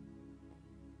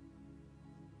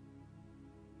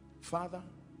 Father,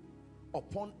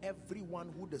 upon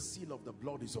everyone who the seal of the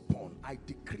blood is upon, I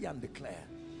decree and declare,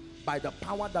 by the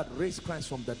power that raised Christ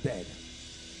from the dead,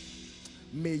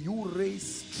 may you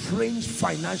raise strange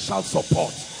financial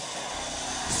support.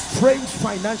 Strange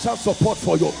financial support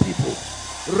for your people.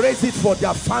 Raise it for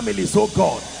their families, oh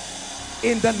God.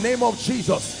 In the name of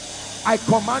Jesus, I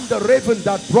command the raven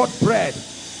that brought bread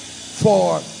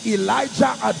for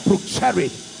Elijah at Brook Cherry,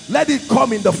 let it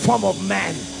come in the form of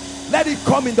man. Let it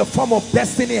come in the form of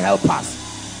destiny helpers.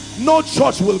 No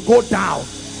church will go down.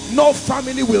 No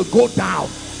family will go down.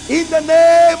 In the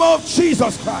name of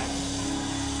Jesus Christ.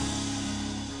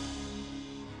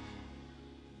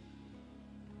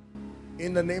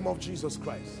 In the name of Jesus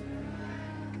Christ.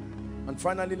 And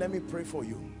finally, let me pray for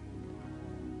you.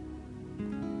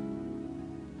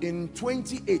 In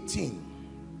 2018,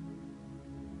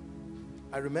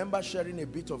 I remember sharing a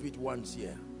bit of it once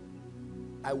here.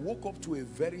 I woke up to a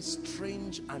very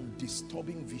strange and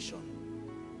disturbing vision.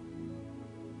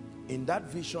 In that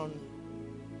vision,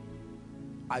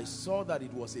 I saw that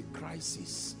it was a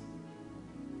crisis.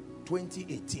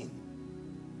 2018.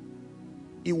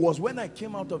 It was when I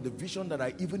came out of the vision that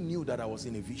I even knew that I was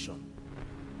in a vision,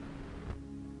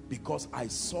 because I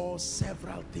saw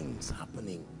several things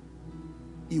happening.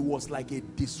 It was like a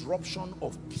disruption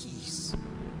of peace.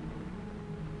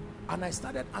 And I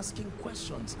started asking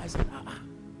questions. I said,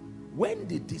 when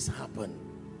did this happen?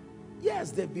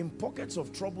 Yes, there have been pockets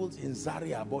of troubles in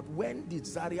Zaria, but when did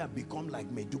Zaria become like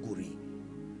Maiduguri?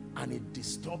 And it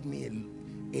disturbed me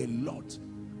a lot.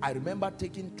 I remember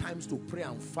taking times to pray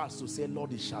and fast to say,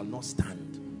 Lord, it shall not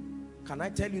stand. Can I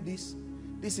tell you this?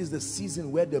 This is the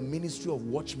season where the ministry of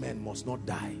watchmen must not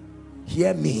die.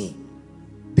 Hear me.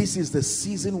 This is the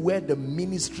season where the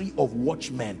ministry of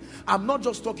watchmen, I'm not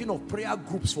just talking of prayer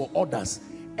groups for others.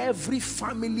 Every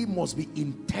family must be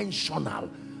intentional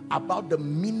about the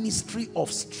ministry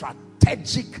of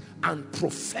strategic and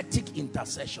prophetic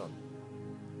intercession.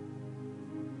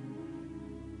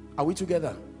 Are we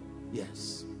together?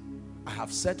 Yes. I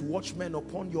have set watchmen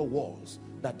upon your walls,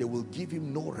 that they will give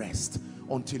him no rest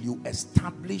until you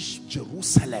establish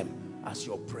Jerusalem as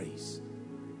your praise.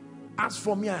 As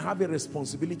for me, I have a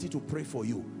responsibility to pray for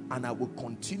you, and I will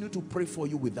continue to pray for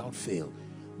you without fail.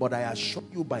 But I assure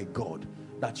you by God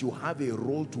that you have a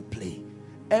role to play.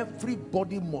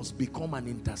 Everybody must become an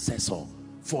intercessor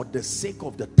for the sake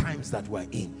of the times that we're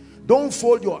in. Don't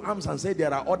fold your arms and say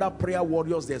there are other prayer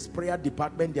warriors, there's prayer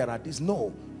department, there are this.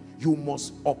 No, you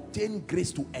must obtain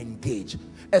grace to engage.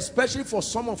 Especially for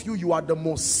some of you, you are the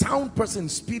most sound person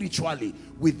spiritually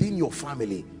within your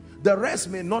family. The rest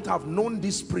may not have known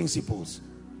these principles.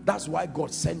 That's why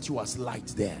God sent you as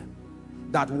light there.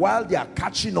 That while they are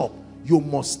catching up, you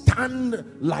must stand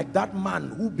like that man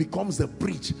who becomes the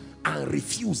bridge and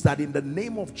refuse that in the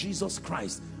name of Jesus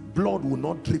Christ, blood will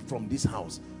not drip from this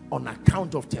house on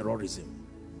account of terrorism.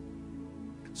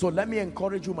 So let me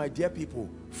encourage you, my dear people,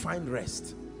 find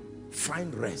rest.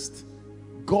 Find rest.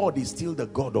 God is still the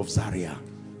God of Zaria.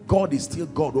 God is still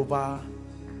God over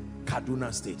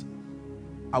Kaduna State.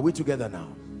 Are we together now?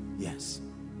 Yes.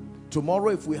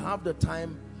 Tomorrow, if we have the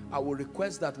time, I will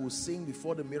request that we'll sing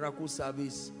before the miracle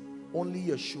service Only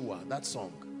Yeshua, that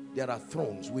song. There are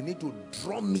thrones. We need to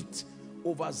drum it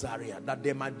over Zaria, that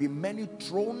there might be many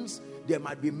thrones, there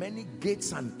might be many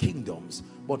gates and kingdoms,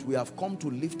 but we have come to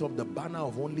lift up the banner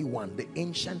of only one, the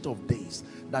Ancient of Days,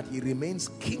 that he remains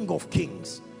King of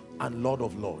Kings and Lord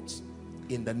of Lords,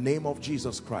 in the name of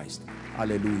Jesus Christ.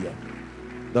 Hallelujah.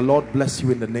 The Lord bless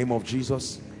you in the name of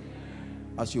Jesus.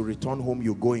 As you return home,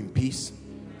 you go in peace.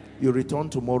 You return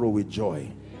tomorrow with joy,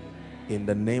 in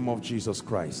the name of Jesus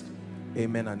Christ.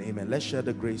 Amen and amen. Let's share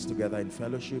the grace together in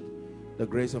fellowship. The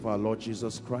grace of our Lord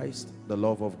Jesus Christ, the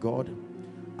love of God,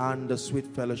 and the sweet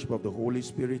fellowship of the Holy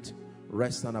Spirit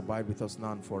rest and abide with us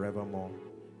now and forevermore.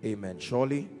 Amen.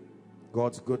 Surely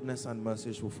God's goodness and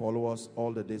mercy will follow us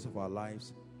all the days of our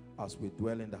lives as we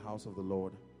dwell in the house of the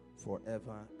Lord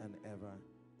forever and ever.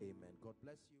 Amen. God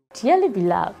bless you. Dearly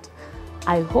beloved,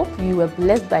 I hope you were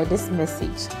blessed by this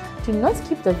message. Do not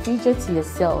keep the video to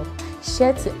yourself.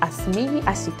 Share to as many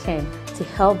as you can to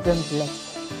help them bless.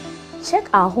 Check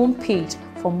our homepage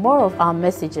for more of our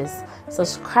messages.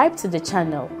 Subscribe to the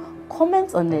channel,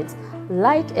 comment on it,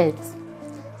 like it.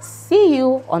 See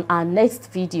you on our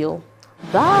next video.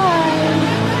 Bye.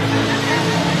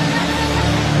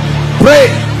 Pray,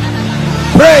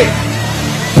 pray,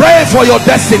 pray for your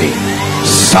destiny.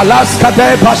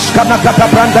 Salaskade bashkana kata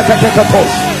branda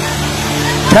katekotos.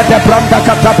 Kete branda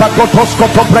kata pakotos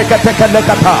koto brekete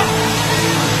kelekata.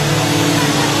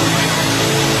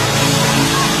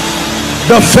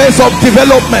 The phase of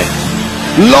development.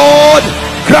 Lord,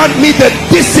 grant me the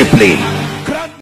discipline